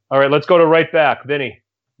All right, let's go to right back. Vinny.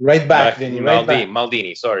 Right back, Vinny. Right back.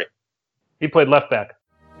 Maldini, sorry. He played left back.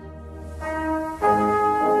 That's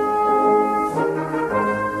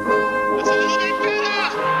a little bit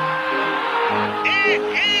better. It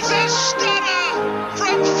is a stunner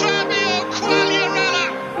from Fabio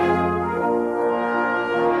Quagliarella.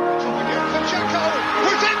 Coming in for Dzeko,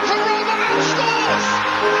 who's in for Roma and scores.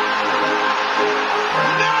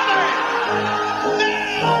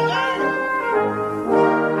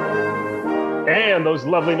 And those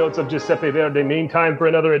lovely notes of Giuseppe Verdi mean time for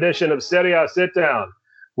another edition of Serie A Sit Down,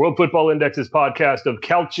 World Football Index's podcast of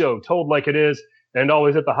calcio told like it is and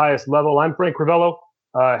always at the highest level. I'm Frank Crivello.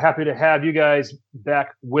 Happy to have you guys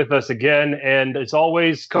back with us again. And as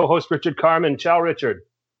always, co-host Richard Carmen. Ciao, Richard.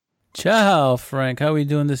 Ciao, Frank. How are we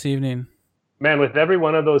doing this evening? Man, with every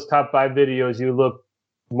one of those top 5 videos, you look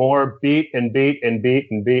more beat, man.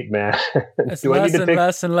 It's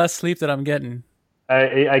less and less sleep that I'm getting.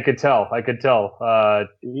 I could tell.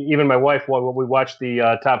 Even my wife, when we watched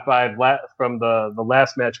the top 5 from the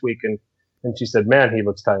last match week, and she said, "Man, he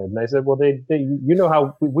looks tired." And I said, "Well, they you know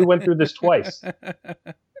how we went through this twice,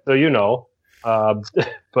 so you know."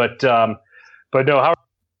 But no, how?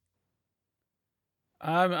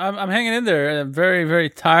 I'm hanging in there. I'm very, very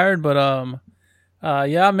tired, but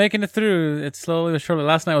yeah, I'm making it through. It's slowly but surely.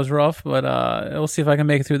 Last night was rough, but we'll see if I can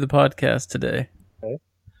make it through the podcast today. Okay.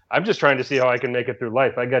 I'm just trying to see how I can make it through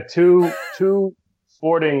life. I got two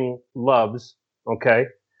sporting loves, okay?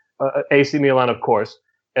 AC Milan, of course,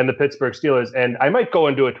 and the Pittsburgh Steelers. And I might go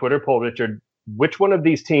and do a Twitter poll, Richard. Which one of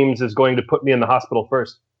these teams is going to put me in the hospital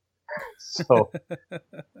first? So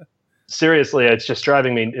seriously, it's just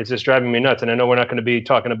driving me nuts. And I know we're not going to be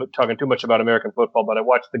talking too much about American football, but I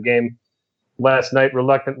watched the game last night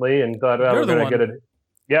reluctantly and thought I was going to get it.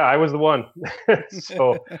 Yeah, I was the one.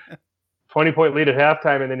 So 20-point lead at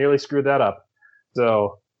halftime, and they nearly screwed that up.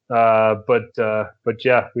 So, but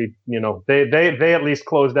yeah, they at least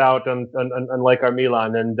closed out, unlike our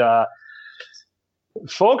Milan. And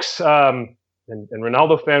folks, and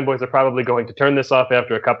Ronaldo fanboys are probably going to turn this off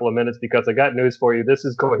after a couple of minutes because I got news for you. This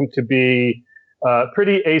is going to be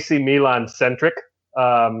pretty AC Milan centric,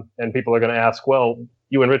 and people are going to ask, well,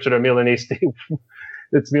 you and Richard are Milanisti.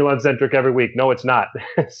 It's Milan centric every week. No, it's not.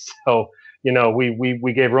 So.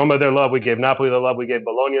 We gave Roma their love. We gave Napoli their love. We gave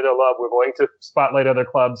Bologna their love. We're going to spotlight other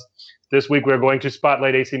clubs. This week, we're going to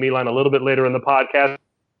spotlight AC Milan a little bit later in the podcast.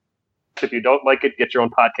 If you don't like it, get your own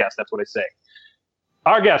podcast. That's what I say.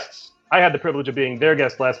 Our guests. I had the privilege of being their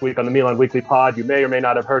guest last week on the Milan Weekly Pod. You may or may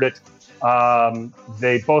not have heard it.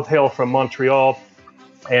 They both hail from Montreal,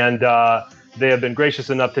 and they have been gracious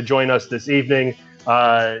enough to join us this evening.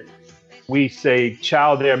 We say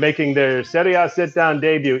ciao. They're making their Serie A sit-down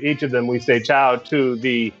debut. Each of them, we say ciao to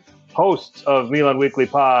the hosts of Milan Weekly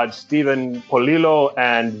Pod, Stephen Polillo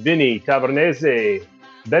and Vinny Tavernese.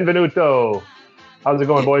 Benvenuto. How's it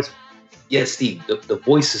going, boys? Yes, Steve. The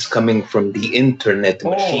voice is coming from the internet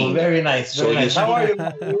machine. Oh, very nice. Very nice. How are you?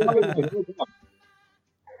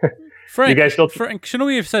 Frank, you guys still... Frank, shouldn't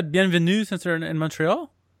we have said bienvenue since they're in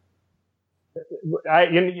Montreal?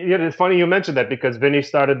 It's funny you mentioned that because Vinny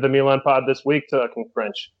started the Milan Pod this week talking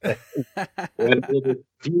French. Radio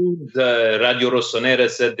Rossonera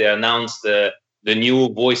said they announced the new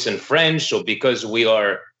voice in French. So because we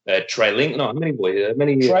are trilingual,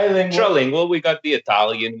 trilingual. We got the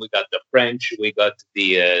Italian, we got the French, we got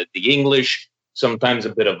the English. Sometimes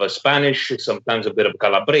a bit of a Spanish, sometimes a bit of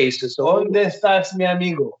Calabrese. So, ¿Dónde estás, mi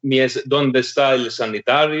amigo? ¿Dónde está el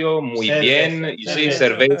sanitario? Muy bien. You see,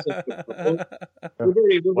 cerveza.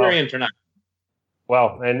 We're very international.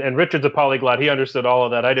 Well, and Richard's a polyglot. He understood all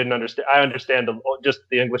of that. I didn't understand. I understand just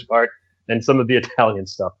the English part and some of the Italian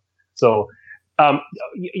stuff. So,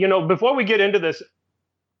 before we get into this,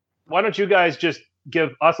 why don't you guys just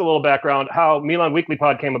give us a little background how Milan Weekly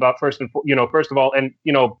Pod came about first of all, and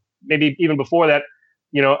maybe even before that,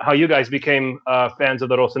 how you guys became fans of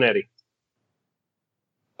the Rossoneri.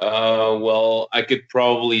 Well, I could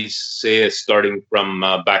probably say starting from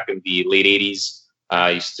back in the late 80s.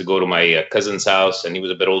 I used to go to my cousin's house, and he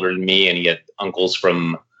was a bit older than me, and he had uncles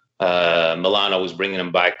from Milan. I was bringing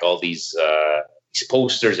him back all these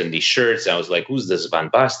posters and these shirts. And I was like, who's this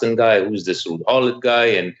Van Basten guy? Who's this Ruud Gullit guy?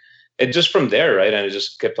 And it just from there, right? And I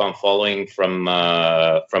just kept on following from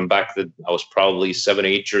back that I was probably 7 or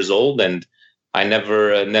 8 years old, and I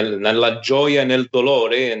never nella gioia nel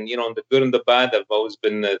dolore, and the good and the bad. I've always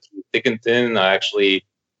been through thick and thin. I actually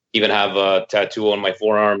even have a tattoo on my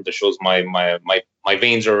forearm that shows my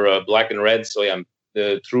veins are black and red. So yeah, I'm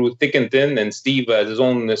through thick and thin. And Steve has his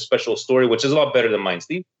own special story, which is a lot better than mine.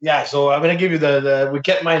 Steve? Yeah. So I'm gonna give you we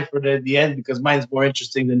kept mine for the end because mine's more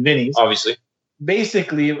interesting than Vinny's. Obviously.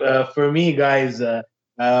 basically, for me, guys,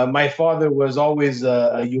 my father was always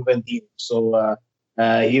a Juventino. So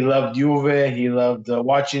he loved Juve. He loved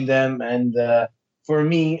watching them. And for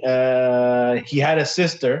me, he had a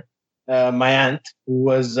sister, my aunt, who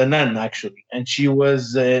was a nun, actually. And she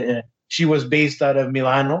was based out of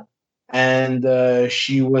Milano. And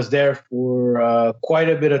she was there for quite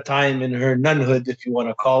a bit of time in her nunhood, if you want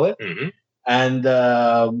to call it. Mm-hmm.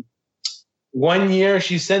 And one year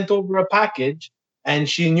she sent over a package, and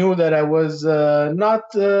she knew that I was not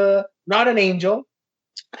an angel.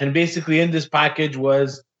 And basically, in this package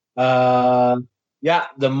was the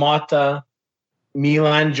Motta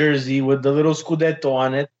Milan jersey with the little Scudetto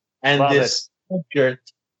on it, and this shirt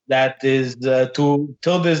that is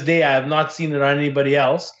till this day I have not seen it on anybody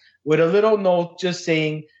else, with a little note just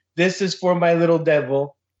saying, "This is for my little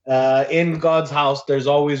devil. In God's house, there's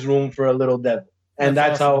always room for a little devil." And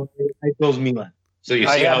that's awesome. How I chose Milan. So you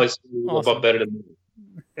see how it's a lot better than me.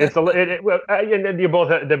 It's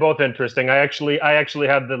they're both interesting. I actually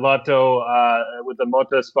had the Lotto with the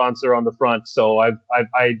Motta sponsor on the front, so I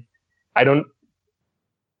don't.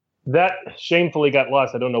 That shamefully got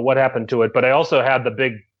lost. I don't know what happened to it, but I also had the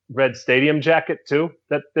big red stadium jacket too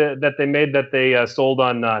that they made that they sold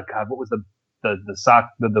on God, what was the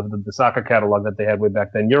soccer catalog that they had way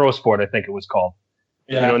back then? Eurosport, I think it was called.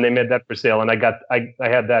 Yeah. You know, and they made that for sale, and I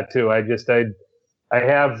had that too. I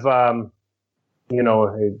have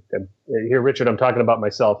here, Richard, I'm talking about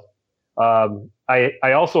myself.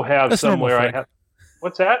 I also have that's somewhere normal, I have.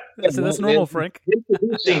 What's that? That's normal, Frank.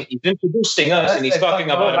 He's introducing us, and he's talking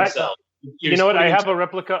about himself. You know what? I have a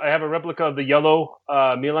replica of the yellow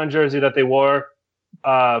Milan jersey that they wore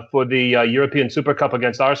for the European Super Cup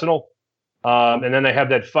against Arsenal, and then I have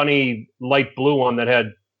that funny light blue one that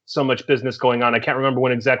had so much business going on. I can't remember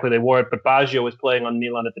when exactly they wore it, but Baggio was playing on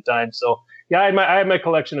Milan at the time. So yeah, I had my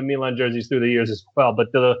collection of Milan jerseys through the years as well.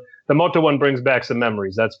 But the Motta one brings back some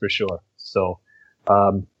memories, that's for sure. So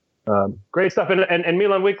great stuff. And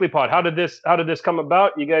Milan Weekly Pod, how did this come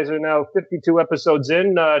about? You guys are now 52 episodes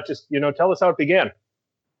in. Just tell us how it began.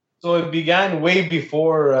 So it began way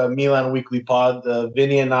before Milan Weekly Pod.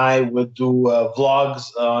 Vinny and I would do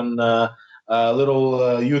vlogs on a little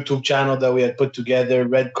YouTube channel that we had put together,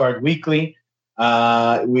 Red Card Weekly.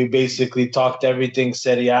 We basically talked everything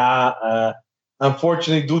Serie A.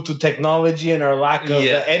 Unfortunately, due to technology and our lack of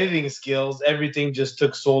editing skills, everything just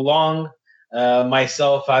took so long.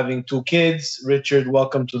 Myself having 2 kids, Richard,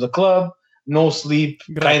 welcome to the club. No sleep,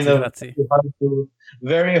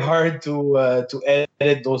 very hard to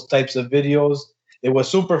edit those types of videos. It was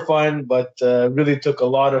super fun, but really took a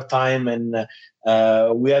lot of time, and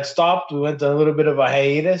we had stopped. We went on a little bit of a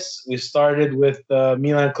hiatus. We started with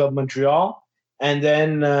Milan Club Montreal, and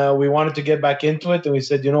then we wanted to get back into it, and we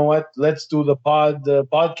said, you know what, let's do the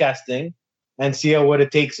podcasting and see what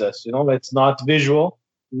it takes us. It's not visual.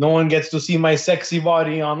 No one gets to see my sexy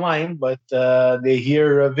body online, but they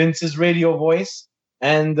hear Vince's radio voice,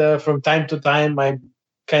 and from time to time I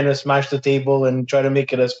kind of smash the table and try to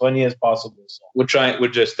make it as funny as possible. So we're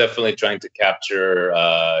just definitely trying to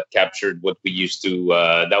captured what we used to.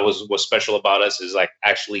 That was what's special about us, is like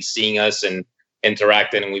actually seeing us and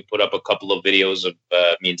interacting. And we put up a couple of videos of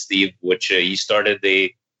me and Steve, which he started.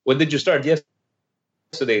 What did you start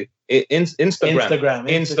yesterday? Instagram.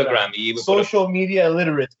 Social media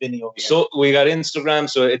literate video. So we got Instagram.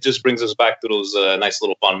 So it just brings us back to those nice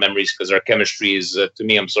little fond memories, because our chemistry is, to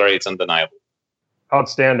me, I'm sorry, it's undeniable.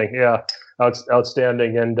 Outstanding. Yeah.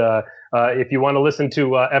 Outstanding. And if you want to listen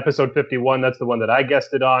to episode 51, that's the one that I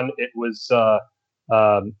guested on. It was the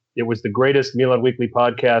greatest Milan Weekly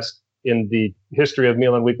podcast in the history of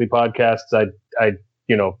Milan Weekly podcasts. I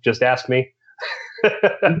just ask me.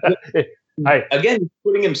 Again,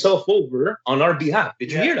 putting himself over on our behalf.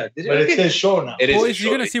 Did you hear that? But it's his show now. Boys,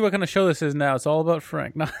 you're going to see what kind of show this is now. It's all about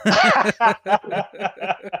Frank. No.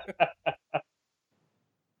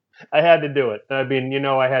 I had to do it. I mean,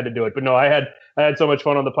 I had to do it. But no, I had so much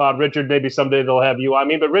fun on the pod. Richard, maybe someday they'll have you. I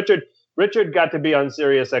mean, but Richard got to be on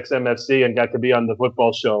Sirius XM FC and got to be on the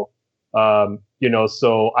football show.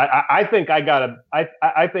 So I think I got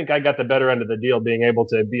the better end of the deal, being able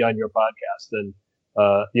to be on your podcast than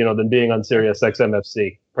being on Sirius XM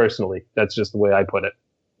FC. Personally, that's just the way I put it.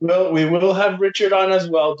 Well, we will have Richard on as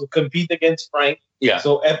well to compete against Frank. Yeah.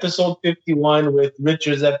 So episode 51 with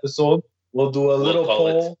Richard's episode. We'll do a little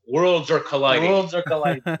poll. Worlds are colliding.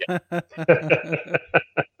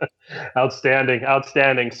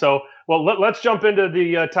 Outstanding. So, well, let's jump into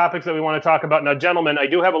the topics that we want to talk about. Now, gentlemen, I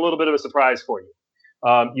do have a little bit of a surprise for you.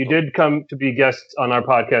 You did come to be guests on our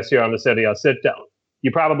podcast here on the Serie A Sit Down.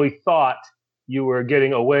 You probably thought you were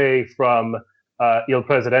getting away from Il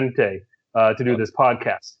Presidente, to do this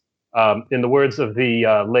podcast. In the words of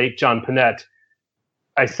the late John Panette,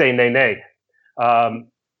 I say nay, nay.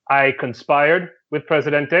 I conspired with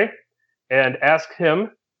Presidente and asked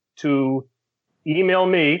him to email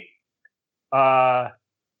me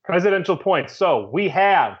presidential points. So we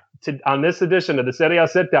have, on this edition of the Serie A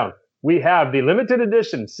Sit Down, we have the limited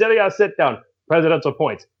edition Serie A Sit Down presidential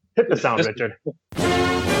points. Hit the sound, Richard.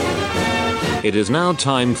 It is now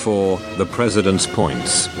time for the President's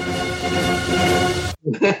Points.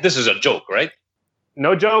 This is a joke, right?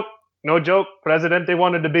 No joke. No joke. Presidente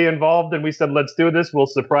wanted to be involved, and we said, "Let's do this. We'll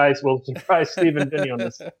surprise Steve and Vinny on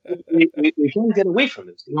this." We can't get away from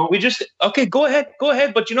this. You know, we just okay. Go ahead.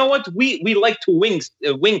 But you know what? We like to wing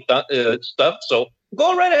stuff. So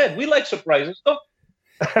go right ahead. We like surprises. Go.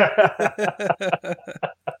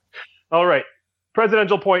 All right.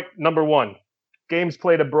 Presidential point number 1: games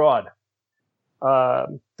played abroad.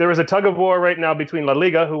 There is a tug of war right now between La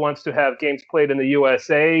Liga, who wants to have games played in the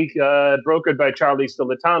USA, brokered by Charlie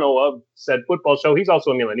Stilitano of said football show. He's also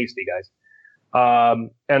a Milanisti, guys.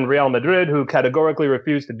 And Real Madrid, who categorically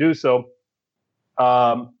refused to do so.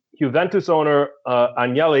 Juventus owner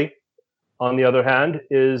Agnelli, on the other hand,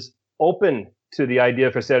 is open to the idea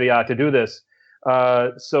for Serie A to do this.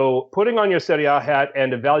 So putting on your Serie A hat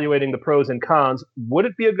and evaluating the pros and cons, would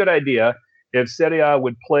it be a good idea if Serie A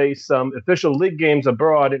would play some official league games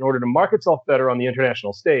abroad in order to mark itself better on the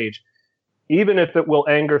international stage, even if it will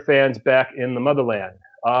anger fans back in the motherland?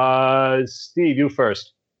 Steve, you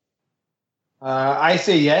first. I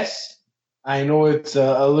say yes. I know it's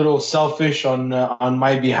a little selfish on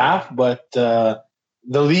my behalf, but the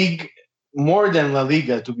league, more than La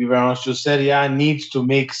Liga, to be very honest, just Serie A needs to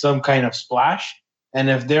make some kind of splash. And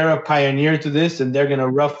if they're a pioneer to this and they're going to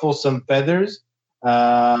ruffle some feathers,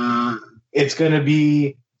 it's going to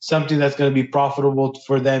be something that's going to be profitable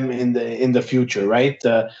for them in the future, right?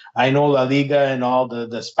 I know La Liga and all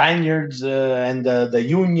the Spaniards and the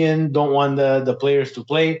union don't want the players to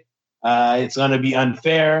play. It's going to be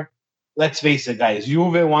unfair. Let's face it, guys.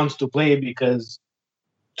 Juve wants to play because,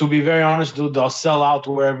 to be very honest, dude, they'll sell out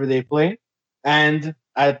wherever they play. And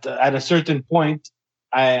at a certain point,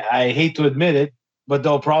 I hate to admit it, but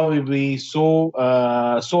they'll probably be so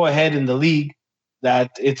ahead in the league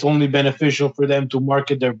that it's only beneficial for them to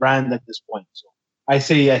market their brand at this point. So I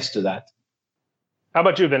say yes to that. How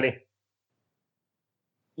about you, Vinny?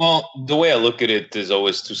 Well, the way I look at it is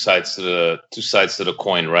always two sides to the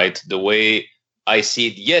coin, right? The way I see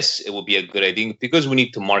it, yes, it will be a good idea because we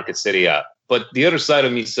need to market Serie A. But the other side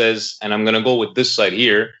of me says, and I'm going to go with this side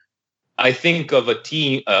here, I think of a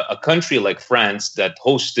country like France that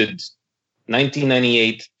hosted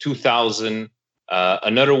 1998, 2000,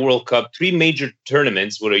 another World Cup, 3 major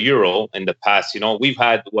tournaments with a Euro in the past. You know, we've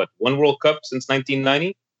had, one World Cup since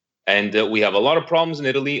 1990? And we have a lot of problems in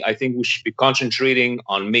Italy. I think we should be concentrating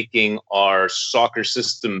on making our soccer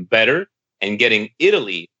system better and getting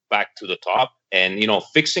Italy back to the top and, you know,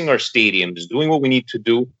 fixing our stadiums, doing what we need to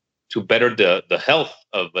do to better the health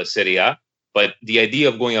of Serie A. But the idea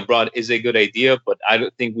of going abroad is a good idea, but I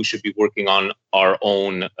don't think we should be working on our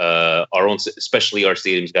own, especially our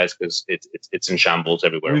stadiums, guys, because it's in shambles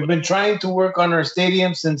everywhere. We've been trying to work on our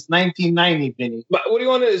stadium since 1990, Vinny. But what do you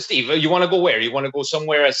want to, Steve? You want to go where? You want to go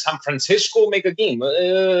somewhere as San Francisco, make a game?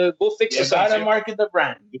 Go fix it. You got to market the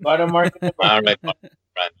brand. All right.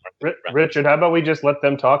 Richard, how about we just let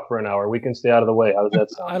them talk for an hour? We can stay out of the way. How does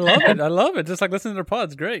that sound? I love it. Just like listening to their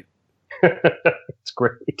pods. Great. It's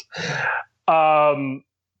great. So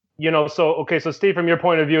Steve, from your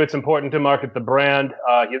point of view, it's important to market the brand,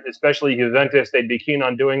 especially Juventus. They'd be keen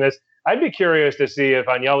on doing this. I'd be curious to see if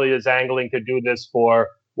Agnelli is angling to do this for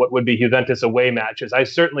what would be Juventus away matches. I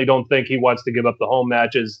certainly don't think he wants to give up the home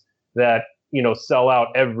matches that, you know, sell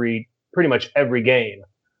out pretty much every game.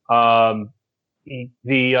 And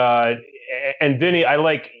Vinny, I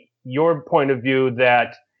like your point of view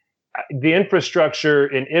that the infrastructure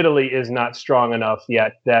in Italy is not strong enough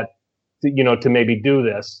yet to maybe do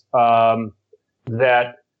this.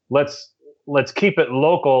 That let's keep it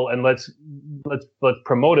local and let's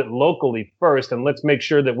promote it locally first, and let's make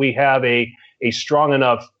sure that we have a strong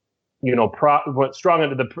enough,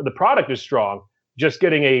 the product is strong. Just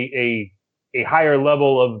getting a higher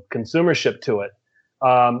level of consumership to it.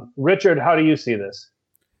 Richard, how do you see this?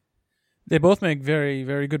 They both make very,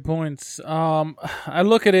 very good points. I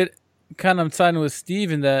look at it kind of siding with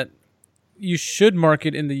Steve in that you should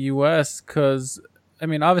market in the U.S. because, I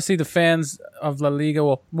mean, obviously the fans of La Liga,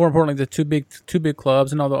 well, more importantly, the two big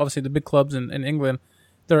clubs, and although obviously the big clubs in England,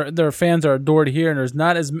 their fans are adored here, and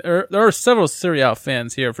there are several Serie A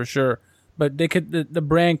fans here for sure, but the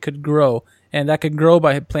brand could grow, and that could grow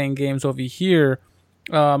by playing games over here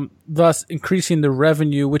thus increasing the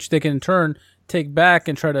revenue, which they can in turn take back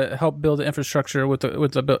and try to help build the infrastructure with the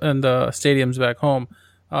stadiums back home.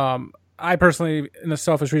 I personally, in a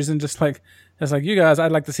selfish reason, just like you guys,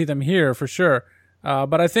 I'd like to see them here for sure.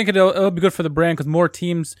 But I think it'll be good for the brand because more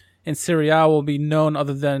teams in Serie A will be known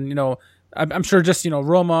other than, I'm sure just,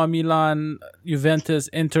 Roma, Milan, Juventus,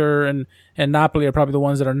 Inter, and Napoli are probably the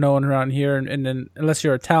ones that are known around here. And then unless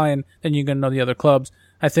you're Italian, then you're going to know the other clubs.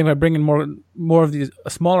 I think by bringing more of these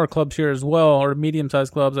smaller clubs here as well, or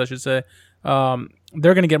medium-sized clubs, I should say,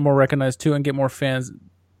 they're going to get more recognized too and get more fans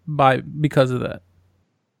because of that.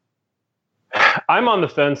 I'm on the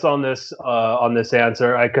fence on this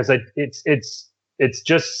answer because it's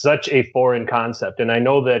just such a foreign concept, and I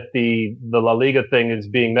know that the La Liga thing is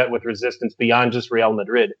being met with resistance beyond just Real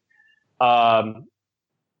Madrid. I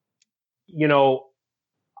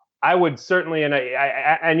would certainly, and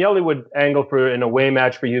Agnelli would angle for an away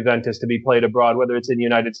match for Juventus to be played abroad, whether it's in the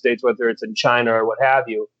United States, whether it's in China, or what have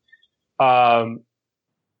you. I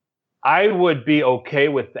would be okay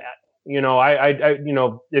with that.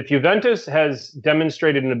 If Juventus has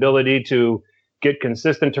demonstrated an ability to get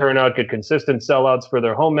consistent turnout, get consistent sellouts for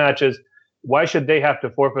their home matches, why should they have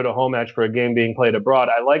to forfeit a home match for a game being played abroad?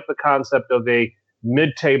 I like the concept of a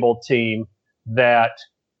mid-table team that,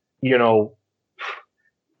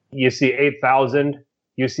 you see 8,000,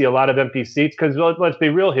 you see a lot of empty seats. Because let's be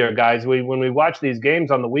real here, guys. When we watch these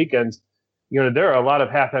games on the weekends, there are a lot of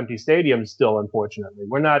half-empty stadiums still, unfortunately.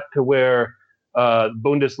 We're not to where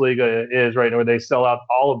Bundesliga is right now, where they sell out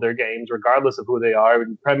all of their games, regardless of who they are.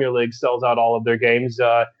 And Premier League sells out all of their games.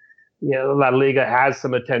 La Liga has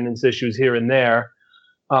some attendance issues here and there.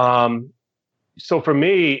 So for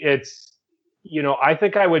me, it's, I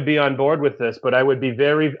think I would be on board with this, but I would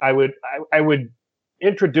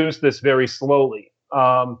introduce this very slowly.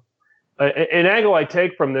 An angle I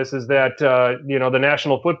take from this is that, the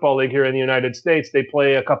National Football League here in the United States, they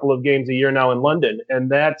play a couple of games a year now in London, and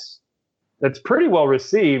that's pretty well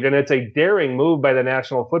received, and it's a daring move by the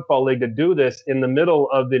National Football League to do this in the middle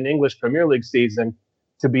of an English Premier League season,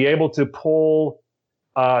 to be able to pull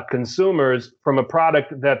consumers from a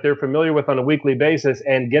product that they're familiar with on a weekly basis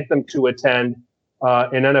and get them to attend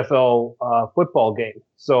an NFL football game.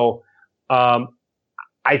 So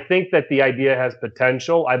I think that the idea has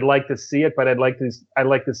potential. I'd like to see it, but I'd like to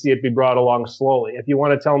see it be brought along slowly. If you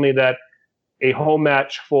want to tell me that a home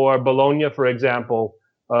match for Bologna, for example,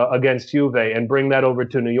 against Juve, and bring that over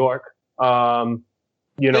to New York, Frank,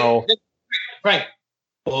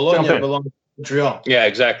 Bologna belongs to Montreal. Yeah,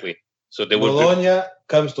 exactly. So they would. Bologna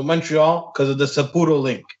comes to Montreal because of the Saputo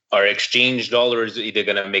link. Our exchange dollar is either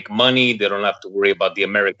going to make money. They don't have to worry about the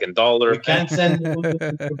American dollar. We can't send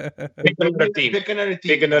Pick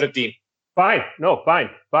another team. Fine. No, fine.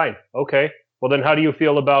 Okay. Well, then how do you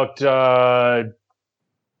feel about, I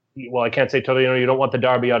can't say Torino. You don't want the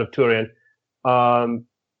derby out of Turin.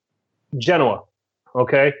 Genoa.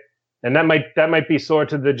 Okay. And that might be sore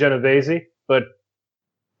to the Genovese, but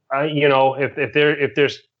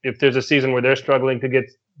if there's a season where they're struggling to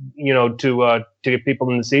get, to get people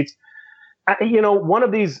in the seats, one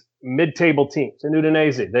of these mid-table teams, an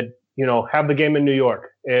Udinese, that, have the game in New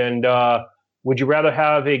York. And would you rather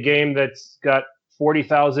have a game that's got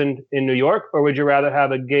 40,000 in New York, or would you rather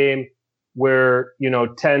have a game where,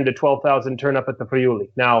 10 to 12,000 turn up at the Friuli?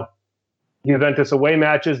 Now, Juventus away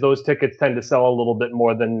matches, those tickets tend to sell a little bit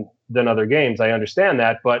more than other games. I understand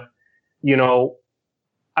that, but,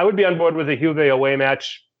 I would be on board with a Juve away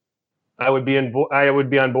match. I would be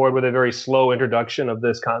on board with a very slow introduction of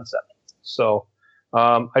this concept. So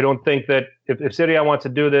I don't think that if Serie A wants to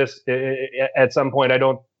do this at some point, I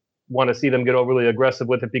don't want to see them get overly aggressive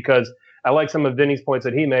with it, because I like some of Vinny's points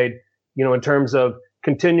that he made, in terms of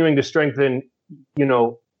continuing to strengthen,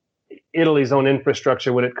 Italy's own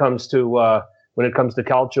infrastructure when it comes to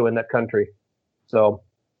calcio in that country. So,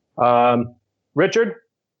 Richard,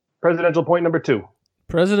 presidential point number 2.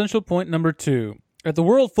 Presidential point number 2. At the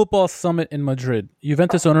World Football Summit in Madrid,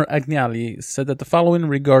 Juventus owner Agnelli said that the following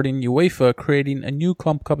regarding UEFA creating a new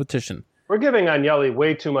club competition. We're giving Agnelli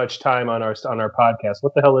way too much time on our podcast.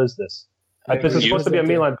 What the hell is this? This is supposed to be a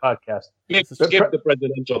Milan podcast. Skip the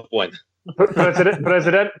presidential point.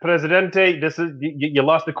 Presidente, this is you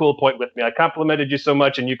lost a cool point with me. I complimented you so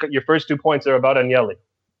much, and your first 2 points are about Agnelli.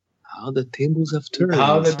 How the tables have turned.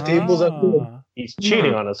 He's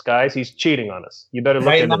cheating on us, guys. He's cheating on us. You better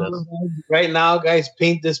look into this. Right now, guys,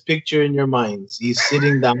 paint this picture in your minds. He's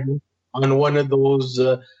sitting down on one of those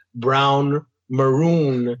brown,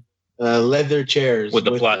 maroon leather chairs with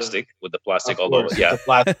the plastic all over. Yeah.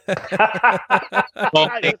 I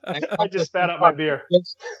just spat out my beer.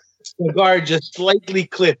 Cigar just slightly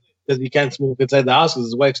clipped. because he can't smoke inside the house because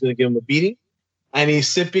his wife's going to give him a beating. And he's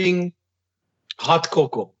sipping hot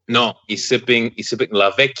cocoa. No, he's sipping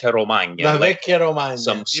La Vecchia Romagna. La Vecchia Romagna.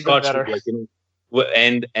 Some scotch.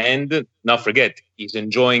 And not forget, he's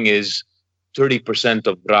enjoying his 30%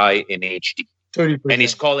 of rye in HD. 30%. And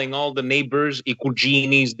he's calling all the neighbors, I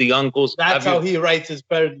cuginis, the uncles. That's how he writes his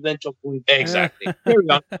presidential tweet. Exactly. Carry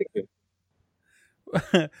on.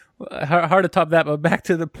 Hard to top that, but back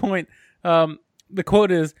to the point. The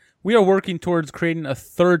quote is, "We are working towards creating a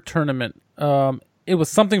third tournament. It was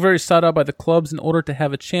something very sought out by the clubs in order to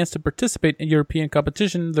have a chance to participate in European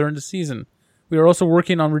competition during the season. We are also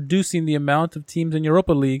working on reducing the amount of teams in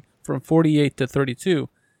Europa League from 48 to 32.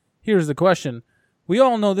 Here's the question. We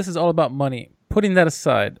all know this is all about money. Putting that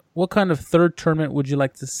aside, what kind of third tournament would you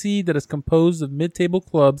like to see that is composed of mid-table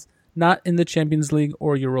clubs not in the Champions League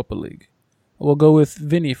or Europa League?" We'll go with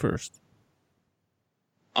Vinny first.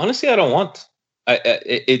 Honestly, I don't want. I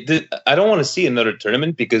don't want to see another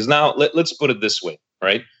tournament because now let's put it this way,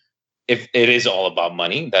 right? If it is all about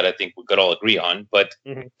money, that I think we could all agree on, but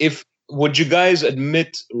if would you guys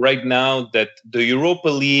admit right now that the Europa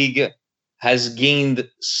League has gained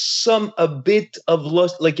a bit of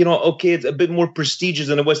lust, like, okay, it's a bit more prestigious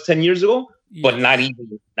than it was 10 years ago, but not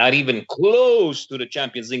even close to the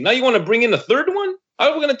Champions League. Now you want to bring in a third one? How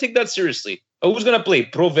are we going to take that seriously? Who's going to play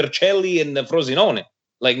Pro Vercelli and Frosinone?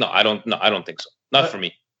 Like, no, I don't think so. Not for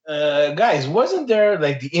me. Guys, wasn't there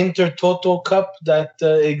like the Intertoto Cup that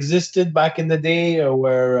existed back in the day,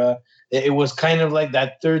 where it was kind of like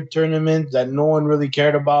that third tournament that no one really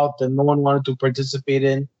cared about and no one wanted to participate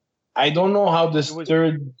in? I don't know how this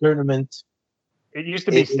third tournament. It used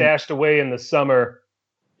to be stashed away in the summer.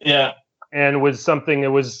 Yeah. And was something, it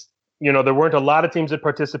was, there weren't a lot of teams that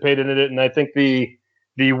participated in it. And I think the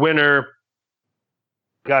winner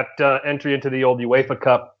got entry into the old UEFA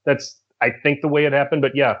Cup. That's, I think, the way it happened.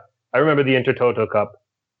 But yeah, I remember the Intertoto Cup.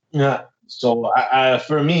 Yeah. So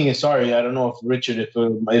for me, sorry, I don't know if Richard,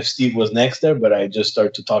 if Steve was next there, but I just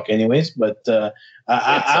start to talk anyways. But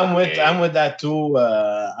I'm with that too.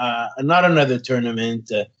 Not another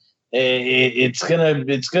tournament. It's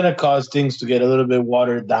gonna cause things to get a little bit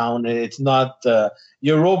watered down. It's not.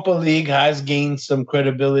 Europa League has gained some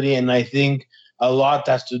credibility, and I think a lot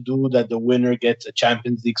has to do that the winner gets a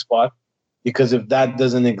Champions League spot. Because if that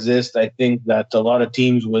doesn't exist, I think that a lot of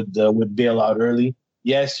teams would bail out early.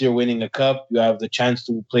 Yes, you're winning a cup. You have the chance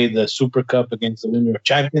to play the Super Cup against the winner of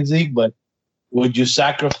Champions League. But would you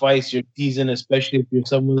sacrifice your season, especially if you're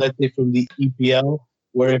someone, let's say, from the EPL,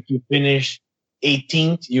 where if you finish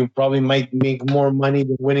 18th, you probably might make more money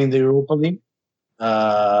than winning the Europa League?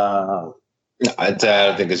 I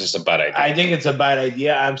think it's just a bad idea. I think it's a bad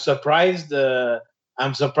idea. I'm surprised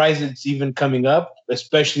it's even coming up,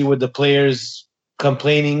 especially with the players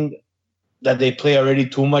complaining that they play already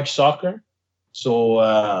too much soccer. So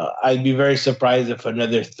I'd be very surprised if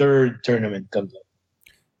another third tournament comes up.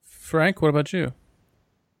 Frank, what about you?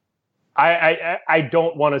 I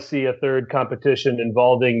don't want to see a third competition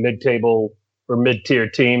involving mid-table or mid-tier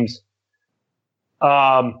teams.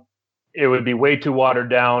 It would be way too watered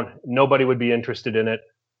down. Nobody would be interested in it.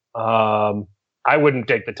 I wouldn't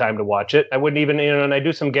take the time to watch it. I wouldn't even, and I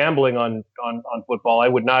do some gambling on football. I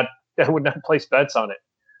would not place bets on it.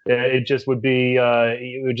 It just would be,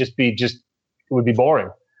 it would be boring.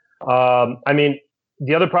 I mean,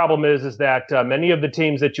 the other problem is that many of the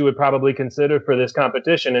teams that you would probably consider for this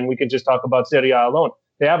competition, and we can just talk about Serie A alone,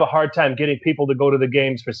 they have a hard time getting people to go to the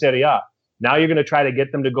games for Serie A. Now you're going to try to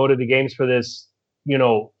get them to go to the games for this,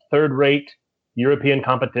 third-rate European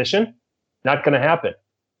competition. Not going to happen.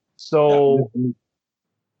 So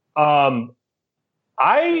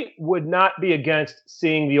I would not be against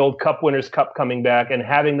seeing the old Cup Winners' Cup coming back and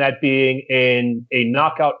having that being a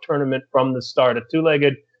knockout tournament from the start, a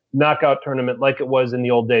two-legged knockout tournament like it was in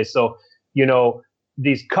the old days. So,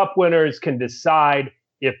 these Cup winners can decide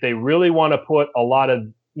if they really want to put a lot of,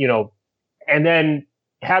 and then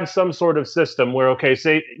have some sort of system where, okay,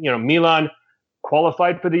 say, Milan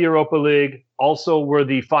qualified for the Europa League, also were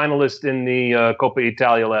the finalists in the Coppa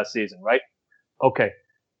Italia last season, right? Okay.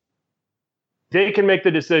 They can make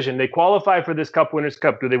the decision. They qualify for this Cup Winners'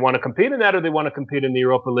 Cup. Do they want to compete in that, or do they want to compete in the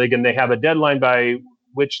Europa League? And they have a deadline by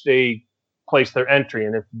which they place their entry.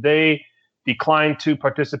 And if they decline to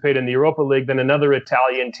participate in the Europa League, then another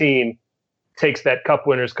Italian team takes that Cup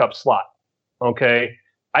Winners' Cup slot. Okay?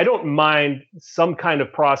 I don't mind some kind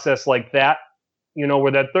of process like that,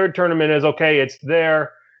 where that third tournament is, okay, it's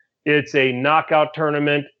there. It's a knockout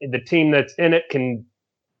tournament. The team that's in it can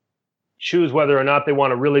choose whether or not they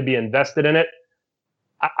want to really be invested in it.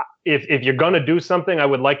 If you're going to do something, I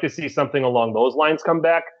would like to see something along those lines come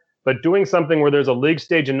back. but doing something where there's a league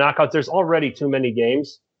stage and knockouts, there's already too many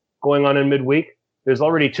games going on in midweek. There's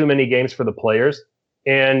already too many games for the players.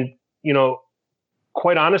 And,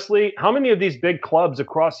 quite honestly, how many of these big clubs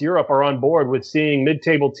across Europe are on board with seeing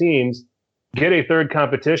mid-table teams get a third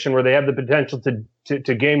competition where they have the potential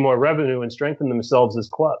to gain more revenue and strengthen themselves as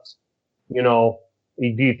clubs? Do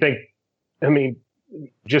you think,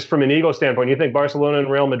 just from an ego standpoint, you think Barcelona and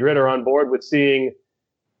Real Madrid are on board with seeing,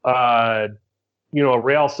 Real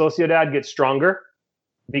Sociedad get stronger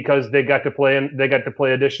because they got to play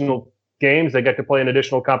additional games, they got to play an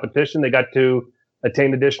additional competition, they got to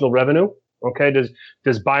attain additional revenue? Okay, does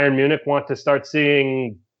Bayern Munich want to start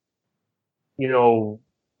seeing, no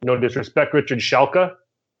disrespect, Richard Schalke?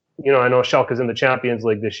 I know Schalke's in the Champions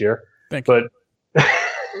League this year, but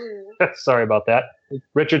sorry about that.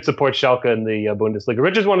 Richard supports Schalke in the Bundesliga.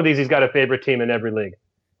 Richard's one of these. He's got a favorite team in every league.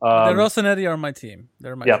 The Rossoneri are my team.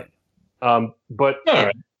 They're my team. But all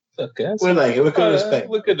right. Okay, we like it. We could respect.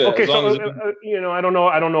 Okay, so I don't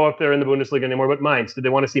know if they're in the Bundesliga anymore. But Mainz, did they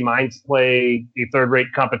want to see Mainz play a third-rate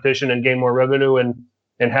competition and gain more revenue and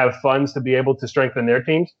have funds to be able to strengthen their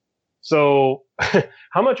teams? So,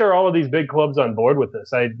 how much are all of these big clubs on board with this?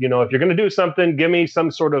 If you're going to do something, give me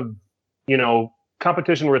some sort of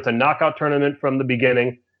competition where it's a knockout tournament from the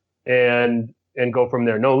beginning, and go from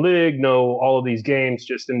there. No league, no all of these games,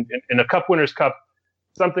 just in a Cup Winners' Cup,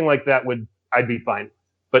 something like that I'd be fine.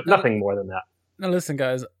 But nothing more than that. Now, listen,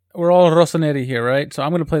 guys, we're all Rossoneri here, right? So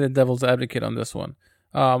I'm going to play the devil's advocate on this one.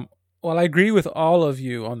 While I agree with all of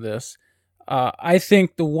you on this, I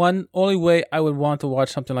think the only way I would want to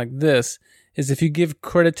watch something like this is if you give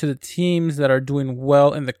credit to the teams that are doing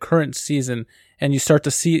well in the current season, and you start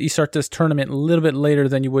this tournament a little bit later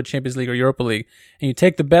than you would Champions League or Europa League, and you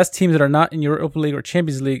take the best teams that are not in Europa League or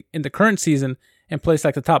Champions League in the current season and place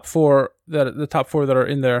like the top four that are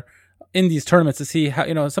in there in these tournaments to see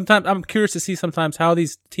how, sometimes I'm curious to see sometimes how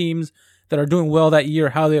these teams that are doing well that year,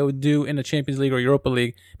 how they would do in the Champions League or Europa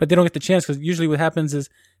League, but they don't get the chance because usually what happens is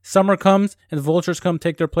summer comes and the vultures come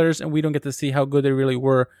take their players and we don't get to see how good they really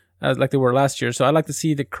were like they were last year. So I'd like to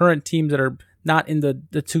see the current teams that are not in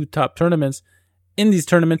the two top tournaments in these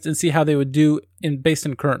tournaments and see how they would do based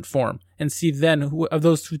on current form, and see then who of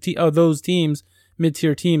those teams,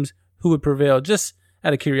 mid-tier teams, who would prevail. Just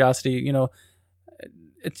out of curiosity,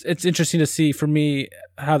 it's interesting to see for me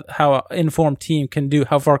how an informed team can do.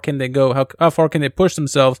 How far can they go? How far can they push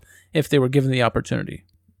themselves if they were given the opportunity?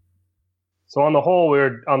 So on the whole,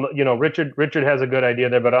 Richard has a good idea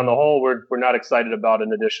there, but on the whole, we're not excited about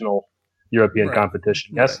an additional European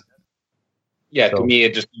competition. Yes. Right. Yeah, to me,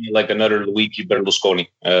 it just like another Luigi Berlusconi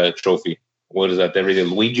trophy. What is that? Every day,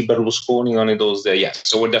 Luigi Berlusconi on those there. Yeah,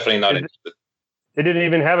 so we're definitely not interested. They didn't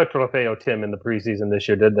even have a Trofeo Tim in the preseason this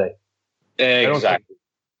year, did they? Exactly.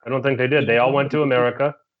 I don't think they did. They all went to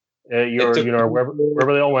America,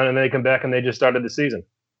 wherever they all went, and then they come back and they just started the season.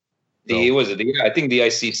 I think the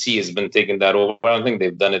ICC has been taking that over. I don't think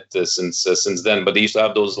they've done it since then. But they used to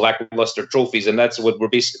have those lackluster trophies, and that's what we're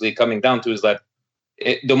basically coming down to. Is that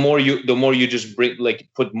the more you just bring,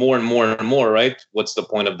 put more and more and more, right? What's the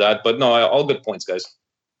point of that? But no, all good points, guys.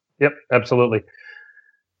 Yep, absolutely.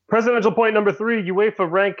 Presidential point number 3: UEFA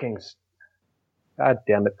rankings. God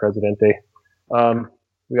damn it, Presidente.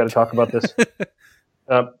 We got to talk about this.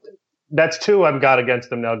 That's 2 I've got against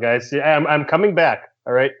them now, guys. I'm coming back.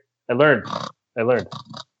 All right. I learned.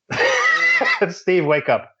 Steve, wake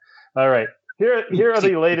up. All right. Here are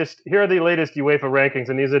the latest UEFA rankings,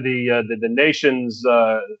 and these are the nation's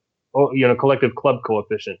collective club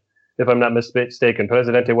coefficient. If I'm not mistaken,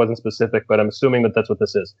 Presidente wasn't specific, but I'm assuming that's what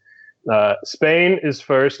this is. Spain is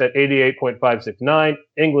first at 88.569.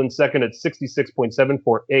 England second at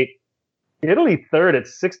 66.748. Italy third at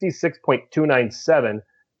 66.297.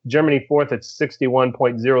 Germany fourth at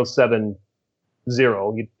 61.070.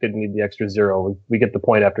 You didn't need the extra 0. We get the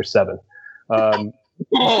point after 7. I'm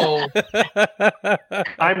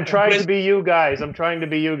trying to be you guys.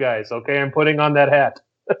 Okay, I'm putting on that hat.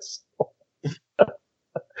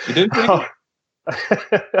 You did pretty good.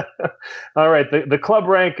 All right, the club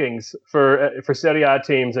rankings for Serie A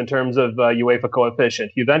teams in terms of UEFA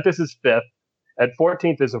coefficient. Juventus is 5th. At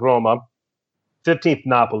 14th is Roma. 15th,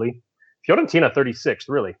 Napoli. Fiorentina, 36th,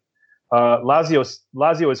 really. Lazio is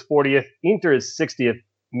 40th. Inter is 60th.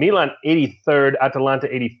 Milan, 83rd. Atalanta,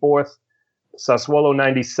 84th. Sassuolo,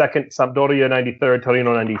 92nd. Sampdoria, 93rd.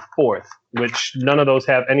 Torino, 94th, which none of those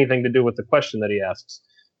have anything to do with the question that he asks.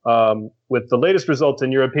 With the latest results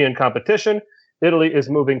in European competition, Italy is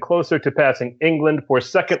moving closer to passing England for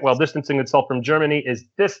second while distancing itself from Germany. Is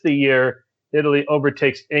this the year Italy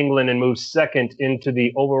overtakes England and moves second into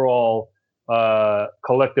the overall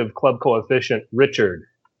collective club coefficient? Richard,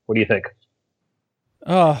 What do you think?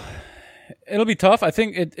 It'll be tough. I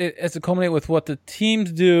think it has to culminate with what the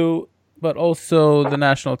teams do, but also the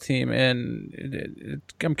national team. And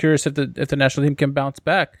I'm curious if the national team can bounce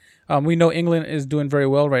back. We know England is doing very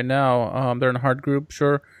well right now. They're in a hard group,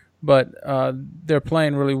 sure, but they're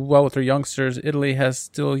playing really well with their youngsters. Italy has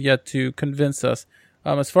still yet to convince us.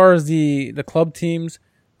 As far as the club teams,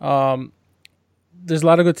 there's a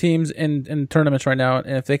lot of good teams in tournaments right now,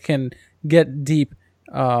 and if they can get deep,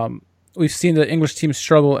 we've seen the English teams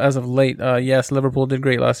struggle as of late. Yes, Liverpool did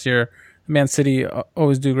great last year. Man City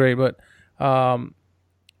always do great, but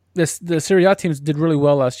the Serie A teams did really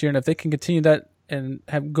well last year, and if they can continue that and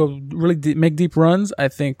make deep runs, I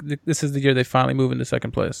think this is the year they finally move into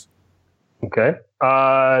second place. Okay,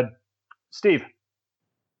 Steve.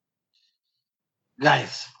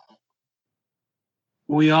 Guys,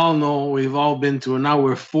 we all know, we've all been through, now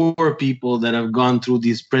we're 4 people that have gone through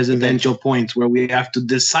these presidential points where we have to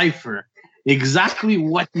decipher exactly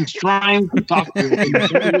what he's trying to talk to.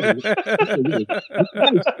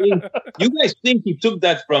 You guys think he took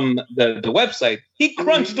that from the website? He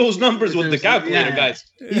crunched those numbers with the calculator, guys.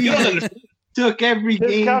 You don't understand. Took every game.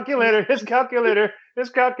 His calculator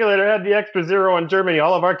had the extra 0 on Germany.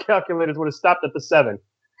 All of our calculators would have stopped at the 7.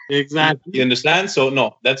 Exactly. You understand? So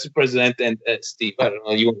no, that's the president and Steve. I don't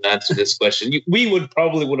know. You want to answer this question? We would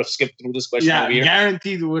have skipped through this question. Yeah, over here.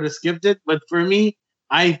 Guaranteed we would have skipped it. But for me,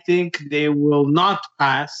 I think they will not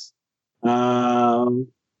pass.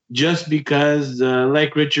 Just because,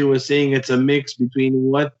 like Richard was saying, it's a mix between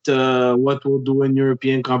what we'll do in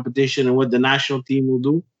European competition and what the national team will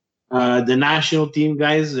do. The national team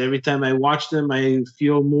guys, every time I watch them, I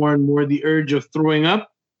feel more and more the urge of throwing up.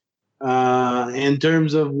 In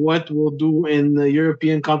terms of what we'll do in the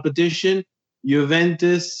European competition,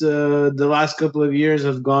 Juventus, the last couple of years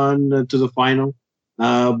have gone to the final,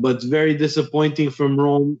 but very disappointing from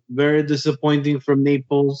Rome, very disappointing from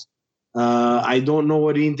Naples. I don't know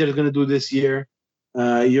what Inter is going to do this year.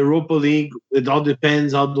 Europa League, it all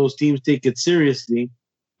depends how those teams take it seriously.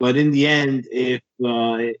 But in the end, if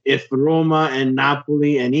Roma and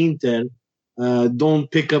Napoli and Inter don't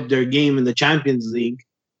pick up their game in the Champions League,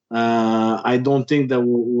 I don't think that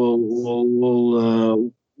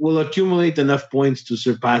we'll accumulate enough points to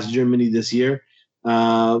surpass Germany this year.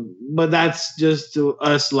 But that's just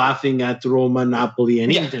us laughing at Roma, Napoli,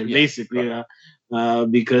 and Inter, basically,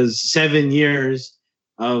 because 7 years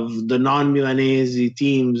of the non-Milanese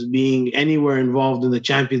teams being anywhere involved in the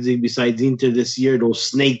Champions League besides Inter this year, those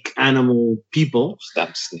snake animal people.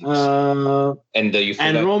 Stop snakes. And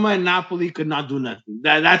Roma and Napoli could not do nothing.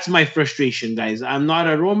 That's my frustration, guys. I'm not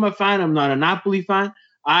a Roma fan. I'm not a Napoli fan.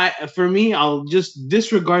 For me, I'll just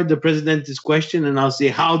disregard the President's question and I'll say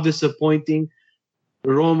how disappointing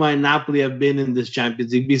Roma and Napoli have been in this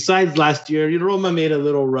Champions League. Besides last year, Roma made a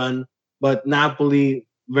little run, but Napoli,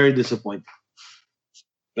 very disappointing.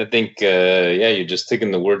 I think, you're just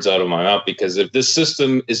taking the words out of my mouth, because if this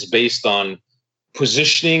system is based on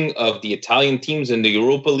positioning of the Italian teams in the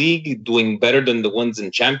Europa League doing better than the ones in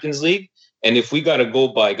Champions League, and if we got to go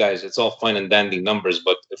by, guys, it's all fine and dandy numbers,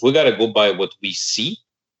 but if we got to go by what we see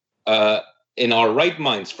in our right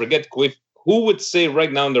minds, forget Quiff, who would say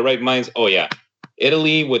right now in their right minds, oh yeah,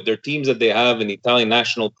 Italy with their teams that they have in the Italian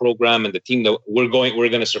national program and the team that we're going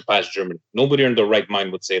to surpass Germany. Nobody in their right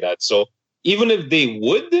mind would say that. So even if they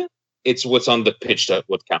would, it's what's on the pitch that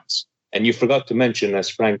what counts. And you forgot to mention, as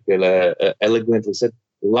Frank elegantly said,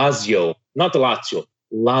 Lazio, not Lazio,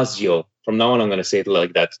 Lazio. From now on, I'm going to say it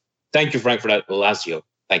like that. Thank you, Frank, for that. Lazio.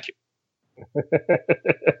 Thank you.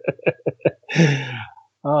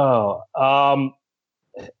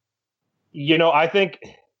 I think,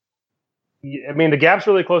 the gap's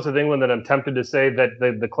really close with England that I'm tempted to say that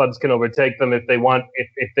the clubs can overtake them if they want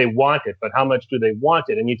it. But how much do they want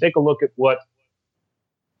it? And you take a look at what,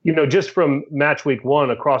 just from match week 1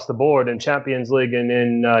 across the board in Champions League and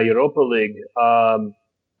in Europa League,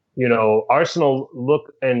 Arsenal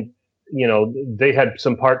look and, they had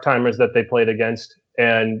some part-timers that they played against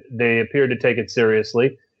and they appeared to take it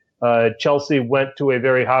seriously. Chelsea went to a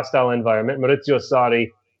very hostile environment. Maurizio Sarri,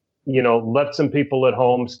 left some people at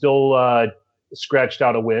home, still scratched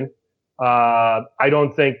out a win. I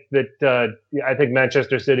don't think that I think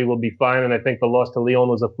Manchester City will be fine, and I think the loss to Lyon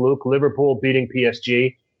was a fluke. Liverpool beating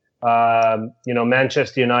PSG.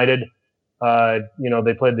 Manchester United,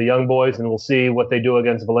 they played the young boys, and we'll see what they do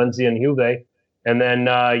against Valencia and Juve. And then,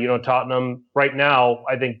 Tottenham right now,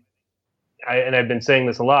 I think, and I've been saying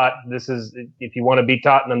this a lot, this is, if you want to beat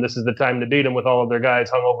Tottenham, this is the time to beat them with all of their guys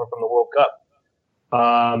hung over from the World Cup.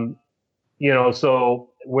 So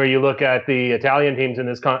where you look at the Italian teams in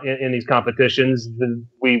in these competitions,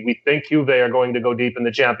 we think Juve are going to go deep in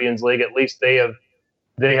the Champions League. At least they have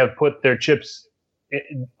put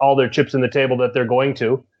all their chips in the table that they're going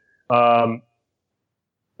to.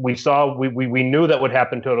 We knew that would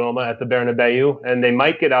happen to Roma at the Bernabeu, and they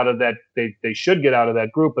might get out of that. They should get out of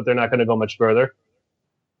that group, but they're not going to go much further.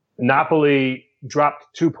 Napoli dropped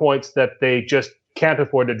 2 points that they just can't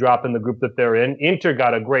afford to drop in the group that they're in. Inter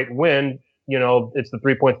got a great win. It's the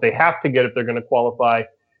 3 points they have to get if they're going to qualify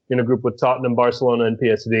in a group with Tottenham, Barcelona, and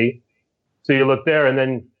PSV. So you look there, and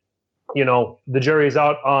then, the jury's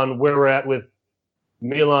out on where we're at with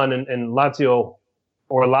Milan and Lazio,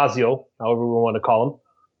 or Lazio, however we want to call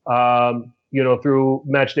them, through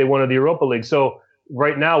match day 1 of the Europa League. So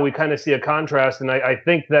right now we kind of see a contrast, and I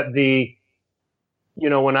think that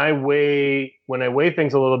when I weigh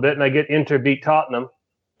things a little bit, and I get Inter beat Tottenham,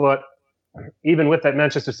 but even with that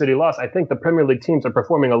Manchester City loss, I think the Premier League teams are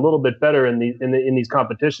performing a little bit better in these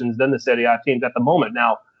competitions than the Serie A teams at the moment.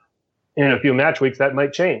 Now, in a few match weeks, that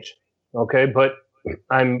might change. Okay, but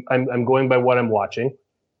I'm going by what I'm watching,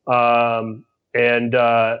 I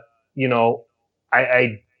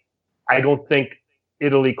don't think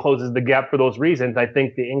Italy closes the gap for those reasons. I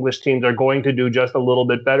think the English teams are going to do just a little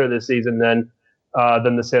bit better this season than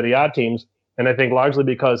the Serie A teams. And I think largely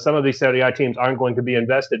because some of these Serie A teams aren't going to be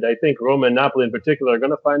invested. I think Roma and Napoli in particular are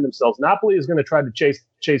going to find themselves. Napoli is going to try to chase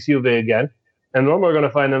Juve again, and Roma are going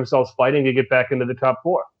to find themselves fighting to get back into the top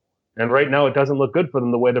 4. And right now it doesn't look good for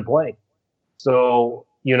them the way they're playing. So,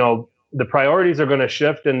 the priorities are going to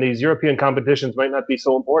shift, and these European competitions might not be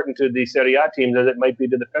so important to the Serie A teams as it might be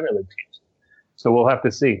to the Premier League teams. So we'll have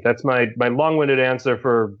to see. That's my long-winded answer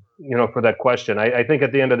for that question. I think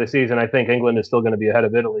at the end of the season, I think England is still going to be ahead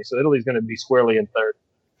of Italy. So Italy's going to be squarely in third.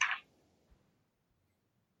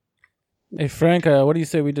 Hey, Frank, what do you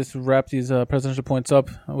say we just wrap these presidential points up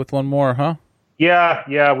with one more, huh? Yeah.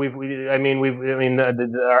 Our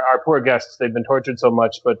poor guests, they've been tortured so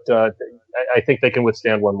much, but I think they can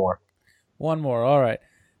withstand one more. One more. All right.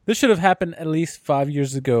 This should have happened at least 5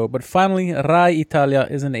 years ago, but finally, Rai Italia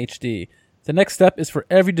is in HD. The next step is for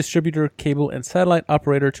every distributor, cable, and satellite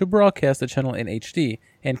operator to broadcast the channel in HD.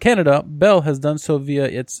 In Canada, Bell has done so via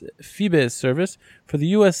its Phoebus service. For the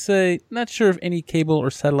USA, not sure if any cable or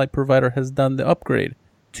satellite provider has done the upgrade.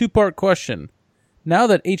 2-part question. Now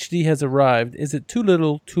that HD has arrived, is it too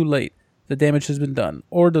little, too late? The damage has been done.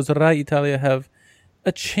 Or does Rai Italia have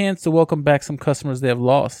a chance to welcome back some customers they have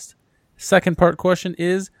lost? Second part question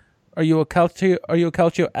is, are you a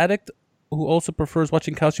Calcio addict who also prefers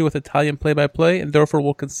watching Calcio with Italian play-by-play and therefore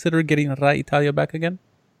will consider getting Rai Italia back again?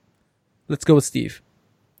 Let's go with Steve.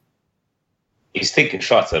 He's taking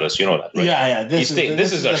shots at us, you know that, right? Yeah. This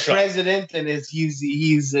is the shot. president, and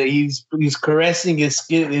he's caressing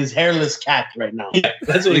his hairless cat right now. Yeah,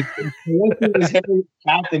 that's what he's caressing his hairless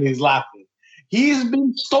cat, and he's laughing. He's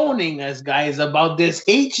been stoning us, guys, about this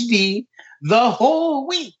HD the whole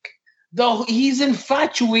week. Though he's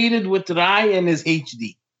infatuated with Rai and his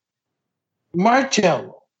HD.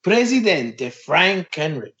 Marcello, Presidente, Frank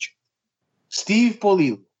and Richard, Steve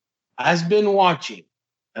Polillo has been watching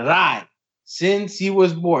Rai since he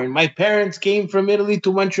was born. My parents came from Italy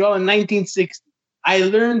to Montreal in 1960. I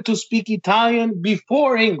learned to speak Italian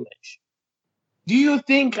before English. Do you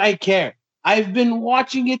think I care? I've been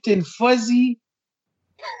watching it in fuzzy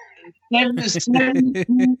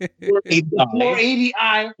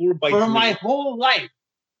 480i for my whole life.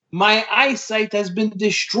 My eyesight has been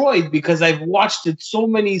destroyed because I've watched it so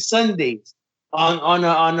many Sundays on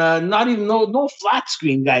a not even no flat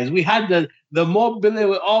screen, guys. We had the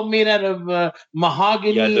mobile all made out of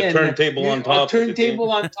mahogany. Yeah, the turntable on top.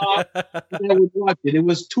 Turntable on top. And I would watch it. It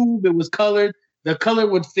was tube. It was colored. The color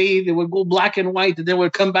would fade. It would go black and white, and then it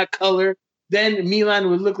would come back color. Then Milan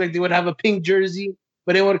would look like they would have a pink jersey,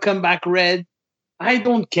 but it would come back red. I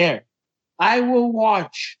don't care. I will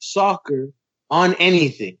watch soccer on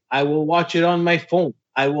anything. I will watch it on my phone.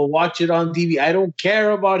 I will watch it on TV. I don't care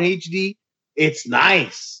about HD. It's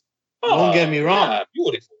nice. Don't get me wrong. Yeah,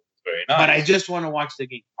 beautiful. Very nice. But I just want to watch the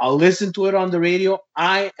game. I'll listen to it on the radio.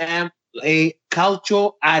 I am a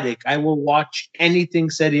Calcio addict. I will watch anything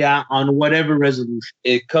Serie A on whatever resolution.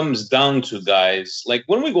 It comes down to, guys, like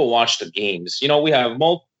when we go watch the games, we have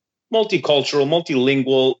multicultural,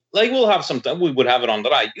 multilingual, like we'll have some time, we would have it on the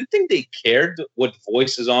right. You think they cared what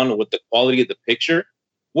voice is on, what the quality of the picture?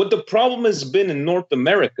 What the problem has been in North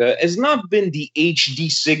America has not been the HD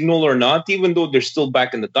signal or not, even though they're still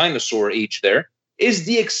back in the dinosaur age there, is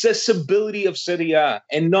the accessibility of Serie A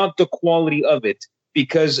and not the quality of it,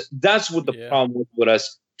 because that's what the problem was with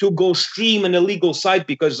us to go stream an illegal site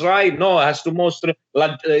because Rai has to mostra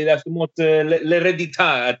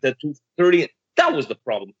l'eredità at the 2:30. That was the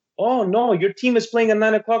problem. Oh no, your team is playing at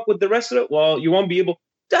 9 o'clock with the rest of it. Well, you won't be able.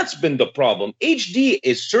 That's been the problem. HD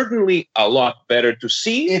is certainly a lot better to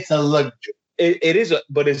see. It's a luxury. It is,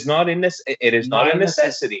 but it's not in this. It is not a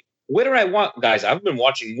necessity. Whether I want, guys, I've been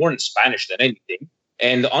watching more in Spanish than anything,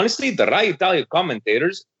 and honestly, the Rai Italia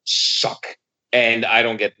commentators suck, and I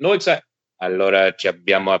don't get no excitement. Allora ci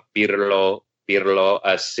abbiamo a Pirlo,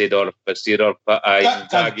 a Seedorf, a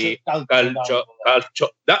Inzaghi, calcio.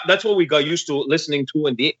 That's what we got used to listening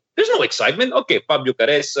to. There's no excitement. Okay, Fabio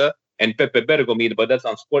Caressa and Pepe Bergomi, but that's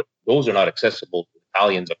on sport. Those are not accessible to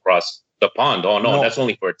Italians across the pond. Oh no, that's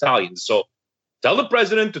only for Italians. So tell the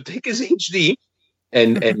president to take his HD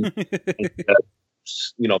and put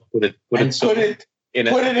it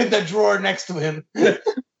in the drawer next to him.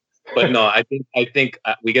 But no, I think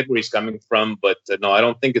we get where he's coming from. But no, I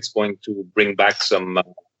don't think it's going to bring back some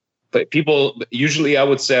people. Usually, I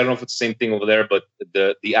would say, I don't know if it's the same thing over there, but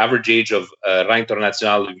the average age of Rai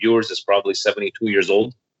Internazionale viewers is probably 72 years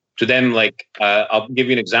old. To them, I'll give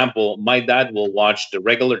you an example. My dad will watch the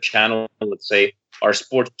regular channel, let's say our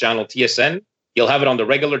sports channel TSN. He'll have it on the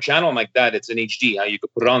regular channel. I'm like, Dad, it's in HD. You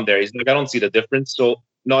could put it on there. He's like, I don't see the difference. So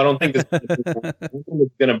no, I don't think it's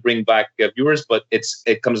going to bring back viewers, but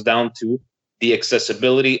it comes down to the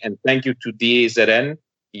accessibility. And thank you to DAZN.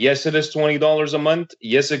 Yes, it is $20 a month.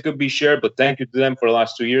 Yes, it could be shared, but thank you to them for the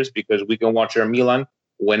last 2 years because we can watch our Milan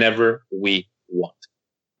whenever we want.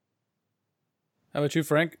 How about you,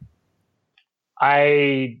 Frank?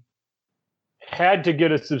 I had to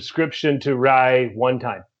get a subscription to Rai one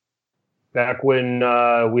time. Back when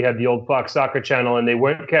we had the old Fox Soccer channel and they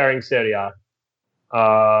weren't carrying Serie A.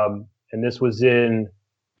 And this was in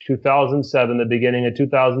 2007, the beginning of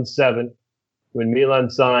 2007, when Milan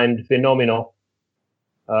signed Fenomeno,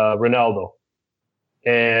 Ronaldo.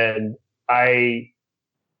 And I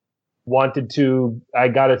got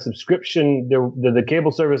a subscription. The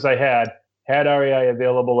cable service I had REI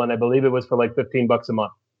available, and I believe it was for like $15 a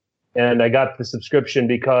month. And I got the subscription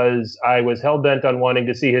because I was hell-bent on wanting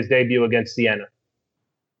to see his debut against Siena.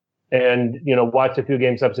 And, watched a few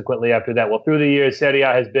games subsequently after that. Well, through the years, Serie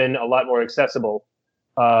A has been a lot more accessible,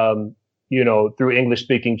 through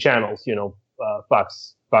English-speaking channels.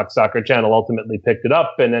 Fox Soccer Channel ultimately picked it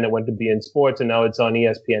up, and then it went to beIN Sports, and now it's on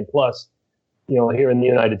ESPN Plus, here in the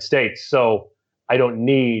United States. So I don't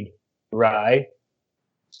need Rai.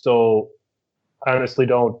 So I honestly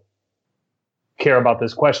don't care about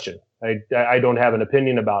this question. I don't have an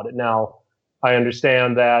opinion about it. Now, I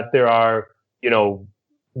understand that there are,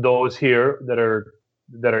 those here that are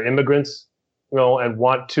immigrants, and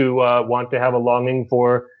want to have a longing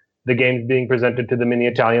for the games being presented to them in the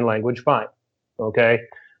Italian language. Fine, okay.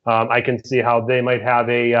 I can see how they might have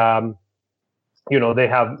a,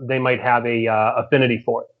 they might have a affinity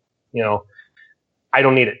for it. I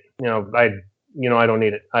don't need it. I don't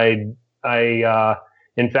need it.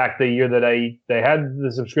 In fact, the year that I had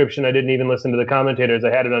the subscription, I didn't even listen to the commentators.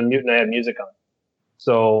 I had it on mute and I had music on.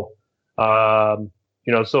 So,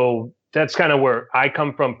 so that's kind of where I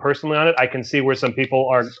come from personally on it. I can see where some people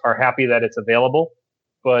are happy that it's available,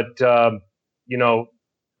 but,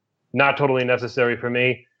 not totally necessary for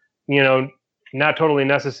me. Not totally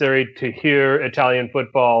necessary to hear Italian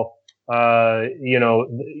football,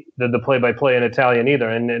 the play-by-play in Italian either.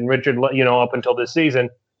 And Richard, up until this season,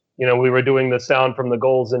 we were doing the sound from the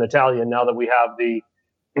goals in Italian. Now that we have the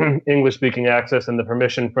English-speaking access and the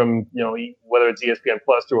permission from, whether it's ESPN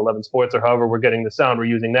Plus through 11 Sports or however we're getting the sound, we're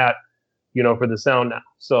using that, for the sound now.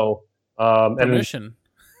 So, permission.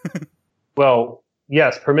 Well,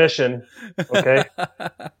 yes, permission. Okay.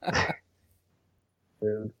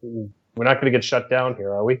 We're not going to get shut down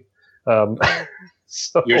here, are we?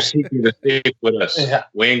 So, you're seeking the safe with us. Yeah.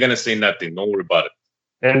 We ain't going to say nothing. Don't worry about it.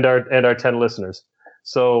 And our 10 listeners.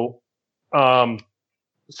 So,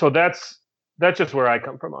 so that's just where I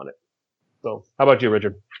come from on it. So, how about you,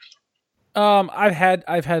 Richard? I've had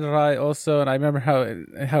Rai also, and I remember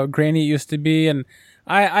how grainy it used to be, and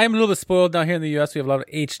I'm a little bit spoiled down here in the U.S. We have a lot of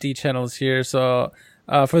HD channels here, so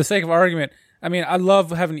for the sake of argument, I mean, I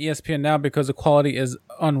love having ESPN now because the quality is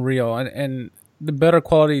unreal, and the better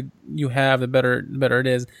quality you have, the better it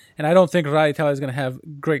is. And I don't think Rai Italia is going to have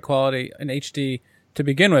great quality in HD to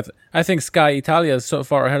begin with. I think Sky Italia is so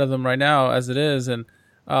far ahead of them right now as it is, and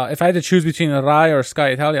if I had to choose between Rai or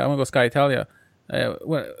Sky Italia, I'm going to go Sky Italia.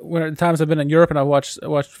 When the times I've been in Europe and I watched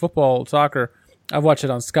football, soccer, I've watched it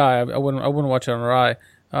on Sky. I wouldn't watch it on Rai.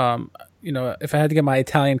 If I had to get my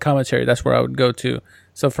Italian commentary, that's where I would go to.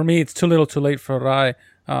 So for me, it's too little, too late for Rai.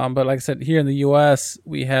 But like I said, here in the U.S.,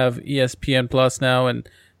 we have ESPN Plus now, and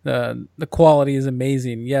the quality is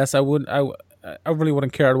amazing. Yes, I really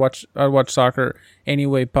wouldn't care. I'd watch soccer any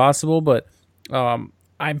way possible, but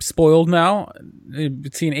I'm spoiled now,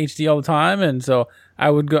 seeing HD all the time, and so I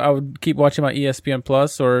would keep watching my ESPN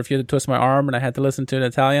Plus, or if you had to twist my arm and I had to listen to it in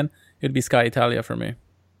Italian, it'd be Sky Italia for me.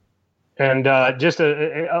 And just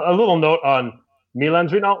a little note on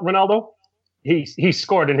Milan's Ronaldo. He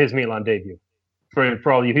scored in his Milan debut.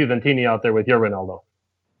 For all you Juventini out there with your Ronaldo.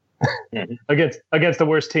 against the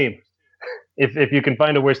worst team. If you can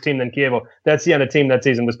find a worse team than Chievo, that Siena team that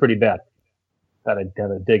season was pretty bad. Thought I'd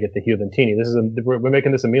have a dig at the Juventini. We're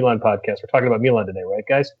making this a Milan podcast. We're talking about Milan today, right,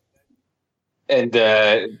 guys? And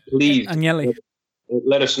please Agnelli.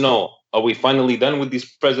 let us know. Are we finally done with these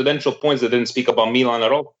presidential points that didn't speak about Milan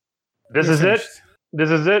at all? This is it. This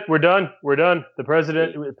is it. We're done. The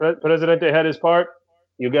Presidente had his part.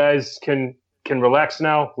 You guys can relax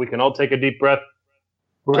now. We can all take a deep breath.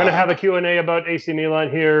 We're going to have a Q&A about AC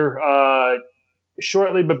Milan here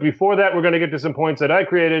shortly, but before that, we're going to get to some points that I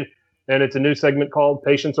created, and it's a new segment called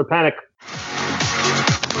Patience or Panic.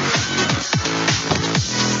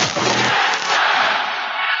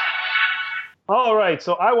 All right,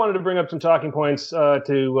 so I wanted to bring up some talking points since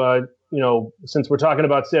we're talking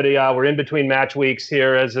about Serie A, we're in between match weeks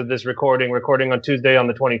here as of this recording on Tuesday on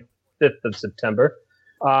the 25th of September.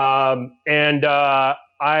 I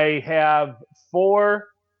have 4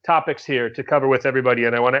 topics here to cover with everybody,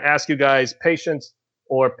 and I want to ask you guys patience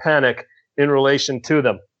or panic in relation to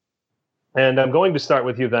them. And I'm going to start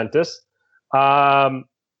with Juventus. Ronaldo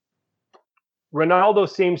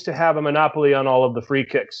seems to have a monopoly on all of the free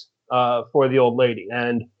kicks for the old lady.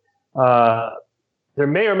 And there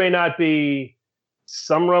may or may not be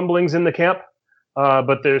some rumblings in the camp,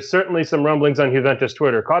 but there's certainly some rumblings on Juventus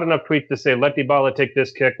Twitter. Caught enough tweets to say, let Dybala take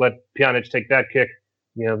this kick, let Pjanic take that kick.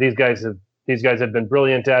 You know, these guys have been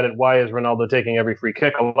brilliant at it. Why is Ronaldo taking every free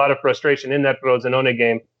kick? A lot of frustration in that Frosinone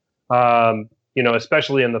game,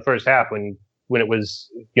 especially in the first half when it was,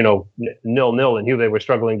 0-0 and Juve were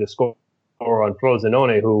struggling to score on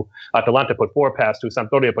Frosinone, who Atalanta put 4 past, who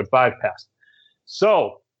Sampdoria put 5 past.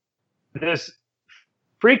 So this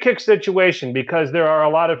free kick situation, because there are a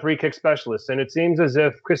lot of free kick specialists, and it seems as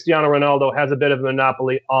if Cristiano Ronaldo has a bit of a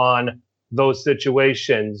monopoly on those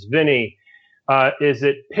situations. Vinny, is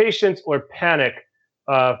it patience or panic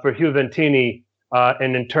for Juventini,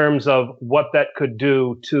 and in terms of what that could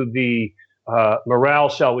do to the morale,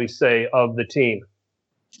 shall we say, of the team?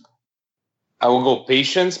 I will go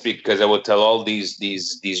patience, because I will tell all these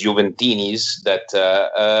Juventinis that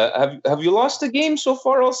have you lost a game so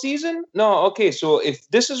far all season? No. Okay, so if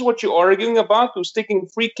this is what you're arguing about, who's taking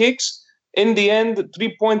free kicks, in the end,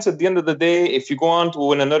 3 points at the end of the day, if you go on to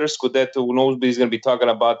win another Scudetto, nobody's going to be talking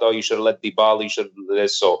about, oh, you should have let Dybala, you should have let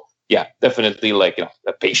this. So, yeah, definitely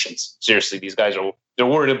the patience. Seriously, these guys they're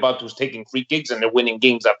worried about who's taking free kicks, and they're winning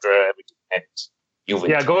games after everything ends.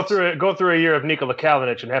 Yeah, go through a year of Nikola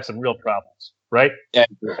Kalinic and have some real problems, right? Yeah.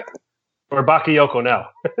 Or Bakayoko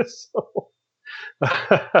now.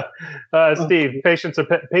 Steve, patience or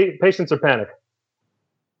panic?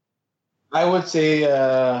 I would say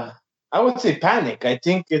panic. I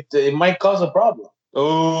think it might cause a problem.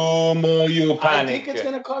 Oh, you panic! I think it's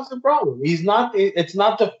going to cause a problem. It's not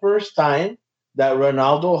the first time that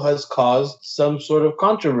Ronaldo has caused some sort of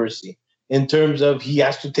controversy in terms of he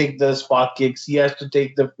has to take the spot kicks, he has to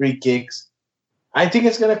take the free kicks. I think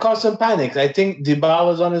it's going to cause some panic. I think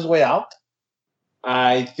Dybala is on his way out.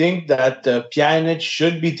 I think that Pjanic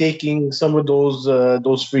should be taking some of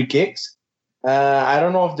those free kicks. I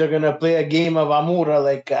don't know if they're going to play a game of Amura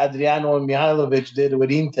like Adriano and Mihailovic did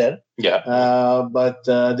with Inter. Yeah. But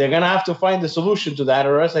they're going to have to find a solution to that,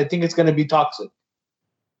 or else I think it's going to be toxic.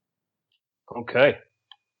 Okay.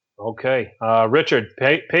 Richard,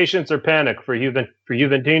 patience or panic for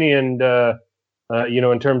Juventini, and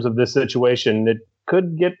in terms of this situation, it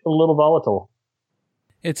could get a little volatile.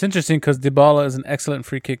 It's interesting because Dybala is an excellent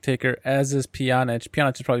free kick taker, as is Pjanic.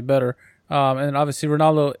 Pjanic is probably better. And obviously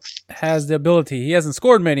Ronaldo has the ability. He hasn't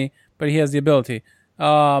scored many, but he has the ability.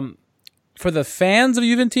 For the fans of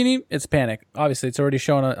Juventini, it's panic. Obviously, it's already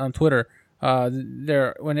shown on Twitter.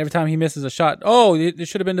 Every time he misses a shot, it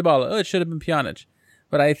should have been Dybala. Oh, it should have been Pjanic.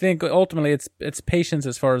 But I think ultimately it's patience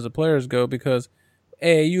as far as the players go, because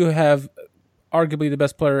you have arguably the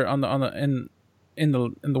best player in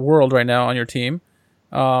the world right now on your team,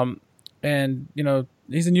 and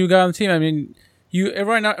he's a new guy on the team. I mean,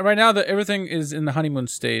 right now that everything is in the honeymoon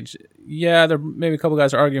stage. Yeah, there maybe a couple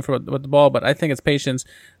guys are arguing with the ball, but I think it's patience.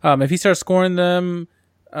 If he starts scoring them,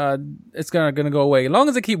 it's gonna go away. As long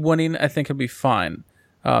as they keep winning, I think he'll be fine.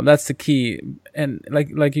 That's the key. And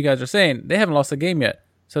like you guys are saying, they haven't lost a game yet,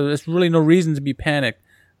 so there's really no reason to be panicked.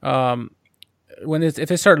 if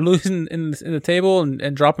they start losing in the table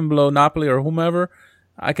and dropping below Napoli or whomever,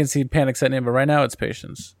 I can see panic setting in. But right now, it's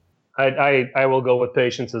patience. I will go with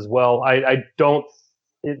patience as well. I don't.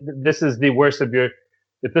 This is the worst of your.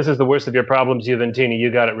 If this is the worst of your problems, Juventini,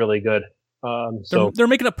 you got it really good. So they're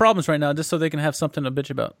making up problems right now just so they can have something to bitch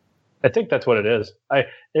about. I think that's what it is.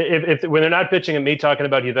 If when they're not bitching at me talking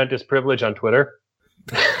about Juventus privilege on Twitter.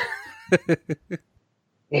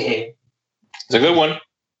 It's a good one.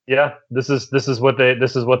 Yeah, this is what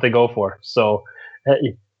they go for. So,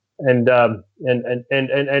 and Adam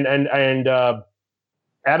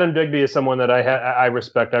Digby is someone that I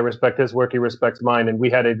respect. I respect his work. He respects mine. And we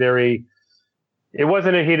had it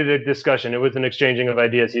wasn't a heated discussion. It was an exchanging of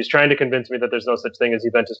ideas. He's trying to convince me that there's no such thing as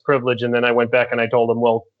Juventus privilege. And then I went back and I told him,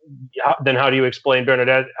 well, then how do you explain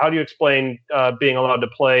Bernardeschi? How do you explain being allowed to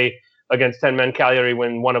play against 10-men Cagliari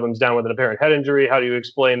when one of them's down with an apparent head injury? How do you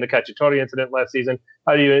explain the Cacciatore incident last season?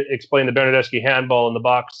 How do you explain the Bernardeschi handball in the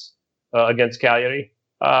box against Cagliari?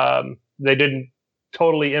 They didn't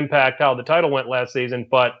totally impact how the title went last season,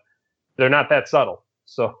 but they're not that subtle.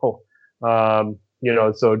 So,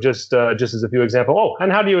 so just as a few examples. Oh,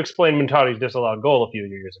 and how do you explain Montari's disallowed goal a few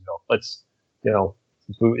years ago? Let's, if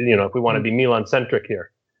we want to be Milan-centric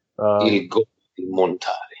here. Il gol di Montari.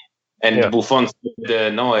 And Buffon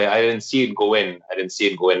said, no, I didn't see it go in. I didn't see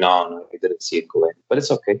it go in. No, I didn't see it go in. But it's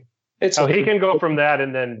okay. Okay. He can go from that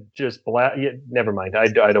and then just never mind. I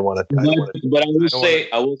don't want to. But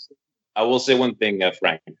I will say one thing,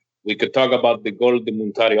 Frank. We could talk about the goal de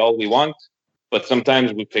Montari all we want, but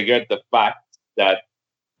sometimes we forget the fact that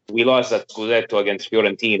we lost at Scudetto against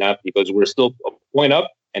Fiorentina because we're still a point up,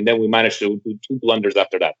 and then we managed to do 2 blunders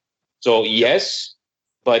after that. So yes.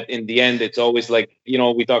 But in the end, it's always like,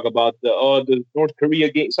 we talk about the South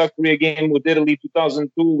Korea game with Italy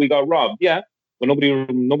 2002, we got robbed. Yeah, but nobody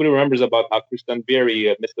remembers about how Christian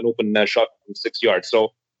Vieri missed an open shot from 6 yards.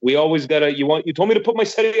 So we always gotta. You told me to put my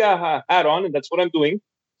Serie A hat on, and that's what I'm doing.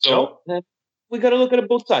 So we gotta look at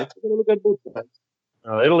both sides.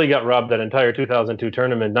 Italy got robbed that entire 2002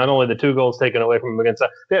 tournament. Not only the 2 goals taken away from them against,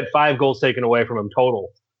 they had 5 goals taken away from them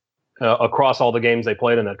total across all the games they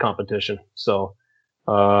played in that competition. So.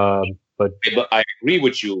 But I agree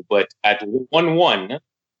with you. But at 1-1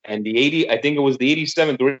 and I think it was the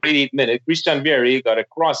 87th or 88th minute, Christian Vieri got a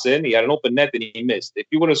cross in. He had an open net and he missed. If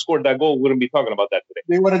he would have scored that goal, we wouldn't be talking about that today.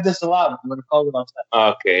 They would have disallowed him. They would have called it offside.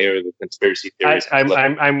 Okay, here are the conspiracy theories.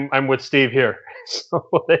 I'm with Steve here. So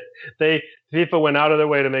FIFA went out of their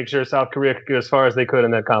way to make sure South Korea could get as far as they could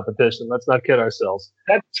in that competition. Let's not kid ourselves.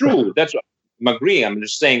 That's true. That's right. I agree. I'm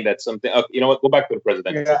just saying that something. You know what? Go back to the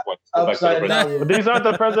presidential points. But these aren't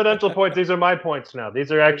the presidential points. These are my points now.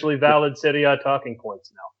 These are actually valid Serie A talking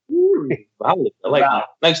points now. Ooh, valid. I like that.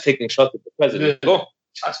 Nice taking shots at the president. Go.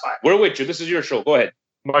 That's fine. We're with you. This is your show. Go ahead.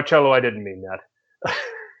 Marcello, I didn't mean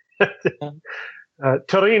that.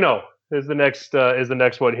 Torino is the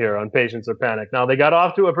next one here on Patience or Panic. Now they got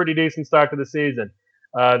off to a pretty decent start to the season.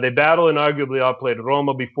 They battled and arguably outplayed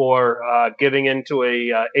Roma before giving into a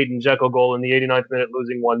Aiden Dzeko goal in the 89th minute,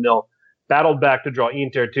 losing 1-0. Battled back to draw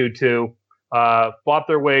Inter 2-2. Fought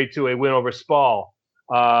their way to a win over Spal.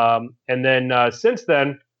 And then since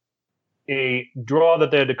then, a draw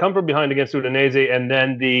that they had to come from behind against Udinese, and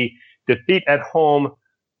then the defeat at home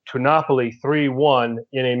to Napoli 3-1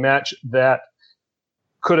 in a match that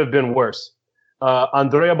could have been worse.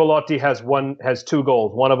 Andrea Belotti has 2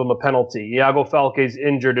 goals, one of them a penalty. Iago Falque's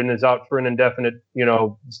injured and is out for an indefinite,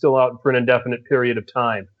 still out for an indefinite period of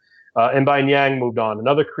time. And Mbaye Niang moved on.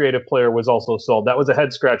 Another creative player was also sold. That was a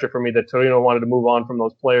head scratcher for me that Torino wanted to move on from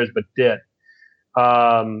those players, but did.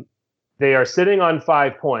 They are sitting on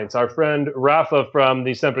 5 points. Our friend Rafa from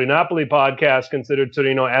the Sempre Napoli podcast considered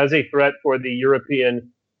Torino as a threat for the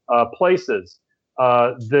European places.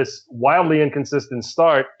 This wildly inconsistent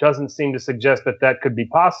start doesn't seem to suggest that could be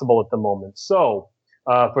possible at the moment. So,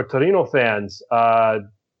 for Torino fans,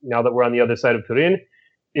 now that we're on the other side of Turin,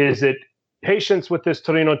 is it patience with this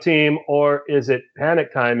Torino team, or is it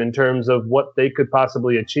panic time in terms of what they could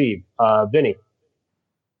possibly achieve? Vinny?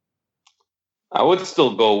 I would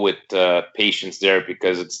still go with patience there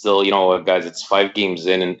because it's still, guys, it's 5 games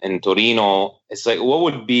in Torino. It's like, what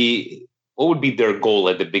would be their goal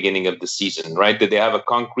at the beginning of the season, right? Did they have a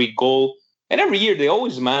concrete goal? And every year they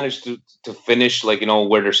always manage to finish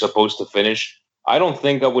where they're supposed to finish. I don't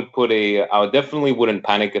think I definitely wouldn't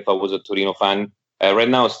panic if I was a Torino fan. Right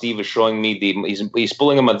now, Steve is showing me he's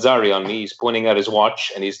pulling a Mazzari on me. He's pointing at his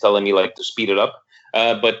watch and he's telling me to speed it up.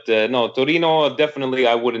 But no, Torino, definitely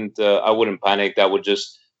I wouldn't panic. That would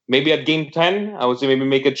just, maybe at game 10, I would say maybe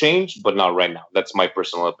make a change, but not right now. That's my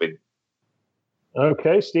personal opinion.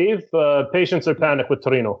 Okay, Steve. Patience or panic with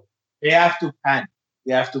Torino? They have to panic.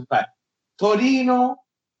 They have to panic. Torino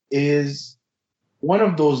is one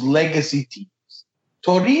of those legacy teams.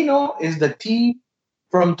 Torino is the team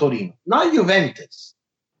from Torino, not Juventus.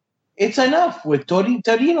 It's enough with Torino.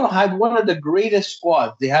 Torino had one of the greatest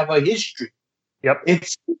squads. They have a history. Yep.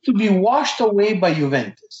 It's to be washed away by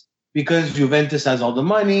Juventus because Juventus has all the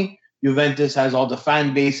money. Juventus has all the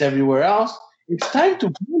fan base everywhere else. It's time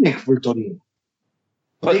to panic for Torino.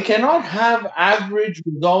 But they cannot have average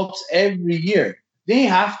results every year. They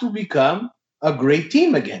have to become a great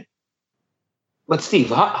team again. But Steve,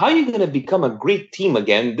 how are you going to become a great team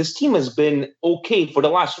again? This team has been okay for the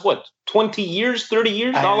last, 20 years, 30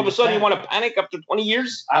 years? And all of a sudden you want to panic after 20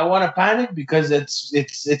 years? I want to panic because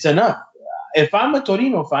it's enough. If I'm a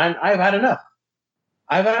Torino fan, I've had enough.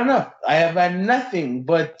 I have had nothing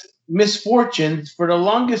but misfortunes for the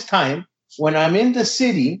longest time when I'm in the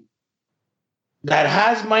city that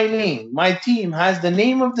has my name. My team has the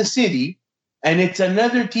name of the city, and it's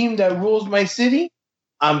another team that rules my city.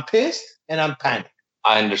 I'm pissed and I'm panicked.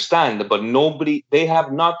 I understand, but they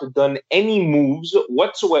have not done any moves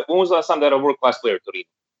whatsoever. When was the last time they had a world-class player, Torino?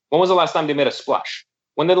 When was the last time they made a splash?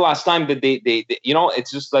 When did the last time that they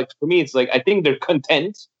it's just like, for me, it's like, I think they're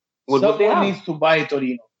content with what they have. Someone needs to buy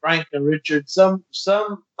Torino. Frank and Richard, some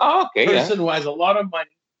person who has a lot of money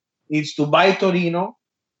needs to buy Torino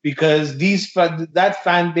because that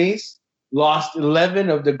fan base lost 11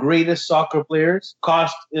 of the greatest soccer players,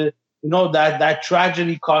 cost that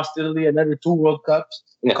tragedy cost Italy another 2 World Cups,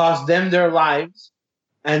 cost them their lives,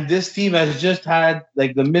 and this team has just had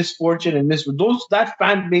like the misfortune and that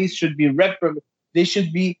fan base should be they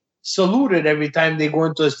should be saluted every time they go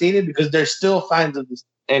into a stadium because they're still fans of this.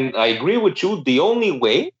 And I agree with you. The only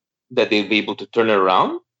way that they'll be able to turn it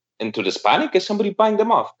around into this panic is somebody buying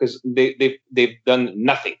them off because they've done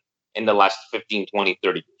nothing in the last 15, 20,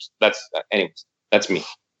 30 years. That's me.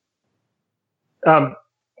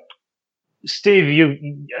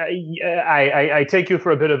 Steve, I take you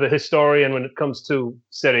for a bit of a historian when it comes to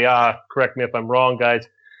Serie A. Correct me if I'm wrong, guys.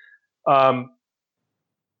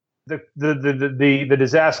 The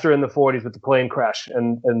disaster in the 40s with the plane crash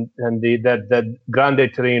and that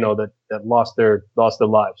Grande Torino that lost their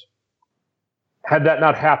lives. Had that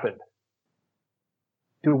not happened,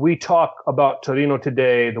 do we talk about Torino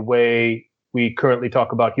today the way we currently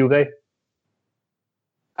talk about Juve?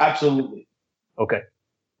 Absolutely. Okay.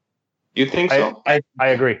 You think so? I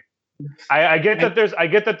agree. I get that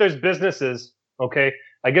there's businesses. Okay.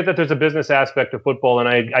 I get that there's a business aspect of football, and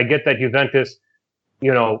I get that Juventus,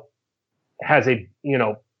 has a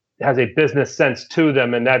business sense to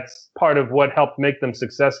them, and that's part of what helped make them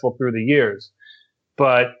successful through the years.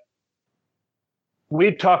 But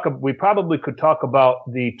we probably could talk about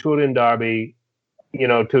the Turin derby,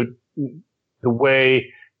 to the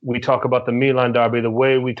way we talk about the Milan derby, the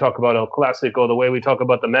way we talk about El Clasico, the way we talk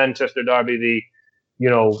about the Manchester derby,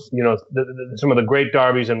 some of the great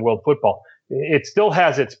derbies in world football. It still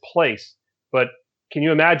has its place, but can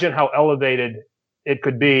you imagine how elevated it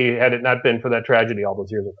could be had it not been for that tragedy all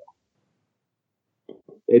those years ago?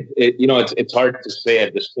 It's hard to say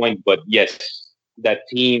at this point, but yes, that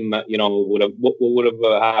team, what would have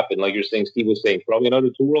happened? Like you're saying, Steve was saying, probably another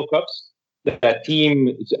 2 World Cups. That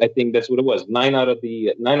team, I think that's what it was. 9 out of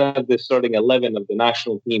the starting 11 of the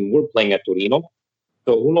national team were playing at Torino.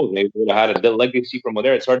 So who knows? Maybe we would have had a legacy from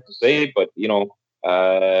there. It's hard to say, but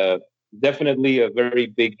definitely a very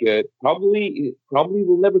big. Probably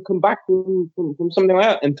will never come back from something like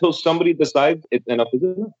that until somebody decides it's enough is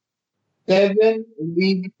enough. 7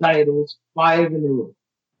 league titles, 5 in a row.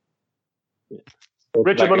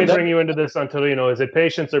 Richard, let me bring you into this on Torino. Is it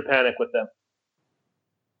patience or panic with them?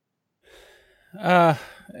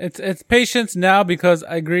 It's patience now because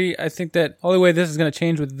I agree. I think that only way this is going to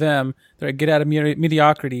change with them, they get out of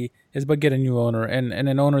mediocrity, is by get a new owner and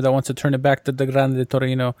an owner that wants to turn it back to the Grande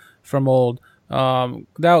Torino from old.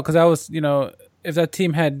 Because that was, if that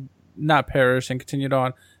team had not perished and continued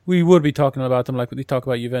on, we would be talking about them like we talk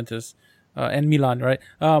about Juventus and Milan, right?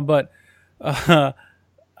 But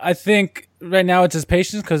I think right now it's just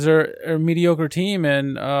patience because they're a mediocre team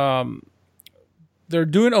and they're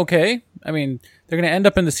doing okay. I mean, they're going to end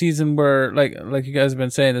up in the season where, like you guys have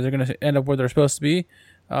been saying, that they're going to end up where they're supposed to be.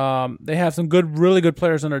 They have some really good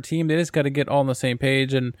players on their team. They just got to get all on the same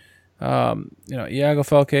page. And, Iago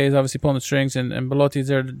Falque is obviously pulling the strings, and Belotti's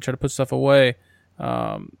there to try to put stuff away.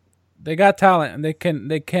 They got talent, and they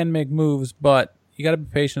can make moves, but you got to be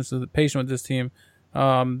patient with this team. They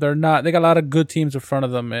got a lot of good teams in front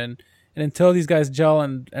of them, and until these guys gel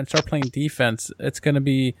and start playing defense, it's going to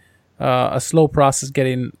be – a slow process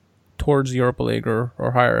getting towards Europa League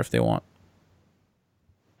or higher if they want.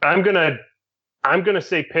 I'm gonna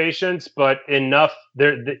say patience, but enough.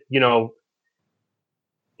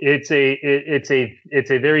 It's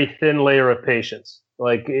a very thin layer of patience,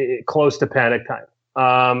 like close to panic time.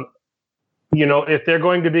 If they're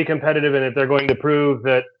going to be competitive and if they're going to prove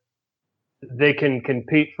that they can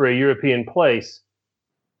compete for a European place,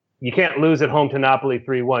 you can't lose at home to Napoli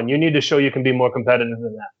 3-1. You need to show you can be more competitive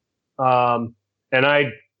than that. And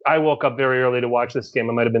I woke up very early to watch this game.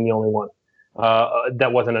 I might have been the only one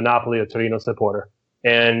that wasn't a Napoli or Torino supporter.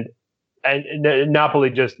 And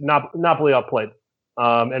Napoli outplayed.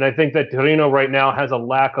 And I think that Torino right now has a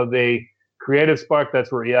lack of a creative spark.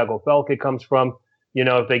 That's where Iago Felke comes from.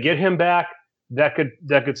 If they get him back, that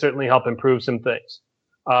could certainly help improve some things.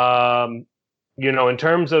 In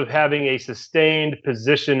terms of having a sustained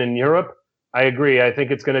position in Europe, I agree. I think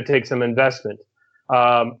it's going to take some investment.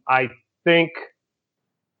 I think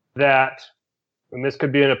that, and this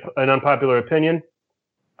could be an unpopular opinion,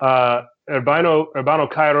 Urbano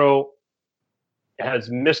Cairo has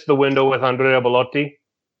missed the window with Andrea Belotti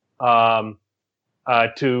to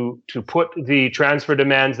put the transfer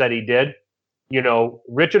demands that he did.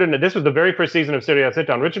 Richard, and this was the very first season of Serie A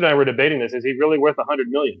Sit-Down. Richard and I were debating this. Is he really worth $100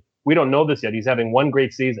 million? We don't know this yet. He's having one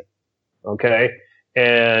great season. Okay.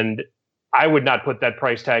 And I would not put that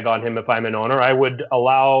price tag on him if I'm an owner. I would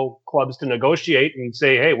allow clubs to negotiate and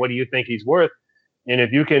say, hey, what do you think he's worth? And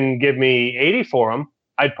if you can give me 80 for him,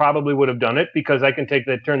 I probably would have done it, because I can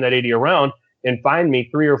turn that 80 around and find me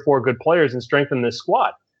 3 or 4 good players and strengthen this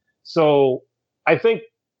squad. So I think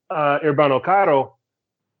Urbano Cairo,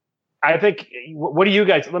 I think, what do you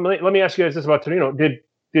guys, let me ask you guys this about Torino. Did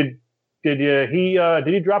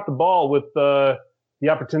he drop the ball with the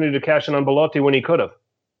opportunity to cash in on Belotti when he could have?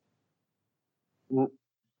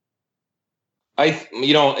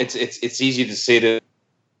 It's easy to say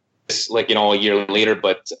this, a year later,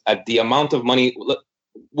 but at the amount of money,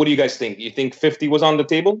 what do you guys think? Do you think 50 was on the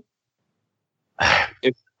table?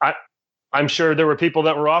 I'm sure there were people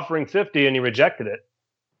that were offering 50 and he rejected it.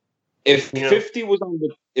 If 50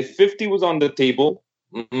 was on the table,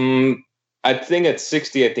 I think at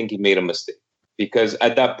 60, I think he made a mistake, because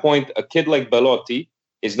at that point, a kid like Belotti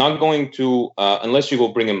is not going to, unless you go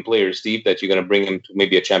bring him players, Steve, that you're going to bring him to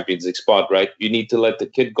maybe a Champions League spot, right? You need to let the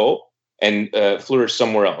kid go and flourish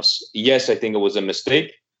somewhere else. Yes, I think it was a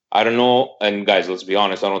mistake. I don't know. And guys, let's be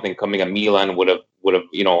honest. I don't think coming at Milan would have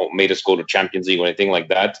made us go to Champions League or anything like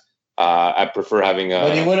that. I prefer having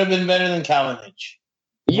But he would have been better than Kalinic.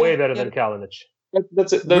 Way better than Kalinic.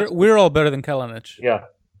 That's it. We're all better than Kalinic. Yeah.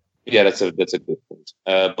 Yeah, that's a good point.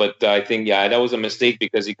 But I think, that was a mistake,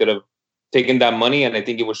 because he could have taken that money, and I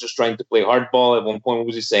think he was just trying to play hardball. At one point, what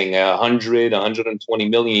was he saying? 120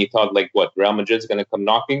 million. He thought, like, what, Real Madrid's going to come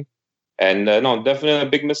knocking? And no, definitely a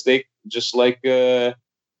big mistake. Just like the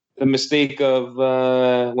mistake of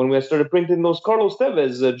when we started printing those Carlos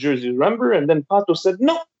Tevez jerseys, remember? And then Pato said,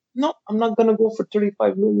 no, I'm not going to go for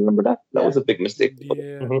 35 million. Remember that? That was a big mistake.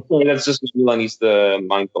 Yeah. Mm-hmm. That's just because Milan needs the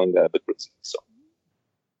mindful a bit. So.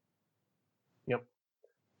 Yep.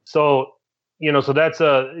 So, so that's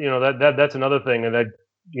that's another thing. And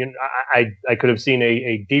I could have seen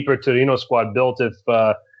a deeper Torino squad built if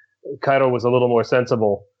Cairo was a little more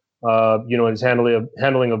sensible, in his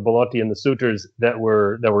handling of Belotti and the suitors that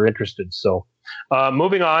were interested. So,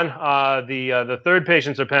 moving on, the third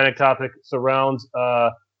patience or panic topic surrounds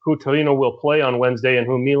who Torino will play on Wednesday and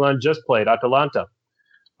who Milan just played, Atalanta.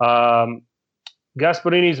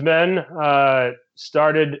 Gasparini's men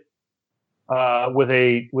started with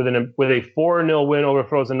a 4-0 win over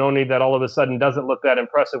Frosinone that all of a sudden doesn't look that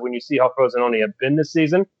impressive when you see how Frosinone have been this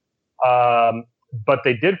season. But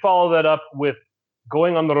they did follow that up with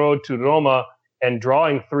going on the road to Roma and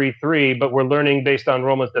drawing 3-3, but we're learning based on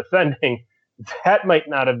Roma's defending, that might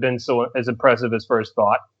not have been as impressive as first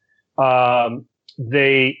thought.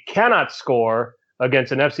 They cannot score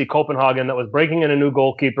against an FC Copenhagen that was breaking in a new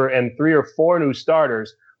goalkeeper and 3 or 4 new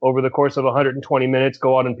starters over the course of 120 minutes,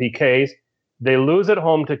 go out in PKs. They lose at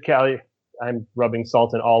home to Cali. I'm rubbing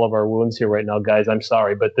salt in all of our wounds here right now, guys. I'm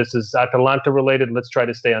sorry, but this is Atalanta related. Let's try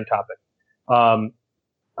to stay on topic.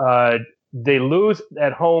 They lose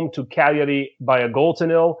at home to Cagliari by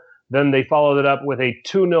 1-0. Then they followed it up with a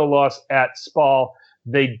 2-0 loss at Spal.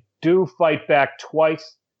 They do fight back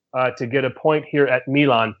twice to get a point here at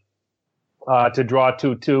Milan to draw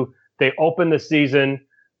 2-2. They open the season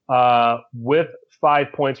with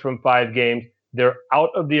 5 points from 5 games. They're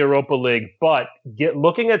out of the Europa League, but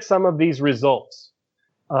looking at some of these results,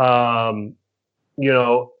 Richard,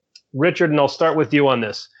 and I'll start with you on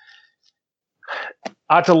this.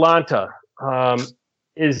 Atalanta,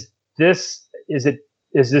 is this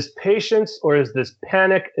patience or is this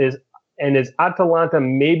panic? And is Atalanta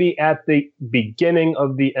maybe at the beginning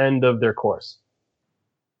of the end of their course?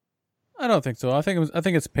 I don't think so. I think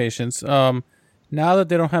it's patience. Now that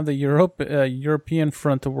they don't have the European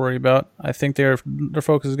front to worry about, I think their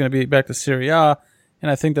focus is going to be back to Serie A,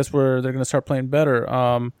 and I think that's where they're going to start playing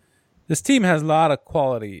better. This team has a lot of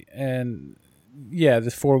quality, and yeah,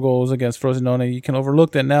 the 4 goals against Frosinone, you can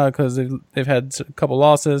overlook that now because they've had a couple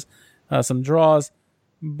losses, some draws,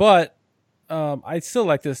 but I still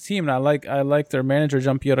like this team, and I like their manager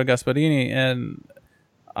Gianpiero Gasparini, and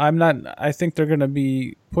I think they're going to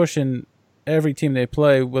be pushing every team they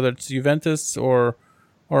play, whether it's Juventus or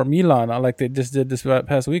Milan, like they just did this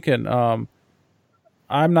past weekend. I'm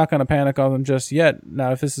not going to panic on them just yet.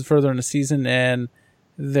 Now, if this is further in the season and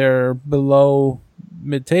they're below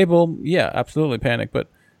mid-table, yeah, absolutely panic. But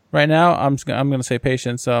right now, I'm going to say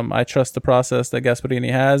patience. I trust the process that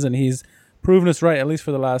Gasparini has, and he's proven us right, at least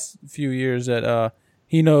for the last few years, that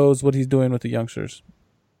he knows what he's doing with the youngsters.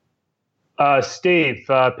 Steve,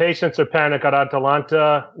 patience or panic at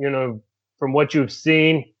Atalanta, from what you've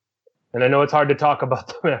seen, and I know it's hard to talk about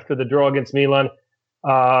them after the draw against Milan,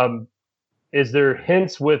 is there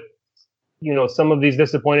hints with, some of these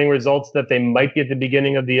disappointing results that they might be at the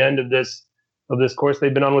beginning of the end of this course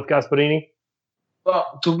they've been on with Gasparini?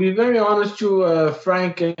 Well, to be very honest,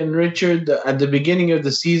 Frank and Richard, at the beginning of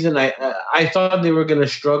the season, I thought they were going to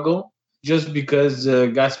struggle just because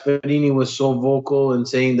Gasparini was so vocal and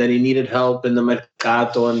saying that he needed help in the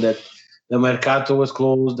Mercato and that the Mercato was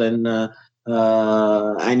closed and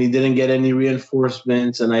he didn't get any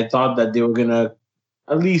reinforcements. And I thought that they were going to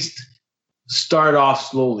at least start off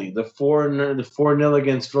slowly. The 4-0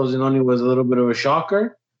 against Frosinone was a little bit of a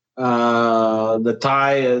shocker. The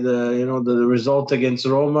tie, the result against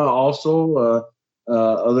Roma also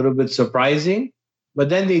a little bit surprising, but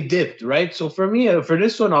then they dipped, right? So for me, for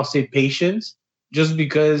this one, I'll say patience, just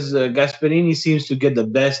because Gasparini seems to get the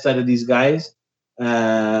best out of these guys.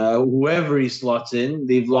 Whoever he slots in,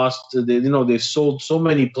 they've sold so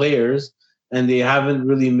many players, and they haven't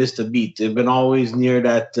really missed a beat. They've been always near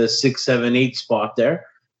that 6, 7, 8 spot there.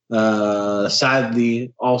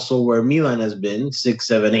 Sadly, also where Milan has been 6,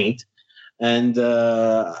 7, 8, and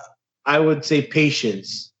I would say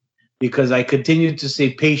patience, because I continue to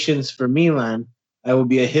say patience for Milan. I would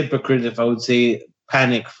be a hypocrite if I would say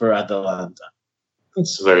panic for Atalanta.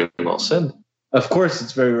 It's very well said. Of course,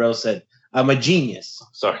 it's very well said. I'm a genius.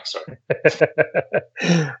 Sorry.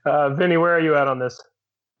 Vinny, where are you at on this?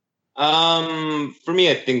 For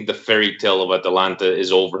me, I think the fairy tale of Atalanta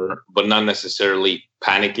is over, but not necessarily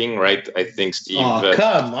panicking, right? I think Steve. Oh,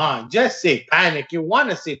 come on. Just say panic. You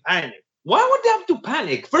want to say panic. Why would they have to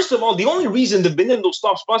panic? First of all, the only reason they've been in those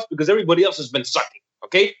top spots because everybody else has been sucking.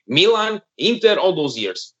 Okay? Milan, Inter, all those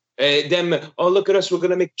years. Look at us, we're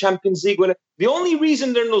going to make Champions League. The only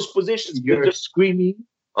reason they're in those positions. You're just screaming,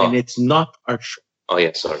 and it's not our show. Oh,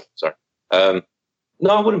 yeah, sorry. No,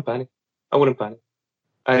 I wouldn't panic. I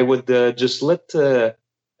would just let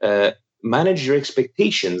manage your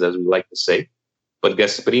expectations, as we like to say. But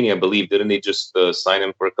Gasparini, I believe, didn't they just sign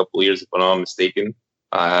him for a couple of years, if I'm not mistaken?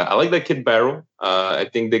 I like that kid Barrow. I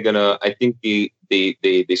think they're gonna. I think they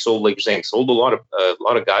sold, like you're saying, sold a lot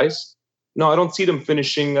of guys. No, I don't see them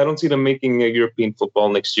finishing. I don't see them making a European football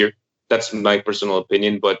next year. That's my personal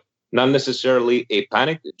opinion, but not necessarily a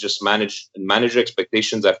panic. Just manage your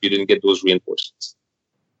expectations after you didn't get those reinforcements.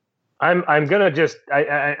 I'm gonna just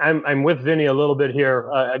I'm with Vinny a little bit here.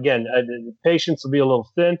 Again, patience will be a little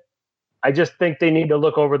thin. I just think they need to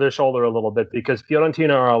look over their shoulder a little bit because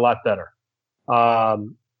Fiorentina are a lot better.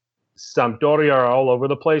 Sampdoria are all over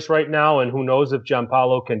the place right now, and who knows if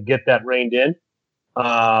Gianpaolo can get that reined in.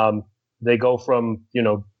 They go from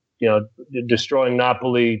destroying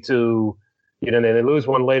Napoli to they lose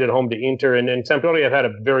one late at home to Inter, and Sampdoria have had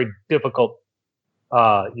a very difficult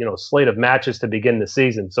slate of matches to begin the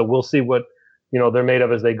season. So we'll see what they're made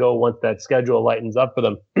of as they go once that schedule lightens up for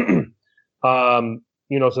them.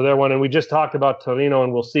 So they're one, and we just talked about Torino,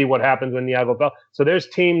 and we'll see what happens when Iago fell. So there's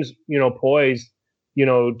teams, poised,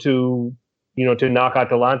 to knock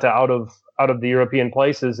Atalanta out of the European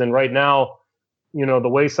places. And right now, the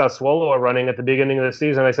way Sassuolo are running at the beginning of the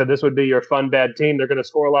season, I said this would be your fun bad team. They're going to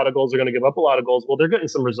score a lot of goals. They're going to give up a lot of goals. Well, they're getting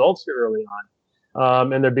some results here early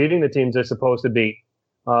on, and they're beating the teams they're supposed to beat.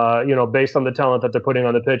 Based on the talent that they're putting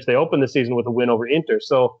on the pitch. They opened the season with a win over Inter.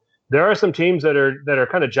 So there are some teams that are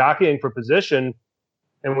kind of jockeying for position.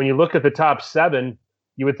 And when you look at the top 7,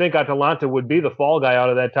 you would think Atalanta would be the fall guy out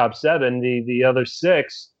of that top 7. The other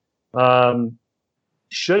 6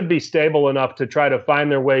 should be stable enough to try to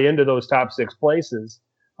find their way into those top 6 places.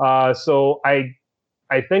 So I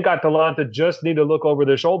I think Atalanta just need to look over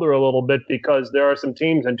their shoulder a little bit because there are some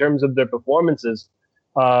teams in terms of their performances,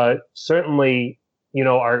 certainly,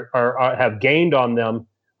 are have gained on them,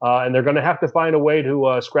 and they're going to have to find a way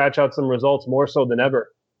to scratch out some results more so than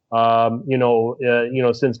ever.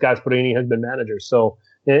 Since Gasperini has been manager, so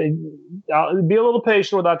I'll be a little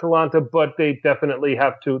patient with Atalanta, but they definitely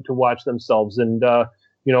have to watch themselves. And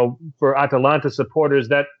for Atalanta supporters,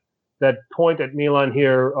 that point at Milan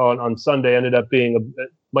here on Sunday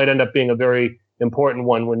might end up being a very important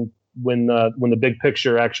one when the big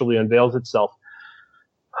picture actually unveils itself.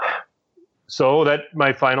 So that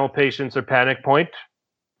my final patience or panic point,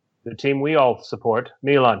 the team we all support,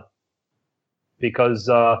 Milan, because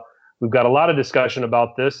we've got a lot of discussion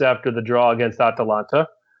about this after the draw against Atalanta.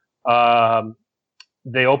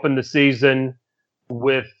 They opened the season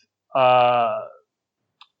with a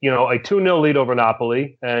 2-0 lead over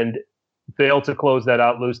Napoli and failed to close that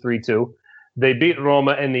out, lose 3-2. They beat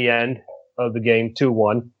Roma in the end of the game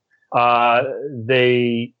 2-1.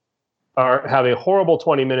 They have a horrible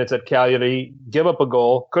 20 minutes at Cagliari, give up a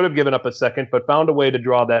goal, could have given up a second, but found a way to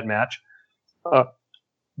draw that match.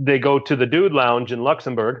 They go to the Dude Lounge in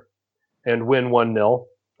Luxembourg and win 1-0.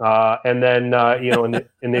 And then,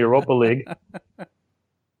 in the Europa League.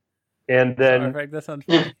 And then... Sorry, Frank, that's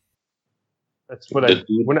unfair.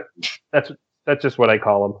 That's just what I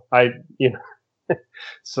call them.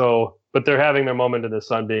 So, but they're having their moment in the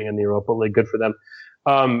sun being in the Europa League. Good for them.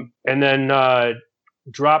 And then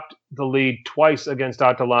dropped the lead twice against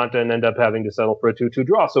Atalanta and end up having to settle for a 2-2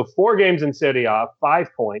 draw. So 4 games in Serie A,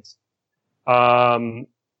 5 points. A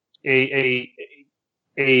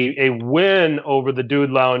win over the Dude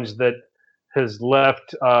Lounge that has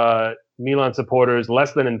left Milan supporters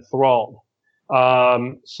less than enthralled.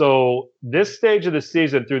 So this stage of the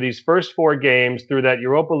season, through these first 4 games, through that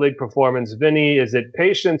Europa League performance, Vinny, is it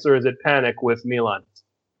patience or is it panic with Milan?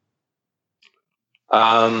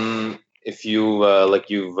 If you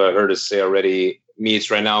like you've heard us say already,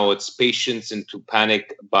 it's right now it's patience into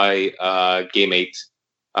panic by game 8.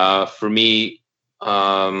 For me,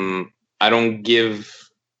 I don't give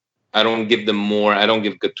them more. I don't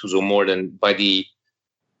give Gattuso more than by the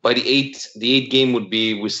 8th game would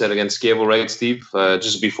be, we said, against Chievo, right, Steve?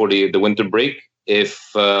 Just before the winter break.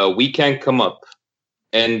 If we can't come up,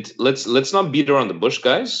 and let's not beat around the bush,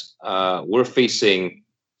 guys. We're facing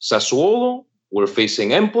Sassuolo, we're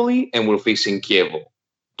facing Empoli, and we're facing Chievo.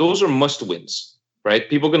 Those are must wins, right?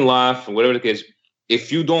 People can laugh and whatever the case. If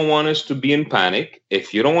you don't want us to be in panic,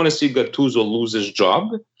 if you don't want to see Gattuso lose his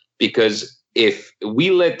job, because if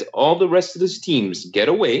we let all the rest of these teams get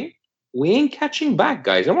away, we ain't catching back,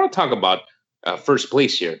 guys. I want to talk about first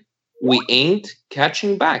place here. We ain't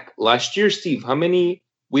catching back. Last year, Steve, how many?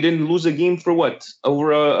 We didn't lose a game for what?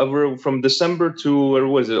 Over from December to, or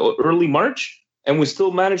was it early March? And we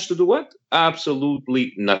still managed to do what?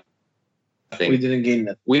 Absolutely nothing. We didn't gain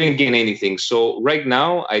nothing. We didn't gain anything. So right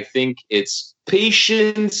now, I think it's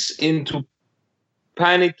patience into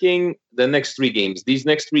panicking the next 3 games. These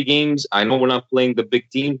next 3 games, I know we're not playing the big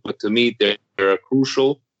team, but to me, they're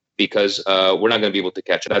crucial because we're not going to be able to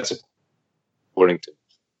catch it. That's according to.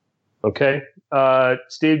 Okay,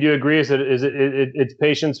 Steve, do you agree? It's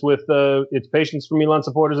patience with it's patience for Milan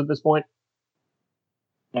supporters at this point?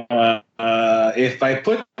 If I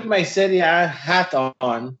put my Serie A hat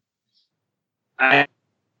on, I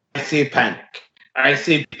say panic. I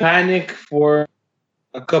say panic for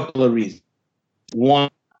a couple of reasons. One,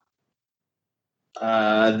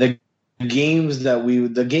 the game that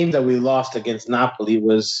we lost against Napoli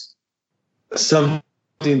was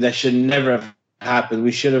something that should never have happened.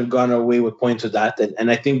 We should have gone away with points with that, and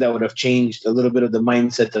I think that would have changed a little bit of the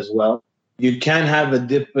mindset as well. You can't have a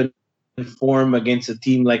dip in form against a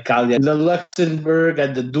team like Cagliari. The Luxembourg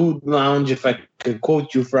at the Dude Lounge, if I could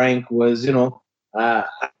quote you, Frank, was, I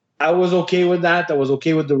was okay with that. I was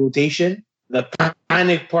okay with the rotation. The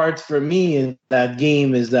panic part for me in that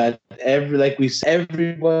game is that everybody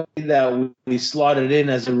that we slotted in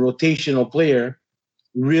as a rotational player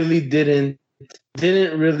really didn't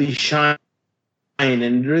really shine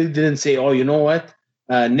and really didn't say, oh, you know what?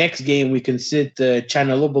 Next game we can sit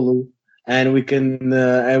Chanalobolu and we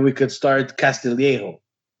could start Castillejo.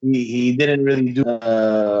 He didn't really do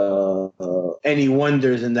any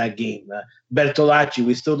wonders in that game. Bertolacci,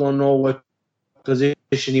 we still don't know what position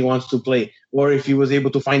he wants to play, or if he was able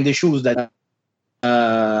to find the shoes that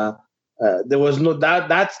there was no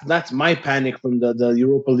that's my panic from the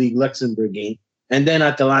Europa League Luxembourg game. And then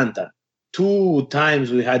Atalanta, 2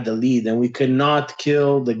 times we had the lead and we could not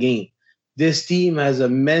kill the game. This team has a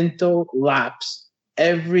mental lapse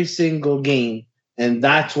every single game, and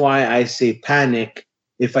that's why I say panic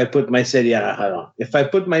if I put my Serie A hat on. If I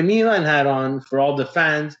put my Milan hat on, for all the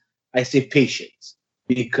fans, I say patience,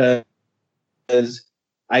 because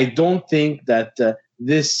I don't think that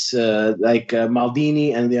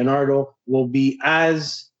Maldini and Leonardo will be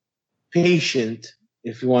as patient,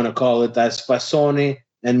 if you want to call it, as Fassone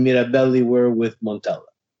and Mirabelli were with Montella.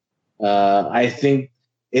 I think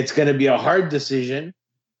it's going to be a hard decision,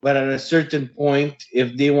 but at a certain point,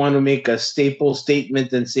 if they want to make a staple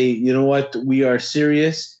statement and say, you know what, we are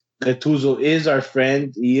serious, Gattuso is our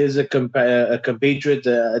friend, he is a compatriot,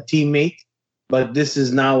 a teammate, but this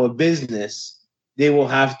is now a business, they will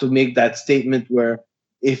have to make that statement where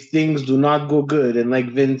if things do not go good, and like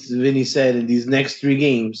Vinny said, in these next 3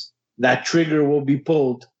 games, that trigger will be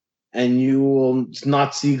pulled and you will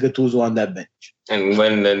not see Gattuso on that bench. And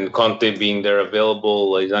when then Conte being there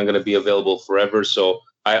available, he's not going to be available forever. So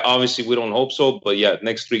we don't hope so. But yeah,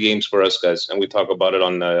 next 3 games for us, guys. And we talk about it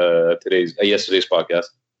on yesterday's podcast.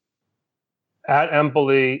 At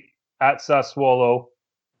Empoli, at Sassuolo,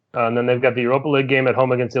 and then they've got the Europa League game at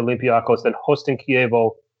home against Olympiacos, then hosting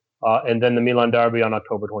Chievo, and then the Milan derby on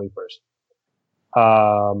October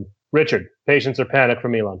 21st. Richard, patience or panic for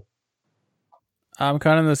Milan? I'm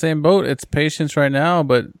kind of in the same boat. It's patience right now,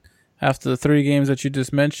 but after the 3 games that you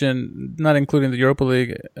just mentioned, not including the Europa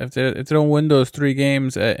League, if they don't win those 3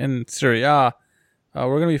 games in Serie A,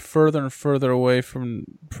 we're going to be further and further away from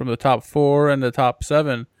the top 4 and the top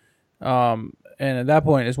 7. And at that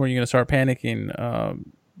point is when you're going to start panicking.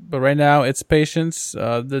 But right now, it's patience.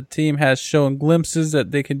 The team has shown glimpses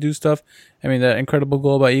that they can do stuff. I mean, that incredible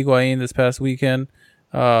goal by Higuain this past weekend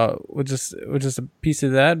was just a piece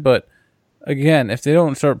of that. But again, if they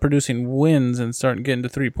don't start producing wins and start getting the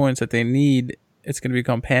 3 points that they need, it's going to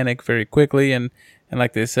become panic very quickly. And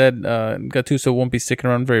like they said, Gattuso won't be sticking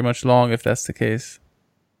around very much long if that's the case.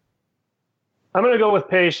 I'm going to go with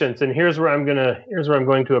patience, and here's where I'm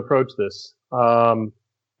going to approach this.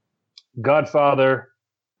 Godfather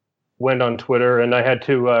went on Twitter, and I had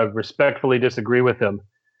to respectfully disagree with him,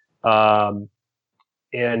 and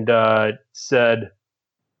said,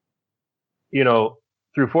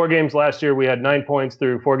 through 4 games last year, we had 9 points.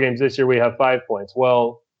 Through 4 games this year, we have 5 points.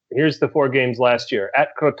 Well, here's the 4 games last year. At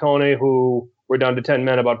Crotone, who were down to 10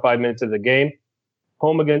 men about 5 minutes of the game.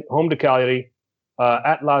 Home to Cagliari.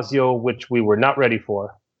 At Lazio, which we were not ready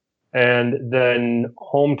for. And then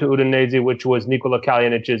home to Udinese, which was Nikola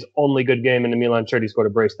Kaljanic's only good game in the Milan shirt. He scored a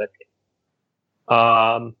brace that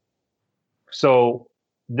game. So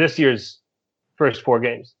this year's first 4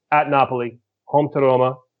 games. At Napoli, home to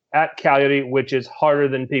Roma, at Cagliari, which is harder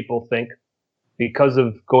than people think because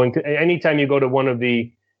of going to, anytime you go to one of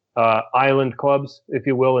the island clubs, if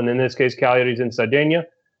you will, and in this case, Cagliari's in Sardinia,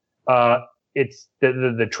 it's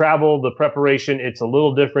the travel, the preparation, it's a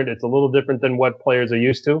little different. It's a little different than what players are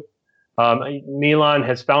used to. Milan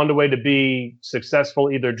has found a way to be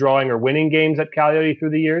successful either drawing or winning games at Cagliari through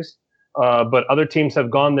the years, but other teams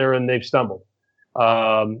have gone there and they've stumbled.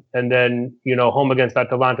 And then, home against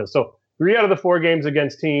Atalanta. So 3 out of the 4 games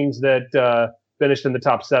against teams that finished in the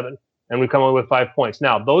top 7, and we've come away with 5 points.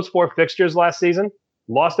 Now, those 4 fixtures last season,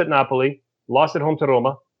 lost at Napoli, lost at home to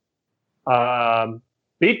Roma,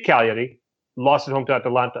 beat Cagliari, lost at home to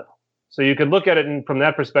Atalanta. So you could look at it from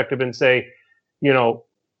that perspective and say,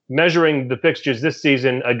 measuring the fixtures this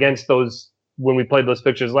season against those when we played those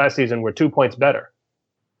fixtures last season, we're 2 points better.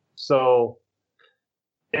 So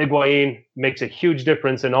Higuain makes a huge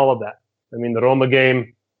difference in all of that. I mean, the Roma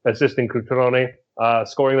game, assisting Crotone,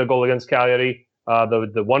 scoring the goal against Cagliari,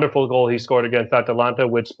 the wonderful goal he scored against Atalanta,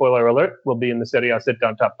 which, spoiler alert, will be in the Serie A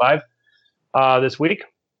sit-down top 5 this week.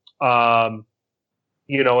 And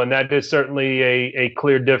that is certainly a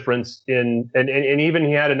clear difference and even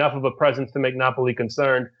he had enough of a presence to make Napoli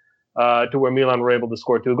concerned to where Milan were able to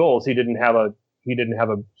score 2 goals. He didn't have a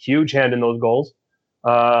huge hand in those goals,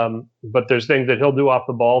 but there's things that he'll do off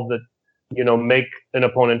the ball that make an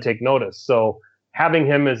opponent take notice. So having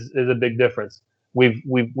him is a big difference.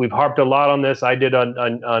 We've harped a lot on this. I did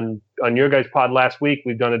on your guys' pod last week.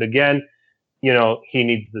 We've done it again. He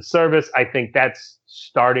needs the service. I think that's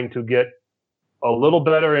starting to get a little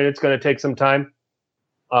better, and it's going to take some time.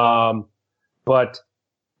 But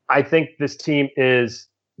I think this team is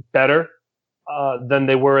better than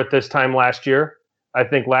they were at this time last year. I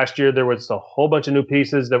think last year there was a whole bunch of new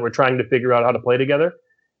pieces that were trying to figure out how to play together.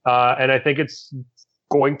 And I think it's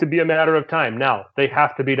going to be a matter of time. Now, they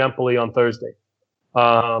have to beat Empoli on Thursday.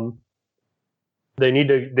 They need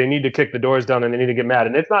to kick the doors down, and they need to get mad.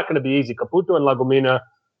 And it's not going to be easy. Caputo and Lagomina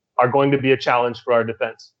are going to be a challenge for our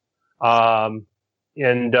defense. And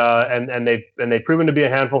they've proven to be a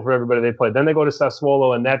handful for everybody they played. Then they go to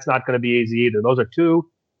Sassuolo, and that's not going to be easy either. Those are 2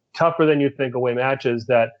 tougher than you think away matches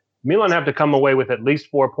that Milan have to come away with at least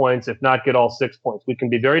 4 points, if not get all 6 points. We can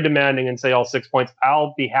be very demanding and say all 6 points.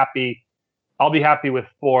 I'll be happy with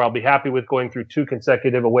 4. I'll be happy with going through 2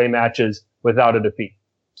 consecutive away matches without a defeat.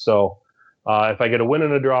 So if I get a win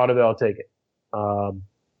and a draw out of it, I'll take it.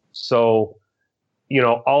 So,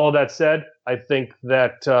 all of that said, I think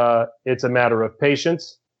that it's a matter of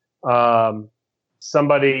patience.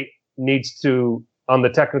 Somebody needs to, on the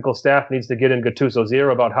technical staff, needs to get in Gattuso's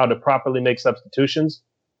ear about how to properly make substitutions.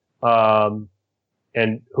 And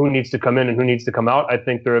who needs to come in and who needs to come out. I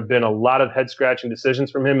think there have been a lot of head-scratching decisions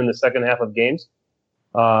from him in the second half of games.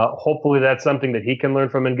 Hopefully that's something that he can learn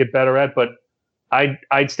from and get better at, but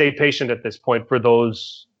I'd stay patient at this point for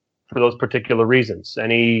those particular reasons.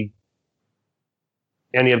 Any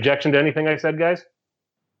objection to anything I said, guys?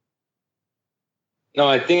 No,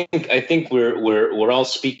 I think we're all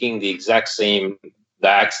speaking the exact same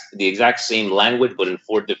language, but in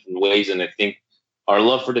 4 different ways, and I think our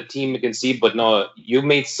love for the team you can see, but no, you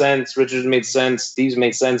made sense, Richard's made sense, Steve's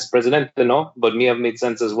made sense, Presidente, no, but me have made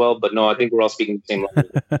sense as well. But no, I think we're all speaking the same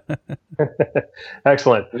language.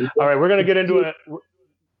 Excellent. All right, we're going to get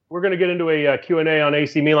into a Q&A on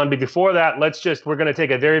AC Milan, but before that, we're going to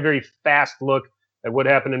take a very, very fast look at what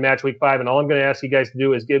happened in match week 5, and all I'm going to ask you guys to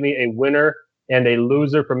do is give me a winner and a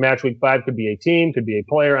loser from match week 5. Could be a team, could be a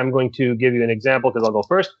player. I'm going to give you an example because I'll go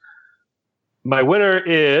first. My winner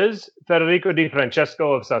is Federico Di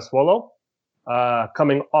Francesco of Sassuolo,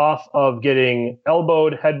 coming off of getting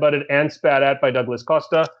elbowed, headbutted, and spat at by Douglas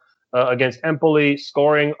Costa against Empoli,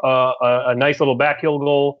 scoring a nice little backheel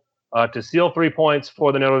goal to seal 3 points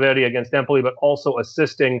for the Neroveri against Empoli, but also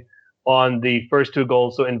assisting on the first 2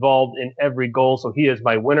 goals, so involved in every goal. So he is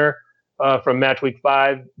my winner from match week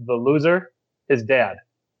 5. The loser, his dad,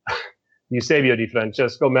 Eusebio Di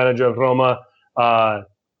Francesco, manager of Roma,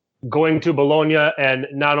 going to Bologna and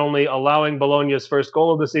not only allowing Bologna's first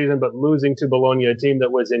goal of the season, but losing to Bologna, a team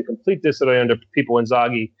that was in complete disarray under Pippo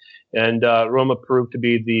Inzaghi. And Roma proved to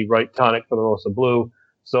be the right tonic for the Rosa Blue.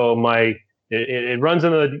 So it runs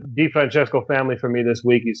in the Di Francesco family for me this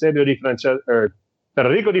week.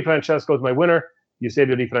 Federico Di Francesco is my winner.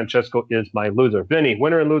 Eusebio Di Francesco is my loser. Vinny,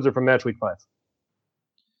 winner and loser from match week 5.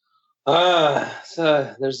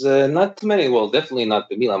 There's not too many. Well, definitely not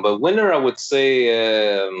the Milan, but winner, I would say,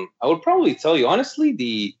 I would probably tell you honestly,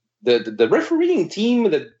 the refereeing team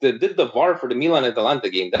that did the VAR for the Milan Atalanta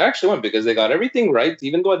game, they actually won because they got everything right.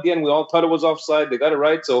 Even though at the end we all thought it was offside, they got it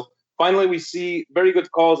right. So finally, we see very good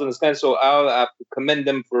calls, and it's kind of so I'll have to commend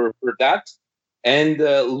them for that. And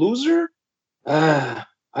loser, I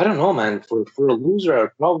don't know, man. For a loser,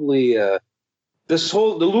 I'd probably. I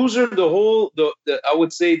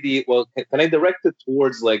would say can I direct it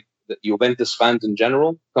towards like the Juventus fans in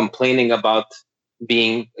general complaining about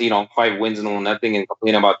being, 5 wins and nothing and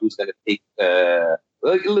complaining about who's going to take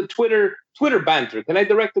Twitter banter. Can I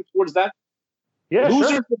direct it towards that? Yeah,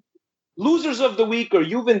 sure. Losers of the week are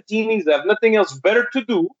Juventinis that have nothing else better to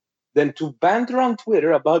do than to banter on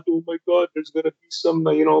Twitter about, oh my God, there's going to be some,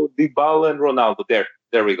 Dybala and Ronaldo.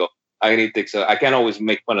 There we go. I can't always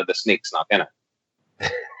make fun of the snakes now, can I?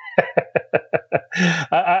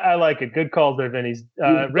 I like it. Good calls there, Vinny.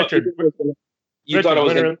 Richard,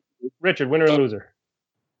 winner and loser.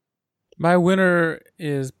 My winner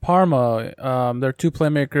is Parma. Their 2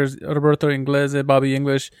 playmakers, Roberto Inglese, Bobby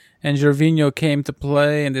English, and Gervinho came to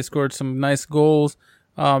play, and they scored some nice goals.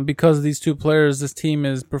 Because of these 2 players, this team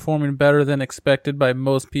is performing better than expected by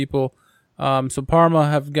most people. So Parma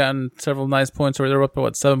have gotten several nice points, or they're up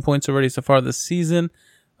to 7 points already so far this season.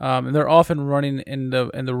 And they're often running in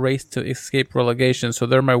the race to escape relegation. So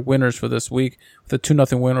they're my winners for this week with a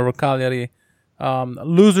 2-0 win over Cagliari.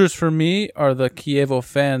 Losers for me are the Chievo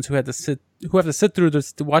fans who have to sit through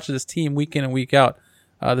this to watch this team week in and week out.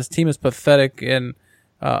 This team is pathetic, and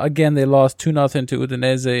again they lost 2-0 to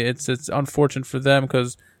Udinese. It's unfortunate for them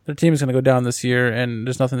because their team is going to go down this year, and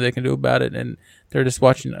there's nothing they can do about it. And they're just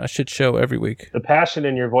watching a shit show every week. The passion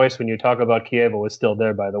in your voice when you talk about Chievo is still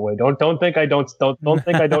there, by the way. Don't think I don't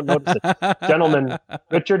notice it, gentlemen.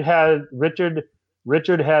 Richard has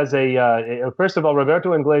a first of all, Roberto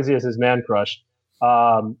Inglese is his man crush,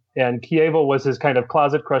 and Chievo was his kind of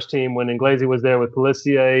closet crush team when Inglese was there with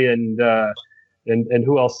Pellissier and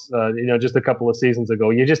who else? Just a couple of seasons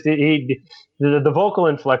ago, the vocal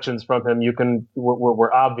inflections from him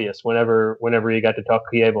were obvious whenever you got to talk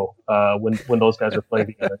Chievo when those guys were playing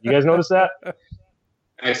together. You guys notice that?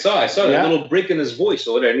 I saw that little break in his voice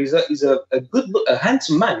over there, and he's a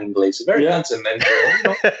handsome man, Inglese, very handsome man.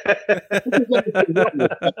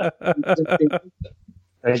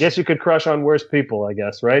 I guess you could crush on worse people, I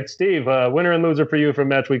guess, right? Steve, winner and loser for you from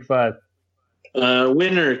match week 5.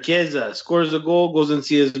 Winner, Chiesa, scores a goal, goes and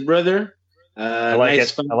sees his brother. I like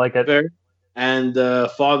it. I like it. Affair. And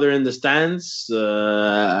father in the stands.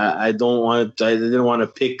 I didn't want to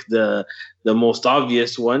pick the most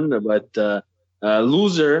obvious one, but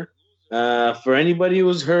loser, for anybody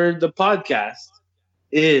who's heard the podcast,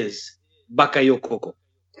 is Bakayoko.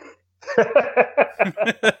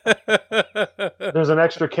 There's an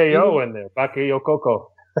extra KO in there. Bakayoko.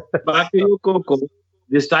 Bakayoko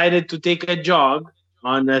decided to take a jog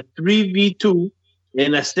on a 3v2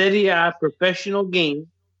 in a Serie A professional game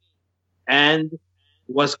and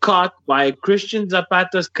was caught by Christian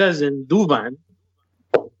Zapata's cousin, Duvan,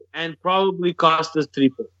 and probably cost us 3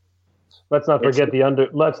 points. Let's not forget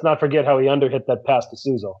how he underhit that pass to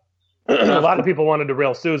Suso. A lot of people wanted to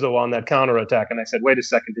rail Suso on that counterattack, and I said, wait a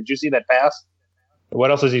second, did you see that pass? What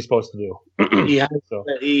else is he supposed to do?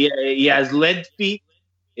 He has lead feet.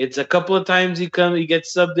 It's a couple of times he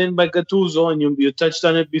gets subbed in by Gattuso, and you touched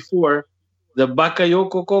on it before. The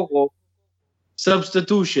Bakayoko Koko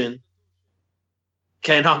substitution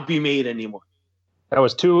cannot be made anymore. That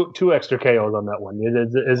was two extra KOs on that one.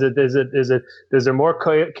 Is there more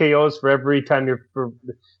KOs for every time the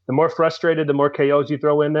more frustrated, the more KOs you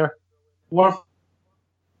throw in there? More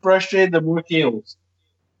frustrated, the more KOs.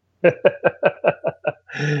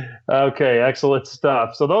 Okay, excellent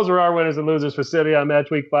stuff. So those are our winners and losers for Serie A Match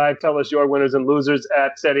Week 5. Tell us your winners and losers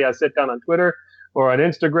at Serie A Sit Down on Twitter or on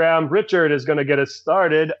Instagram. Richard is going to get us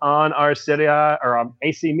started on our Serie A or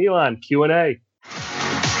AC Milan Q&A.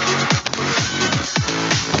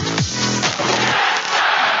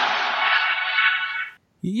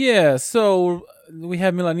 Yeah, so we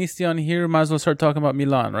have Milanisti on here. Might as well start talking about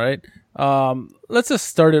Milan, right? Let's just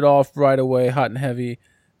start it off right away, hot and heavy.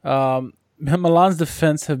 Milan's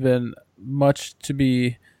defense have been much to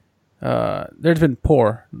be. They've been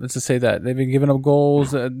poor. Let's just say that they've been giving up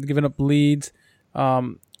goals, giving up leads.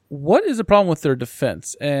 What is the problem with their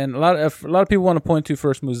defense? And a lot of people want to point to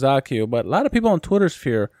first Musacchio, but a lot of people on Twitter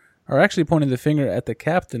sphere are actually pointing the finger at the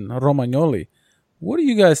captain Romagnoli. What do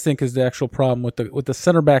you guys think is the actual problem with the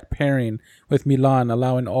center back pairing with Milan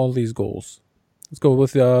allowing all these goals? Let's go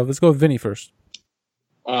with Vinny first.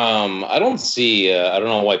 I don't see. I don't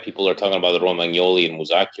know why people are talking about Romagnoli and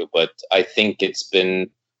Musacchio, but I think it's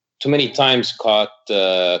been too many times caught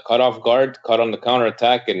off guard, caught on the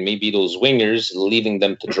counterattack, and maybe those wingers leaving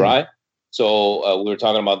them to dry. So we were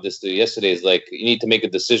talking about this yesterday. Is like you need to make a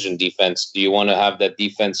decision. Defense. Do you want to have that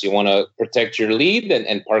defense? You want to protect your lead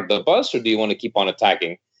and park the bus, or do you want to keep on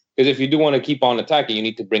attacking? Because if you do want to keep on attacking, you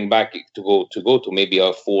need to bring back to go to maybe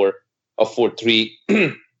a 4-3.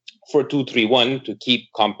 4-2-3-1 to keep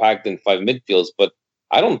compact in 5 midfields, but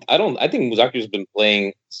I think Musacchio's been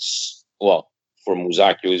playing well. For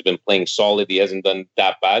Musacchio, he's been playing solid. He hasn't done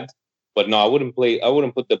that bad, but no, I wouldn't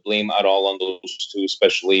put the blame at all on those two,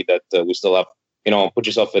 especially that we still have. Put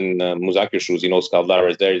yourself in Musacchio's shoes. Scaldara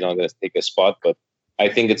is there; he's not going to take a spot, but I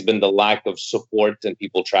think it's been the lack of support and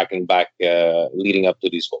people tracking back leading up to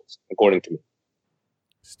these goals, according to me.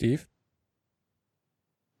 Steve.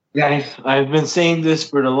 Guys, I've been saying this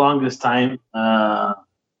for the longest time.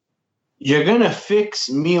 You're going to fix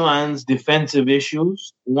Milan's defensive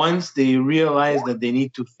issues once they realize that they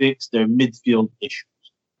need to fix their midfield issues.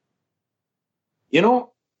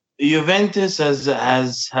 Juventus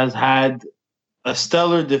has had a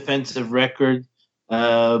stellar defensive record.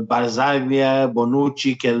 Barzaglia,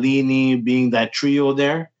 Bonucci, Chiellini being that trio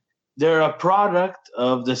there. They're a product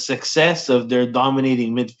of the success of their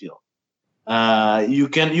dominating midfield. You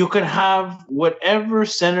can have whatever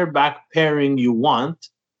center back pairing you want.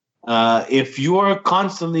 If you're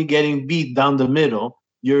constantly getting beat down the middle,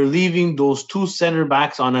 you're leaving those two center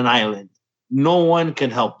backs on an island. No one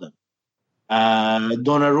can help them.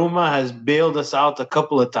 Donnarumma has bailed us out a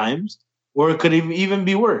couple of times, or it could even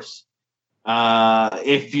be worse.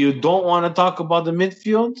 If you don't want to talk about the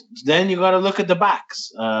midfield, then you got to look at the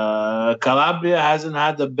backs. Calabria hasn't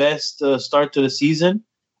had the best start to the season.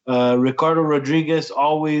 Ricardo Rodriguez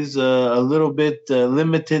always a little bit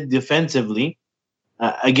limited defensively.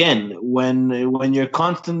 Again, when you're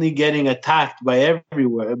constantly getting attacked by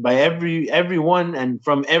everyone and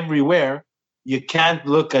from everywhere, you can't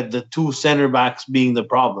look at the two center backs being the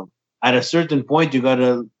problem. At a certain point, you got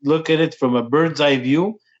to look at it from a bird's eye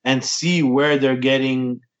view and see where they're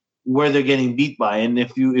getting beat by. And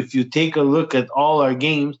if you take a look at all our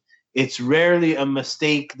games, it's rarely a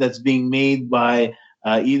mistake that's being made by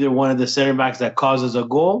either one of the center backs that causes a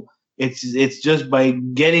goal. It's just by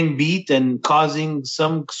getting beat and causing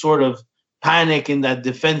some sort of panic in that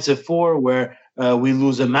defensive four where we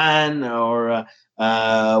lose a man or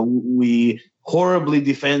we horribly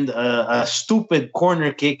defend a stupid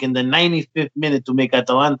corner kick in the 95th minute to make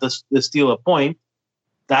Atalanta steal a point.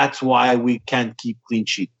 That's why we can't keep clean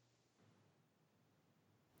sheet.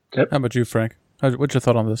 How about you, Frank? What's your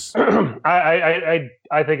thought on this? I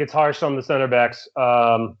think it's harsh on the center backs.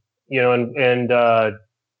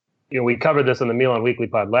 We covered this on the Milan Weekly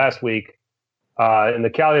Pod last week. In the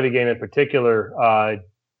Cagliari game in particular,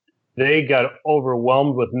 they got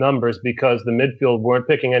overwhelmed with numbers because the midfield weren't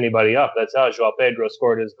picking anybody up. That's how João Pedro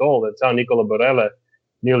scored his goal. That's how Nicola Barella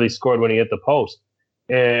nearly scored when he hit the post.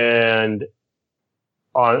 And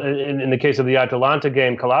in the case of the Atalanta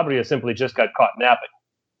game, Calabria simply just got caught napping.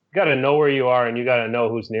 You got to know where you are, and you got to know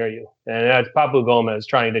who's near you. And that's Papu Gomez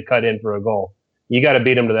trying to cut in for a goal. You got to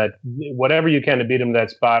beat him to that, whatever you can to beat him to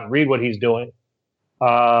that spot. Read what he's doing.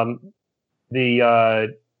 The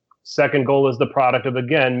second goal is the product of,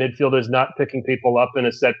 again, midfielders not picking people up in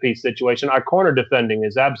a set-piece situation. Our corner defending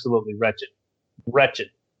is absolutely wretched. Wretched.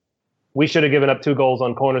 We should have given up 2 goals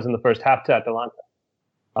on corners in the first half to Atalanta.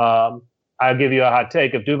 I'll give you a hot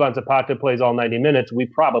take. If Duvan Zapata plays all 90 minutes, we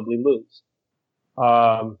probably lose.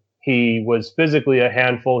 He was physically a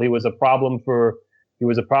handful. He was a problem for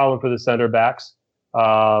the center backs.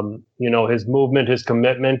 His movement, his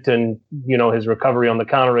commitment, and his recovery on the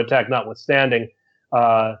counterattack notwithstanding,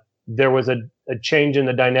 there was a change in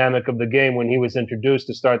the dynamic of the game when he was introduced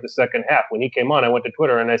to start the second half. When he came on, I went to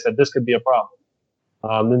Twitter and I said, this could be a problem.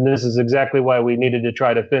 And this is exactly why we needed to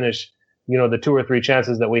try to finish, the 2 or 3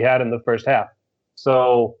 chances that we had in the first half.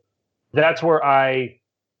 So that's where I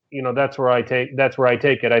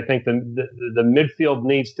take it. I think the midfield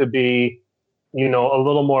needs to be, a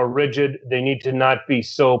little more rigid. They need to not be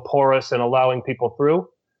so porous and allowing people through.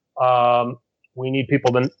 We need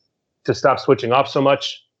people to stop switching off so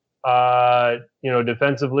much,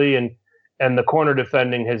 defensively, and the corner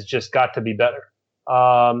defending has just got to be better.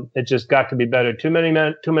 It just got to be better. Too many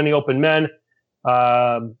men, too many open men.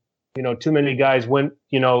 Too many guys went.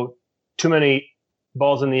 Too many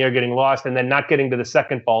balls in the air getting lost, and then not getting to the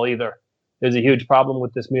second ball either. There's a huge problem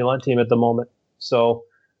with this Milan team at the moment. So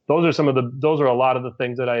those are a lot of the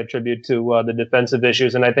things that I attribute to the defensive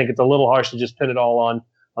issues, and I think it's a little harsh to just pin it all on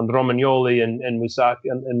Romagnoli and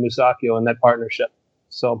Musacchio and that partnership.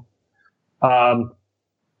 So,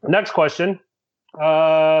 next question,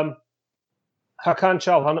 Hakan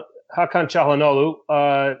Çalhanoğlu,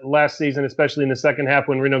 last season, especially in the second half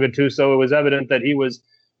when Rino Gattuso, it was evident that he was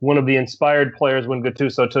one of the inspired players when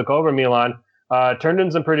Gattuso took over Milan. Turned in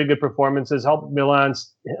some pretty good performances, helped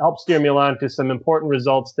steer Milan to some important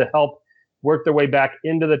results to help work their way back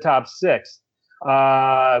into the top 6.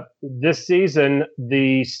 This season,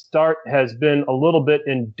 the start has been a little bit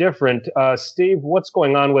indifferent. Steve, what's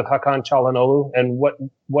going on with Hakan Çalhanoğlu, and what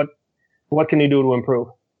can he do to improve?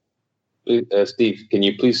 Steve, can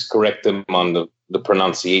you please correct him on the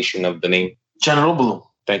pronunciation of the name? Çalhanoğlu.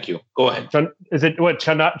 Thank you. Go ahead. Is it what,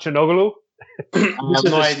 Çalhanoğlu? I have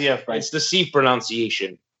no idea, Frank. It's the C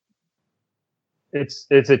pronunciation. Is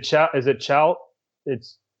it Chow? It's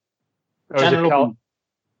Çalhanoğlu.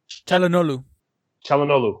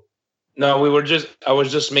 Çalhanoğlu. No, I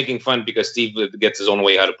was just making fun because Steve gets his own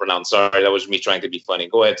way how to pronounce. Sorry, that was me trying to be funny.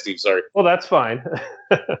 Go ahead, Steve. Sorry. Well, that's fine.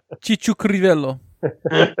 Ciccio Crivello.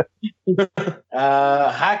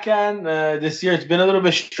 Hakan, this year it's been a little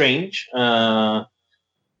bit strange.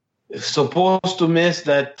 Supposed to miss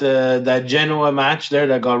that Genoa match there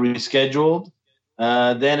that got rescheduled.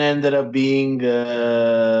 Then ended up being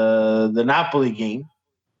the Napoli game.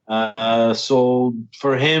 So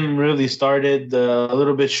for him, really started a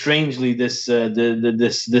little bit strangely this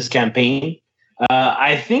campaign.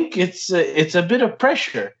 I think it's a bit of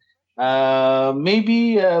pressure.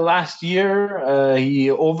 Maybe last year he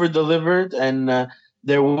over delivered and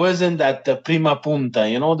there wasn't that prima punta,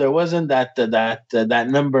 there wasn't that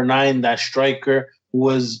number 9, that striker who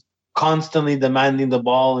was constantly demanding the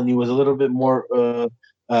ball, and he was a little bit more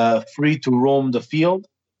free to roam the field.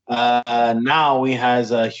 Now he has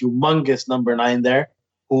a humongous number 9 there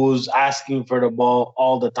who's asking for the ball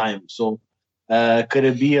all the time. So could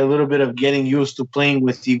it be a little bit of getting used to playing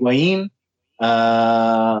with Higuain?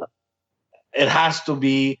 It has to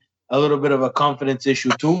be a little bit of a confidence issue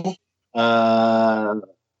too.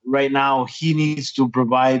 Right now, he needs to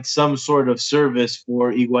provide some sort of service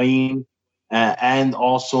for Higuain and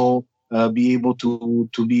also be able to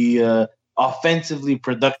be offensively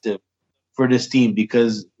productive for this team,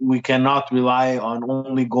 because we cannot rely on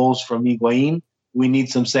only goals from Higuain. We need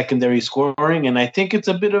some secondary scoring, and I think it's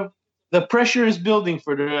a bit of the pressure is building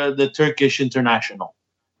for the Turkish international.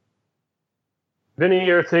 Vinny,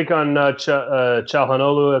 your take on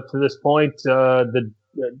Çalhanoğlu up to this point?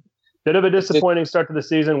 Bit of a disappointing start to the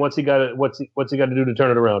season. What's he got to do to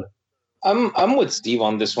turn it around? I'm with Steve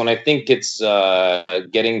on this one. I think it's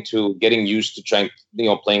getting used to trying,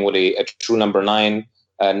 playing with a true number 9,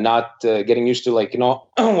 not getting used to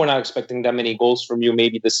we're not expecting that many goals from you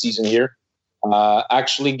maybe this season here.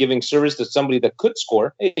 Actually giving service to somebody that could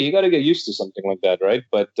score. Hey, you got to get used to something like that, right?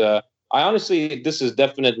 But I honestly, this would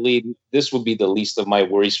be the least of my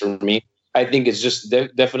worries for me. I think it's just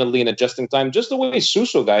definitely an adjusting time. Just the way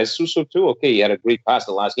Suso too. Okay, he had a great pass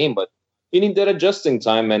the last game, but you need that adjusting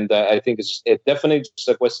time, and I think it's definitely just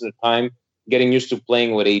a question of time, getting used to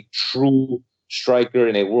playing with a true striker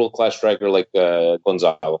and a world-class striker like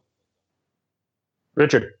Gonzalo.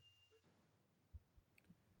 Richard.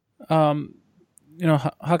 Hakan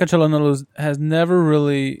Çalhanoğlu has never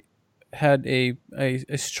really had a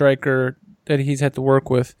striker that he's had to work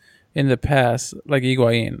with in the past, like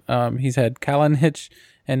Higuain. He's had Kalinic,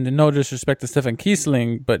 and no disrespect to Stefan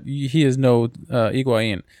Kiesling, but he is no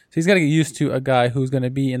Higuain. So he's got to get used to a guy who's going to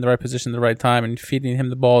be in the right position at the right time and feeding him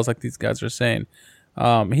the balls like these guys are saying.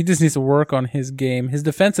 He just needs to work on his game. His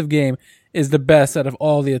defensive game is the best out of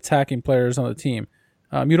all the attacking players on the team.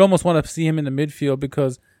 You'd almost want to see him in the midfield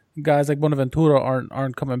because guys like Bonaventura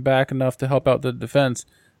aren't coming back enough to help out the defense.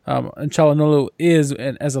 And Çalhanoğlu is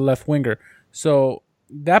as a left winger. So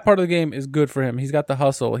that part of the game is good for him. He's got the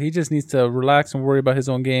hustle. He just needs to relax and worry about his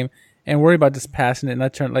own game and worry about just passing it,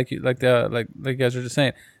 not turn like you guys are just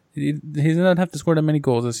saying. He doesn't have to score that many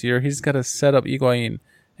goals this year. He's got to set up Higuain,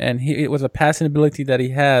 and he with the passing ability that he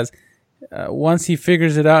has. Once he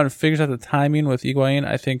figures it out and figures out the timing with Higuain,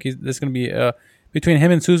 I think there's going to be between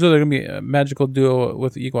him and Suso, they're going to be a magical duo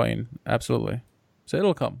with Higuain. Absolutely. So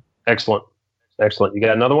it'll come. Excellent. You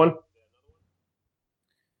got another one?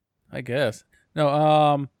 I guess.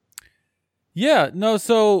 No,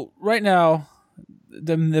 so right now,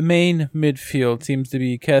 the main midfield seems to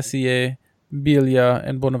be Kessié, Biglia,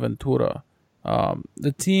 and Bonaventura.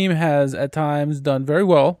 The team has at times done very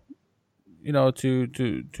well, to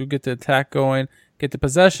get the attack going, get the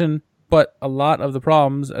possession, but a lot of the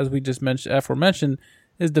problems, as we just aforementioned,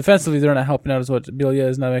 is defensively they're not helping out as much. Biglia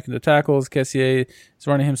is not making the tackles, Kessié is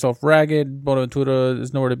running himself ragged, Bonaventura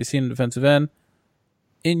is nowhere to be seen in the defensive end.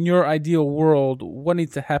 In your ideal world, what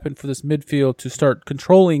needs to happen for this midfield to start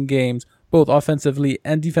controlling games, both offensively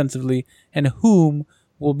and defensively, and whom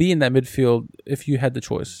will be in that midfield if you had the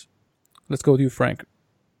choice? Let's go with you, Frank.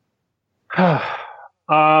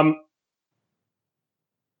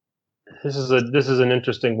 This is an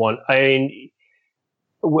interesting one. I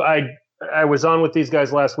was on with these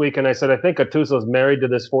guys last week, and I said I think Gattuso's married to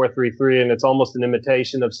this 4-3-3, and it's almost an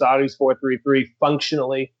imitation of Sarri's 4-3-3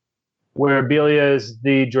 functionally, where Biglia is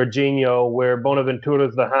the Jorginho, where Bonaventura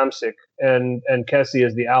is the Hamsik, and Kessié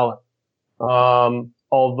is the Allen.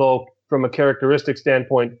 Although from a characteristic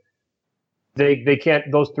standpoint,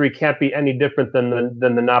 those three can't be any different than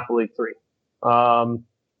the Napoli three.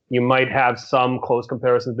 You might have some close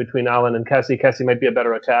comparisons between Allen and Kessié. Kessié might be a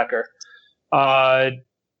better attacker. I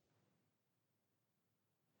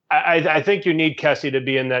think you need Kessié to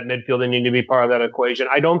be in that midfield and you need to be part of that equation.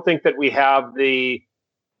 I don't think that we have the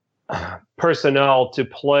personnel to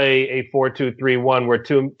play a 4-2-3-1 where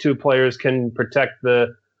two players can protect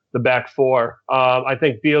the back four. I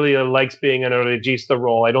think Biglia likes being in a regista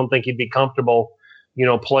role. I don't think he'd be comfortable,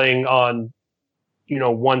 playing on,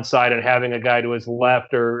 one side and having a guy to his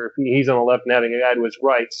left, or if he's on the left and having a guy to his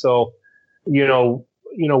right. So,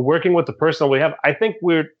 working with the personnel we have, I think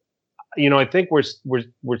we're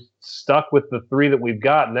stuck with the three that we've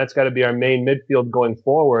got, and that's got to be our main midfield going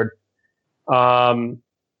forward. Bakayoko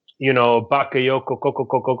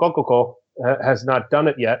Kokoko has not done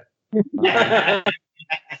it yet.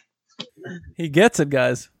 He gets it,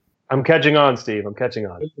 guys. I'm catching on, Steve. I'm catching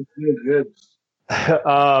on. Good.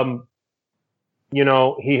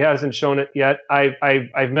 He hasn't shown it yet.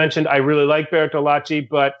 I've mentioned I really like Bertolacci,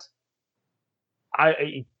 but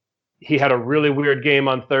he had a really weird game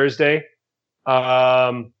on Thursday.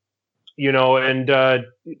 And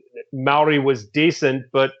Mauri was decent,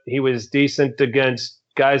 but he was decent against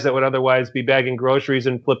guys that would otherwise be bagging groceries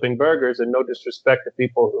and flipping burgers, and no disrespect to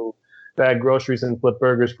people who bag groceries and flip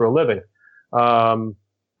burgers for a living. So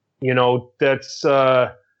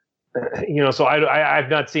I've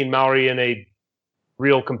not seen Mauri in a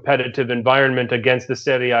real competitive environment against the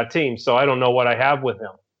Serie A team, so I don't know what I have with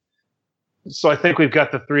him. So I think we've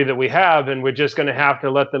got the three that we have, and we're just going to have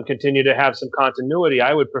to let them continue to have some continuity.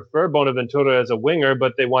 I would prefer Bonaventura as a winger,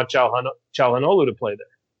 but they want Çalhanoğlu to play there.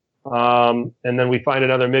 And then we find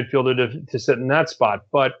another midfielder to sit in that spot.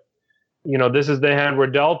 But, this is the hand we're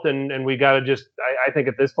dealt, and we got to I think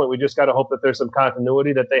at this point, we just got to hope that there's some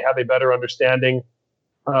continuity, that they have a better understanding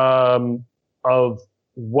of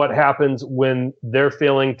what happens when they're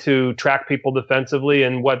failing to track people defensively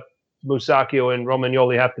and what Musacchio and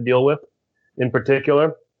Romagnoli have to deal with in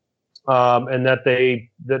particular. And that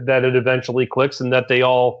that it eventually clicks and that they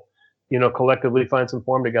all, collectively find some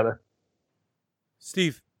form together.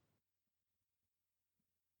 Steve.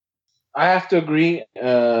 I have to agree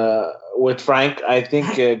with Frank. I think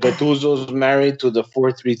Gattuso's married to the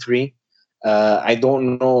 4-3-3. I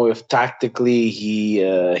don't know if tactically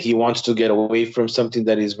he wants to get away from something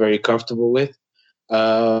that he's very comfortable with.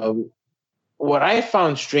 What I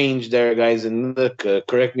found strange there, guys, and look,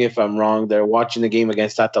 correct me if I'm wrong, they're watching the game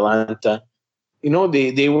against Atalanta.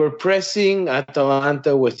 They were pressing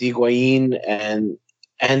Atalanta with Higuain,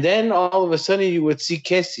 and then all of a sudden you would see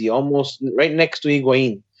Kessie almost right next to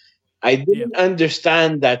Higuain. I didn't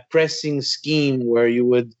understand that pressing scheme where you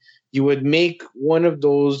would make one of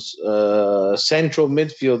those central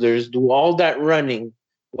midfielders do all that running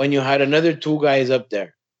when you had another two guys up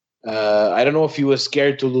there. I don't know if he was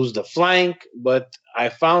scared to lose the flank, but I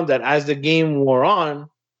found that as the game wore on,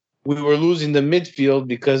 we were losing the midfield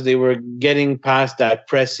because they were getting past that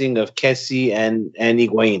pressing of Kessie and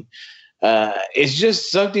Higuain. It's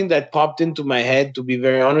just something that popped into my head, to be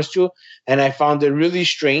very honest with you, and I found it really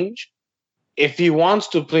strange. If he wants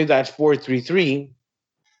to play that 4-3-3,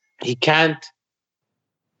 he can't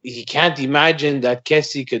imagine that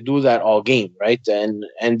Kessie could do that all game, right? And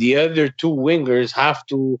the other two wingers have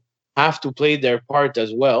to play their part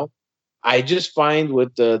as well. I just find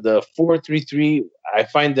with the 4-3-3, I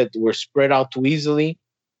find that we're spread out too easily.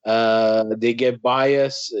 They get by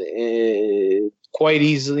us quite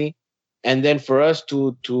easily, and then for us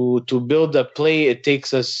to build a play, it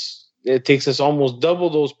takes us almost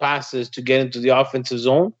double those passes to get into the offensive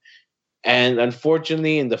zone. And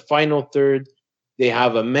unfortunately, in the final third, they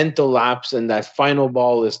have a mental lapse, and that final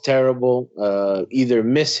ball is terrible. Either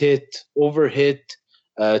mishit, overhit,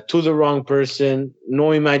 to the wrong person,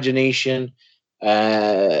 no imagination.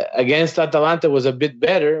 Against Atalanta was a bit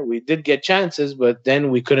better. We did get chances, but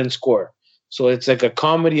then we couldn't score. So it's like a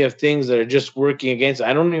comedy of things that are just working against.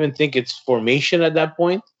 I don't even think it's formation at that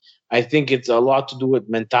point. I think it's a lot to do with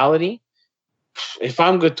mentality. If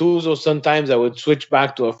I'm Gattuso, sometimes I would switch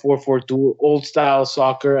back to a 4-4-2, old style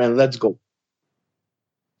soccer, and let's go.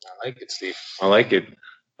 I like it, Steve. I like it.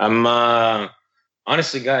 I'm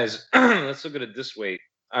honestly, guys. Let's look at it this way.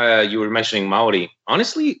 You were mentioning Mauri.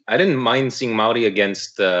 Honestly, I didn't mind seeing Mauri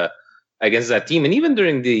against that team, and even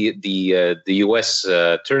during the US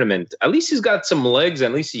tournament. At least he's got some legs.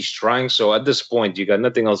 At least he's trying. So at this point, you got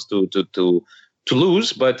nothing else to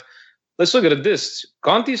lose. But let's look at this.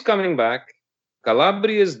 Conti's coming back.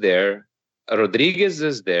 Calabria is there. Rodriguez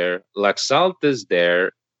is there. Laxalt is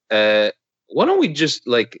there. Why don't we just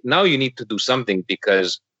now you need to do something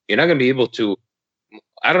because you're not going to be able to,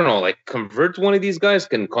 I don't know, convert one of these guys.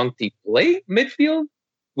 Can Conti play midfield?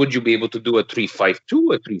 Would you be able to do a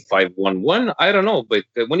 3-5-2, a 3-5-1-1? I don't know. But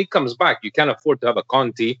when he comes back, you can't afford to have a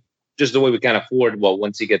Conti just the way we can't afford. Well,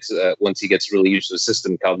 once he gets really used to the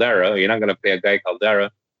system, Caldera, you're not going to pay a guy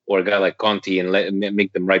Caldera or a guy like Conti and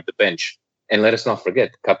make them ride the bench. And let us not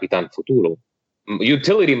forget Capitan Futuro.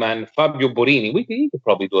 Utility man, Fabio Borini. He could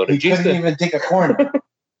probably do it. He couldn't even take a corner.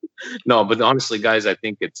 No, but honestly, guys, I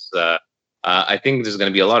think it's. I think there's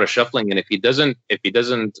going to be a lot of shuffling, and if he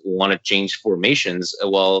doesn't want to change formations,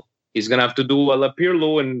 well, he's going to have to do a La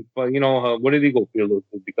Pirlo, and where did he go? Pirlo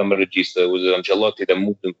to become a regista. It was Ancelotti that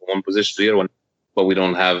moved him from one position to the other one, but we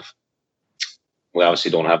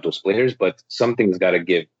obviously don't have those players. But something's got to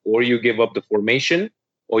give, or you give up the formation.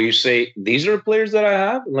 Or you say, these are players that I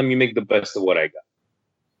have. Let me make the best of what I got.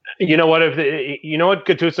 You know what? What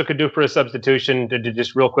Gattuso could do for a substitution? To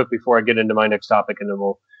just real quick before I get into my next topic, and then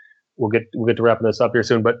we'll get to wrapping this up here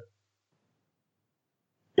soon. But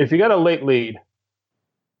if you got a late lead,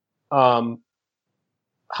 how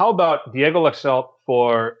about Diego Laxalt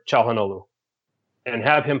for Calhanoglu, and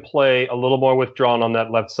have him play a little more withdrawn on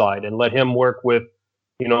that left side, and let him work with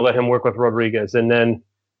Rodriguez, and then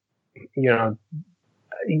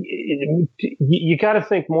you got to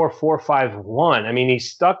think more 4-5-1. I mean,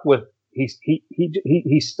 he's stuck with his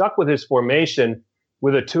formation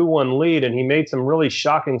with a 2-1 lead, and he made some really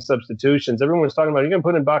shocking substitutions. Everyone's talking about, you're going to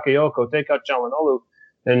put in Bakayoko, take out Calhanoglu,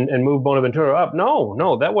 and move Bonaventura up.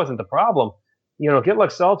 No, that wasn't the problem. Get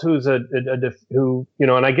Laxalt,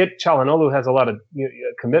 and I get Calhanoglu has a lot of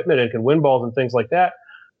commitment and can win balls and things like that.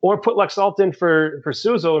 Or put Laxalt in for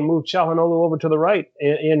Suso and move Calhanoglu over to the right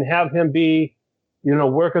and have him be,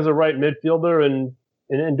 work as a right midfielder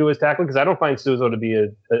and do his tackling, because I don't find Suso to be a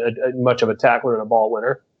much of a tackler and a ball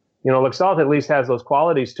winner. Laxalt at least has those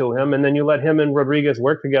qualities to him, and then you let him and Rodriguez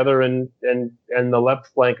work together, and the left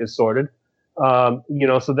flank is sorted. So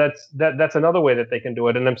that's another way that they can do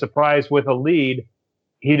it. And I'm surprised with a lead,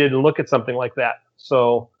 he didn't look at something like that.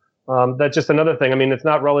 So that's just another thing. I mean, it's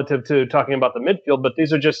not relative to talking about the midfield, but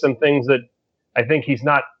these are just some things that I think he's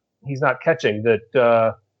not catching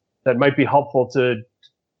that might be helpful to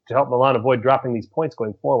help Milan avoid dropping these points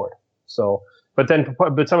going forward. So, but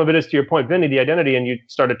some of it is, to your point, Vinny, the identity, and you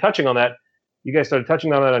started touching on that. You guys started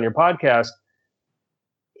touching on that on your podcast.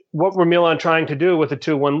 What were Milan trying to do with a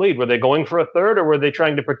 2-1 lead? Were they going for a third, or were they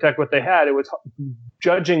trying to protect what they had? It was,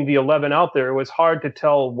 judging the 11 out there, it was hard to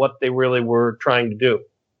tell what they really were trying to do.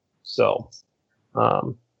 So, a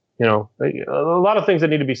lot of things that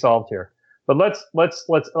need to be solved here. But let's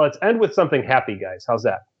end with something happy, guys. How's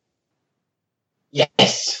that?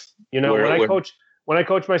 Yes. When I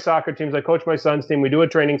coach my soccer teams, I coach my son's team. We do a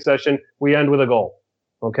training session. We end with a goal.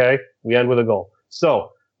 Okay, we end with a goal.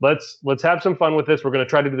 So let's have some fun with this. We're going to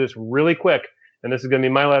try to do this really quick, and this is going to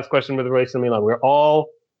be my last question with AC Milan. We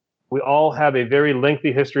all have a very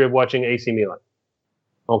lengthy history of watching AC Milan.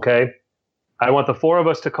 Okay, I want the four of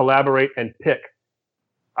us to collaborate and pick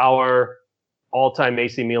our all-time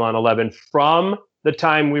AC Milan 11 from the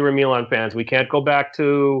time we were Milan fans. We can't go back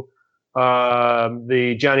to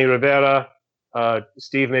the Gianni Rivera.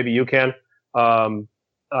 Steve, maybe you can. Or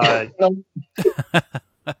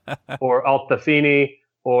Altafini,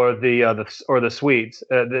 or the Swedes.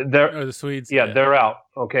 The Swedes. Yeah, they're out.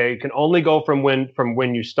 Okay, you can only go from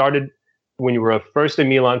when you started, when you were first a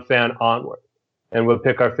Milan fan onward, and we'll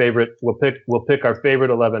pick our favorite. We'll pick our favorite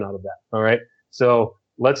 11 out of that. All right. So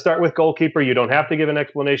let's start with goalkeeper. You don't have to give an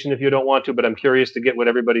explanation if you don't want to, but I'm curious to get what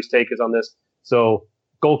everybody's take is on this. So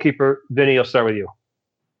goalkeeper, Vinny, I'll start with you.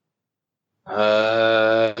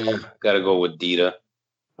 Gotta go with Dida.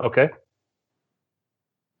 Okay.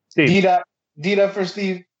 Steve. Dida for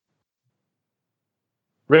Steve.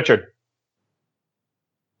 Richard.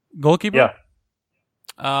 Goalkeeper? Yeah.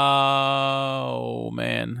 Oh,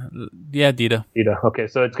 man. Yeah, Dida. Dida. Okay,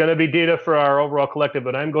 so it's going to be Dida for our overall collective,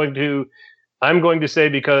 but I'm going to say,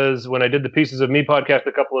 because when I did the Pieces of Me podcast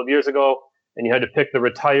a couple of years ago, and you had to pick the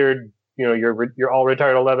retired, your all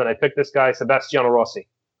retired 11, I picked this guy, Sebastiano Rossi.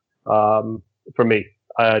 For me,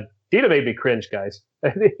 Dida made me cringe, guys.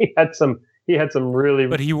 He had some really.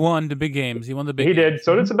 But he won the big games. He did.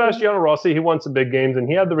 So did Sebastiano Rossi. He won some big games, and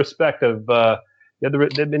he had the respect of.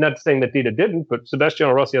 Not saying that Dida didn't, but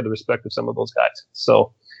Sebastiano Rossi had the respect of some of those guys.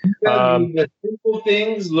 So the simple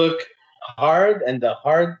things look hard, and the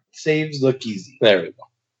hard saves look easy. There we go.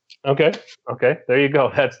 Okay. There you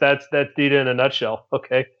go. That's Dida in a nutshell.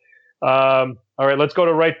 Okay. All right. Let's go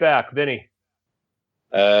to right back, Vinny.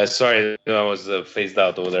 Sorry, I was phased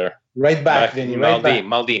out over there. Right back, Vinny. Right back.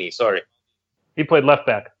 Maldini, sorry. He played left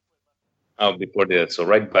back. Oh, before that. So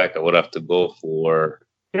right back, I would have to go for.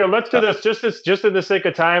 Let's do this just in the sake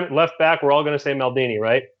of time. Left back, we're all going to say Maldini,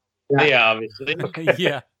 right? Yeah, obviously. Okay,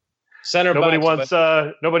 yeah. Center nobody back.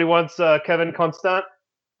 Nobody wants Kevin Constant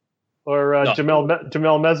or no.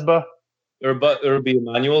 Jamel Mesbah. Urbi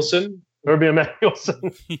Emanuelson. Urbi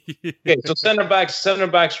Emanuelson. Okay, so center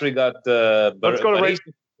backs. We got. Let's go to right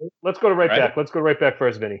back. Let's go right back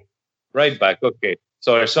first, Vinny. Right back. Okay.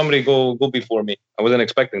 Sorry, somebody go before me. I wasn't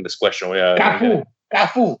expecting this question. Cafu.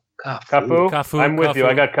 I'm with you.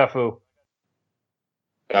 I got Cafu.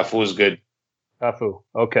 Cafu is good. Cafu.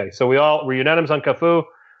 Okay, so we're unanimous on Cafu.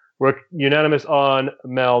 We're unanimous on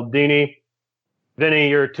Maldini. Vinny,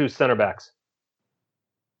 you're two center backs.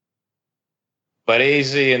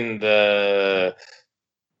 Baresi and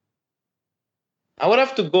I would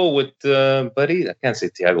have to go with Baresi. I can't say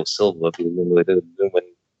Thiago Silva.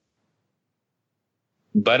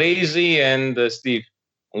 Baresi and Steve.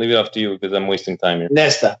 I'll leave it up to you because I'm wasting time here.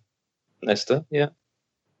 Nesta, yeah.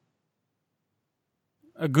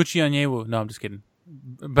 Gucci Onyewu. No, I'm just kidding.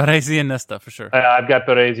 Baresi and Nesta for sure. I've got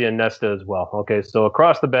Baresi and Nesta as well. Okay, so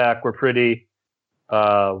across the back, we're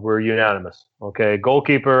unanimous. Okay,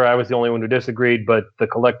 goalkeeper, I was the only one who disagreed, but the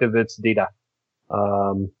collective, it's Dida.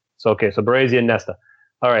 So Baresi and Nesta.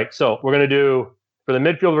 All right, so we're going to do, for the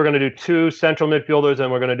midfield, we're going to do two central midfielders,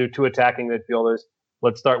 and we're going to do two attacking midfielders.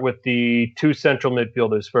 Let's start with the two central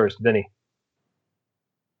midfielders first. Vinny.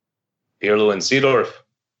 Pirlo and Seedorf.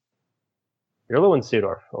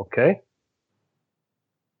 Okay.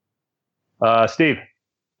 Steve.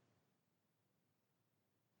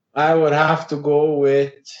 I would have to go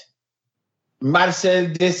with Marcel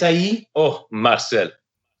Desailly. Oh, Marcel.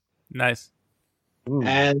 Nice. Ooh.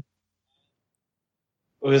 And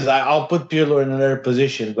I'll put Pirlo in another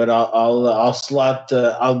position, but I'll slot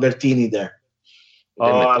Albertini there. Oh,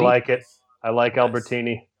 I like it. I like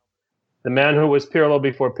Albertini. The man who was Pirlo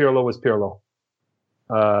before Pirlo was Pirlo.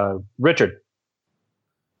 Richard.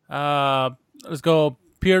 Let's go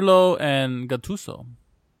Pirlo and Gattuso.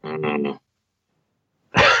 Mm.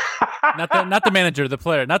 Not the manager, the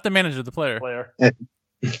player. Not the manager, the player.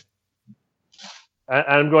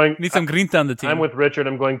 I'm going. Need some grinta on the team. I'm with Richard.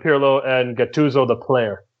 I'm going Pirlo and Gattuso, the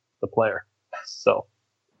player. So,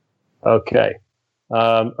 okay.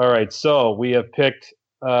 All right. So we have picked.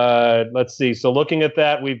 Let's see. So looking at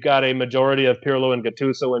that, we've got a majority of Pirlo and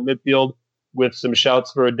Gattuso in midfield, with some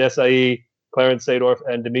shouts for Desai, Clarence Seedorf,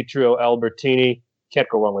 and Demetrio Albertini. Can't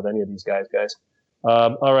go wrong with any of these guys.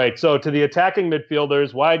 All right. So to the attacking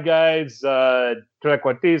midfielders, wide guys,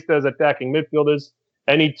 trequartistas, attacking midfielders.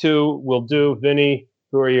 Any two will do. Vinny,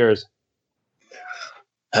 who are yours?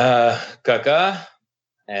 Kaká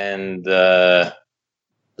and this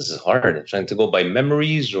is hard. I'm trying to go by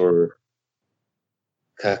memories or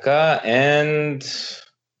Kaká and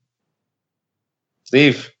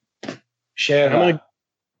Steve. Sheva.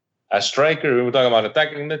 A striker. We were talking about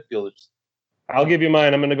attacking midfielders. I'll give you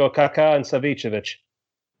mine. I'm going to go Kaká and Savicevic.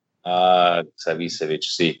 Savicevic.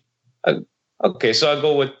 See. Okay, so I'll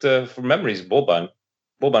go with for memories. Boban.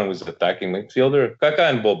 Boban was attacking midfielder. Kaká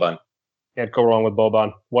and Boban. Can't go wrong with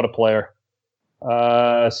Boban. What a player.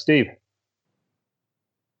 Steve.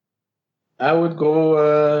 I would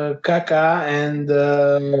go Kaká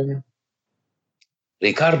and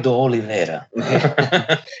Ricardo Oliveira.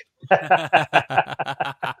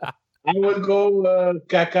 I would go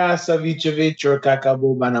Kaká, Savicevic, or Kaká,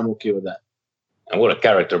 Boban. I'm okay with that. And what a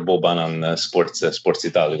character Boban on Sports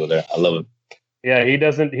Italico there. I love him. Yeah, he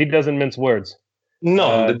doesn't mince words.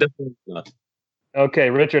 No, definitely not.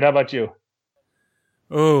 Okay, Richard, how about you?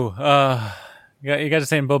 Oh, you guys are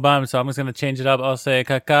saying Boban, so I'm just going to change it up. I'll say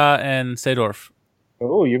Kaká and Seedorf.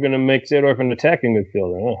 Oh, you're going to make Seedorf an attacking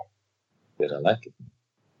midfielder, huh? Did I like it?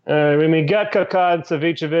 We got Kaká and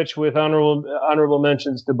Savicevic with honorable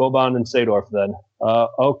mentions to Boban and Seedorf then.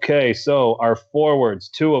 Okay, so our forwards,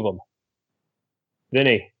 two of them.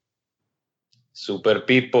 Vinny. Super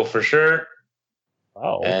Pipo for sure.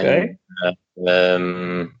 Oh, okay.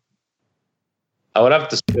 And, I would have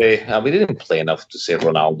to say we didn't play enough to say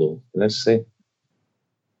Ronaldo. Let's say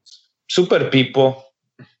Super Pipo.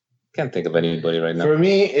 Can't think of anybody right now. For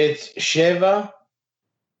me, it's Sheva,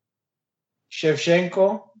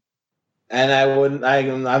 Shevchenko, and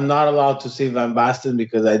I'm not allowed to say Van Basten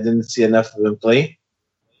because I didn't see enough of him play.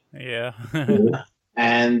 Yeah.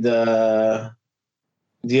 And the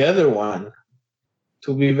other one,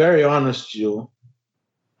 to be very honest with you,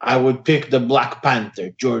 I would pick the Black Panther,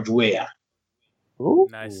 George Weah. Ooh.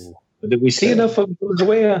 Nice. Did we see enough of George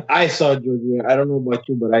Weah? I saw George Weah. I don't know about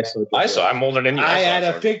you, but I saw George Weah. I'm older than you. I had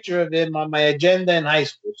a picture of him on my agenda in high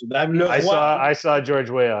school. So I saw George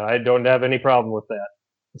Weah. I don't have any problem with that.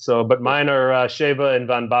 So, but mine are Sheva and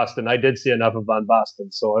Van Basten. I did see enough of Van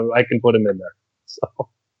Basten, so I can put him in there. So,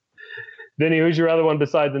 Vinny, who's your other one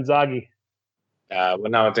besides Inzaghi? Well,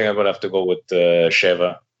 now I think I'm gonna have to go with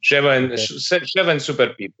Sheva and Super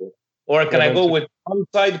People. Or can I go with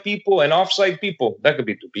onside people and offside people? That could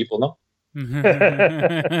be two people, no?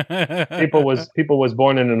 People was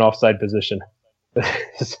born in an offside position.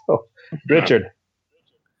 So, Richard.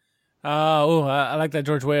 I like that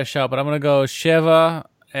George Weah shout, but I'm gonna go Sheva,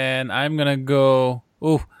 and I'm gonna go.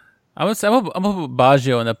 I'm gonna put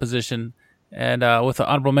Baggio in that position, and with an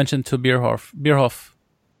honorable mention to Bierhoff. You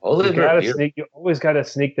always gotta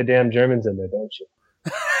sneak the damn Germans in there, don't you?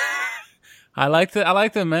 I like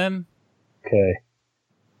them, man. Okay.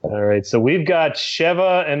 All right. So we've got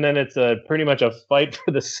Sheva, and then it's pretty much a fight for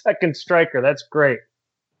the second striker. That's great.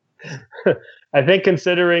 I think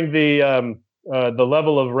considering the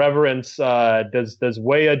level of reverence, does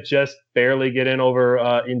Weah just barely get in over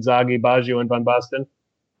Inzaghi, Baggio, and Van Basten?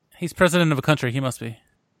 He's president of a country. He must be.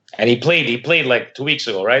 And he played like 2 weeks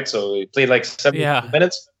ago, right? So he played like 70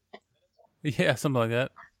 minutes. Yeah, something like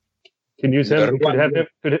that. Can use him.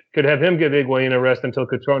 Could have him give Higuain a rest until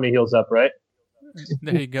Cutrone heals up, right?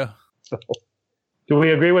 There you go. So, do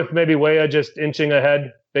we agree with maybe Weah just inching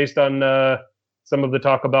ahead based on some of the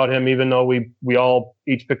talk about him, even though we all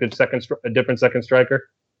each picked a different second striker?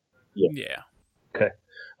 Yeah. Okay.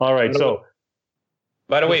 All right. So,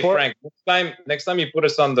 by the way, Frank, next time you put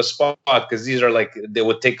us on the spot, because these are like it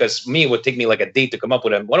would take me like a day to come up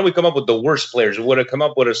with them. Why don't we come up with the worst players? We would have come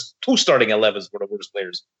up with us 2 starting 11s for the worst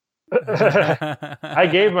players. I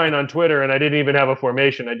gave mine on Twitter, and I didn't even have a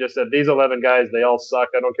formation. I just said these 11 guys, they all suck.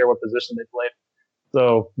 I don't care what position they play.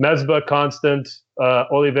 So Mesba, Constant,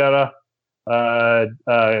 Oliveira,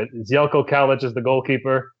 Zielko Kalic is the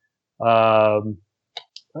goalkeeper,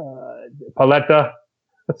 Paletta.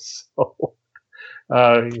 So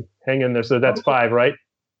Hang in there. So that's 5, right?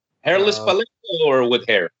 Hairless Palenque or with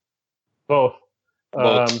hair? Both.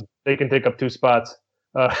 Both. They can take up 2 spots.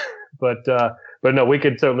 But no, we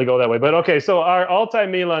could certainly go that way. But okay, so our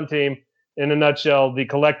all-time Milan team, in a nutshell, the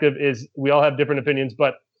collective is, we all have different opinions,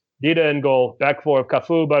 but Dida in goal, back 4 of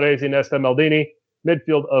Cafu, Baresi, Nesta, Maldini,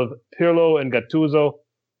 midfield of Pirlo and Gattuso,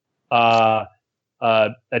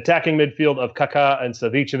 attacking midfield of Kaká and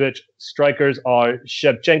Savicevic. Strikers are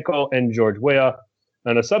Shevchenko and George Weah,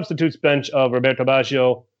 and a substitutes bench of Roberto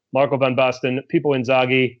Baggio, Marco van Basten, Pippo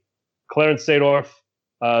Inzaghi, Clarence Seedorf,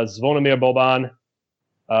 Zvonimir Boban,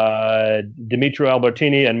 Dimitri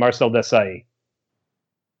Albertini, and Marcel Desailly.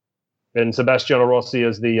 And Sebastiano Rossi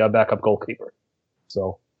is the backup goalkeeper.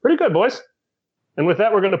 So pretty good, boys. And with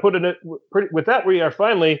that, we are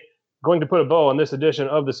finally going to put a bow on this edition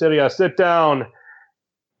of the Serie A Sit Down.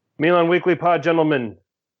 Milan Weekly Pod, gentlemen.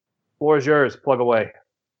 Floor is yours. Plug away.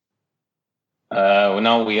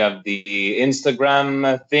 Now we have the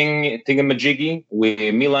Instagram thingamajiggy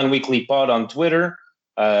with Milan Weekly Pod on Twitter.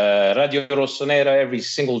 Radio Rossonera, every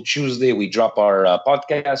single Tuesday we drop our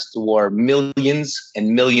podcast to our millions and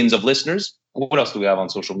millions of listeners. What else do we have on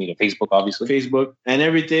social media? Facebook, obviously. Facebook and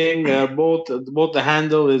everything. Both the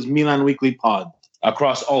handle is Milan Weekly Pod.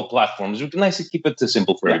 Across all platforms. It's nice to keep it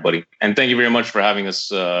simple for everybody. And thank you very much for having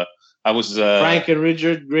us. I was Frank and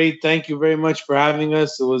Richard, great. Thank you very much for having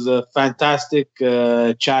us. It was a fantastic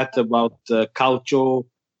chat about Calcio,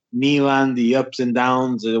 Milan, the ups and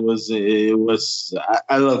downs. It was.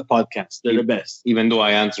 I love podcasts. They're the best. Even though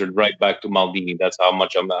I answered right back to Maldini, that's how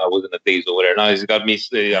much I was in the days over there. Now he's got me.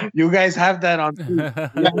 You guys have that on.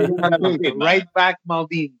 Right back,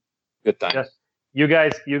 Maldini. Good time. Yes. You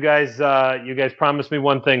guys promised me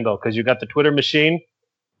one thing though, because you got the Twitter machine.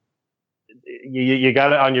 You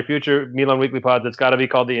got it on your future Milan Weekly Pods. It's got to be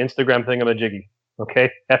called the Instagram thingamajiggy.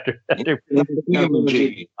 Okay. After. I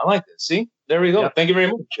like this. See, there we go. Yep. Thank you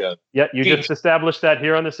very much. Yeah, you just established that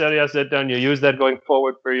here on the Serie A Sit Down. You use that going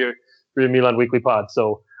forward for your Milan Weekly Pod.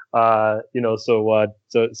 So so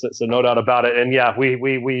no doubt about it. And yeah,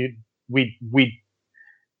 we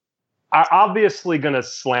are obviously going to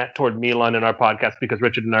slant toward Milan in our podcast because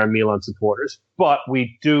Richard and I are Milan supporters, but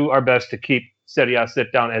we do our best to keep Serie A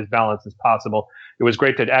Sit Down as balanced as possible. It was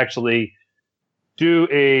great to actually do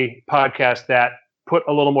a podcast that put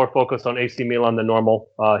a little more focus on AC Milan than normal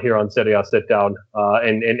here on Serie A Sit Down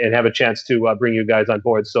and have a chance to bring you guys on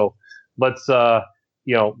board. So let's do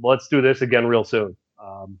this again real soon.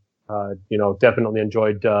 Definitely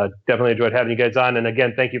enjoyed having you guys on. And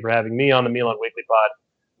again, thank you for having me on the Milan Weekly Pod.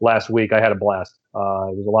 Last week, I had a blast. It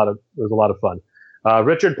was a lot of fun.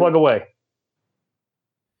 Richard, plug away.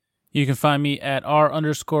 You can find me at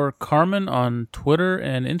R_Carmen on Twitter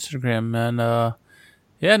and Instagram. And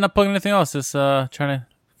not plugging anything else. Just trying to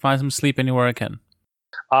find some sleep anywhere I can.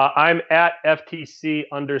 I'm at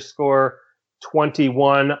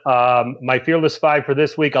FTC_21. My Fearless 5 for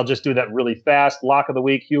this week, I'll just do that really fast. Lock of the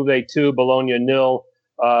week, Juve 2, Bologna 0.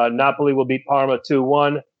 Napoli will beat Parma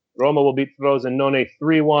 2-1. Roma will beat Frosinone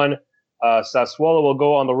 3-1. Sassuolo will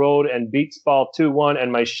go on the road and beat Spal 2-1.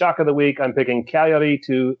 And my shock of the week, I'm picking Cagliari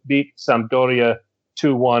to beat Sampdoria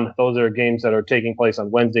 2-1. Those are games that are taking place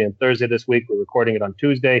on Wednesday and Thursday this week. We're recording it on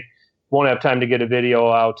Tuesday. Won't have time to get a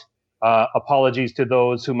video out. Apologies to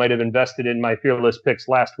those who might have invested in my Fearless picks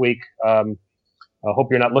last week. I hope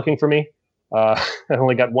you're not looking for me. I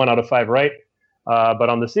only got 1 out of 5 right. But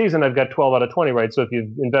on the season, I've got 12 out of 20 right. So if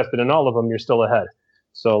you've invested in all of them, you're still ahead.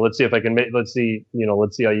 So let's see if I can let's see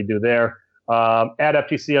how you do there. At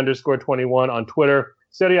FTC_21 on Twitter.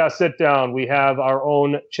 Serie A Sit Down. We have our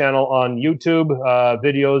own channel on YouTube,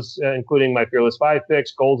 videos, including my Fearless 5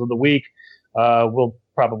 picks, goals of the week. We'll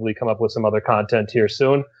probably come up with some other content here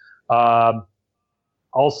soon.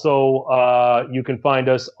 Also, you can find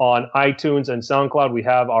us on iTunes and SoundCloud. We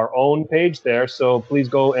have our own page there, so please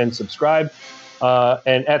go and subscribe.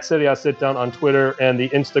 And at Serie A Sit Down on Twitter and the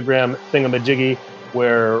Instagram thingamajiggy,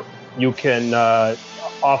 where you can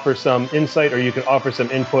offer some insight or you can offer some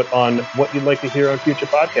input on what you'd like to hear on future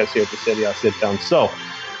podcasts here at the Serie A Sit Down. So,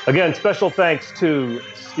 again, special thanks to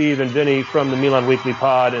Steve and Vinny from the Milan Weekly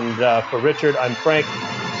Pod. And for Richard, I'm Frank.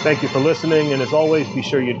 Thank you for listening. And as always, be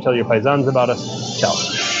sure you tell your paisans about us.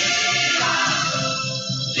 Ciao.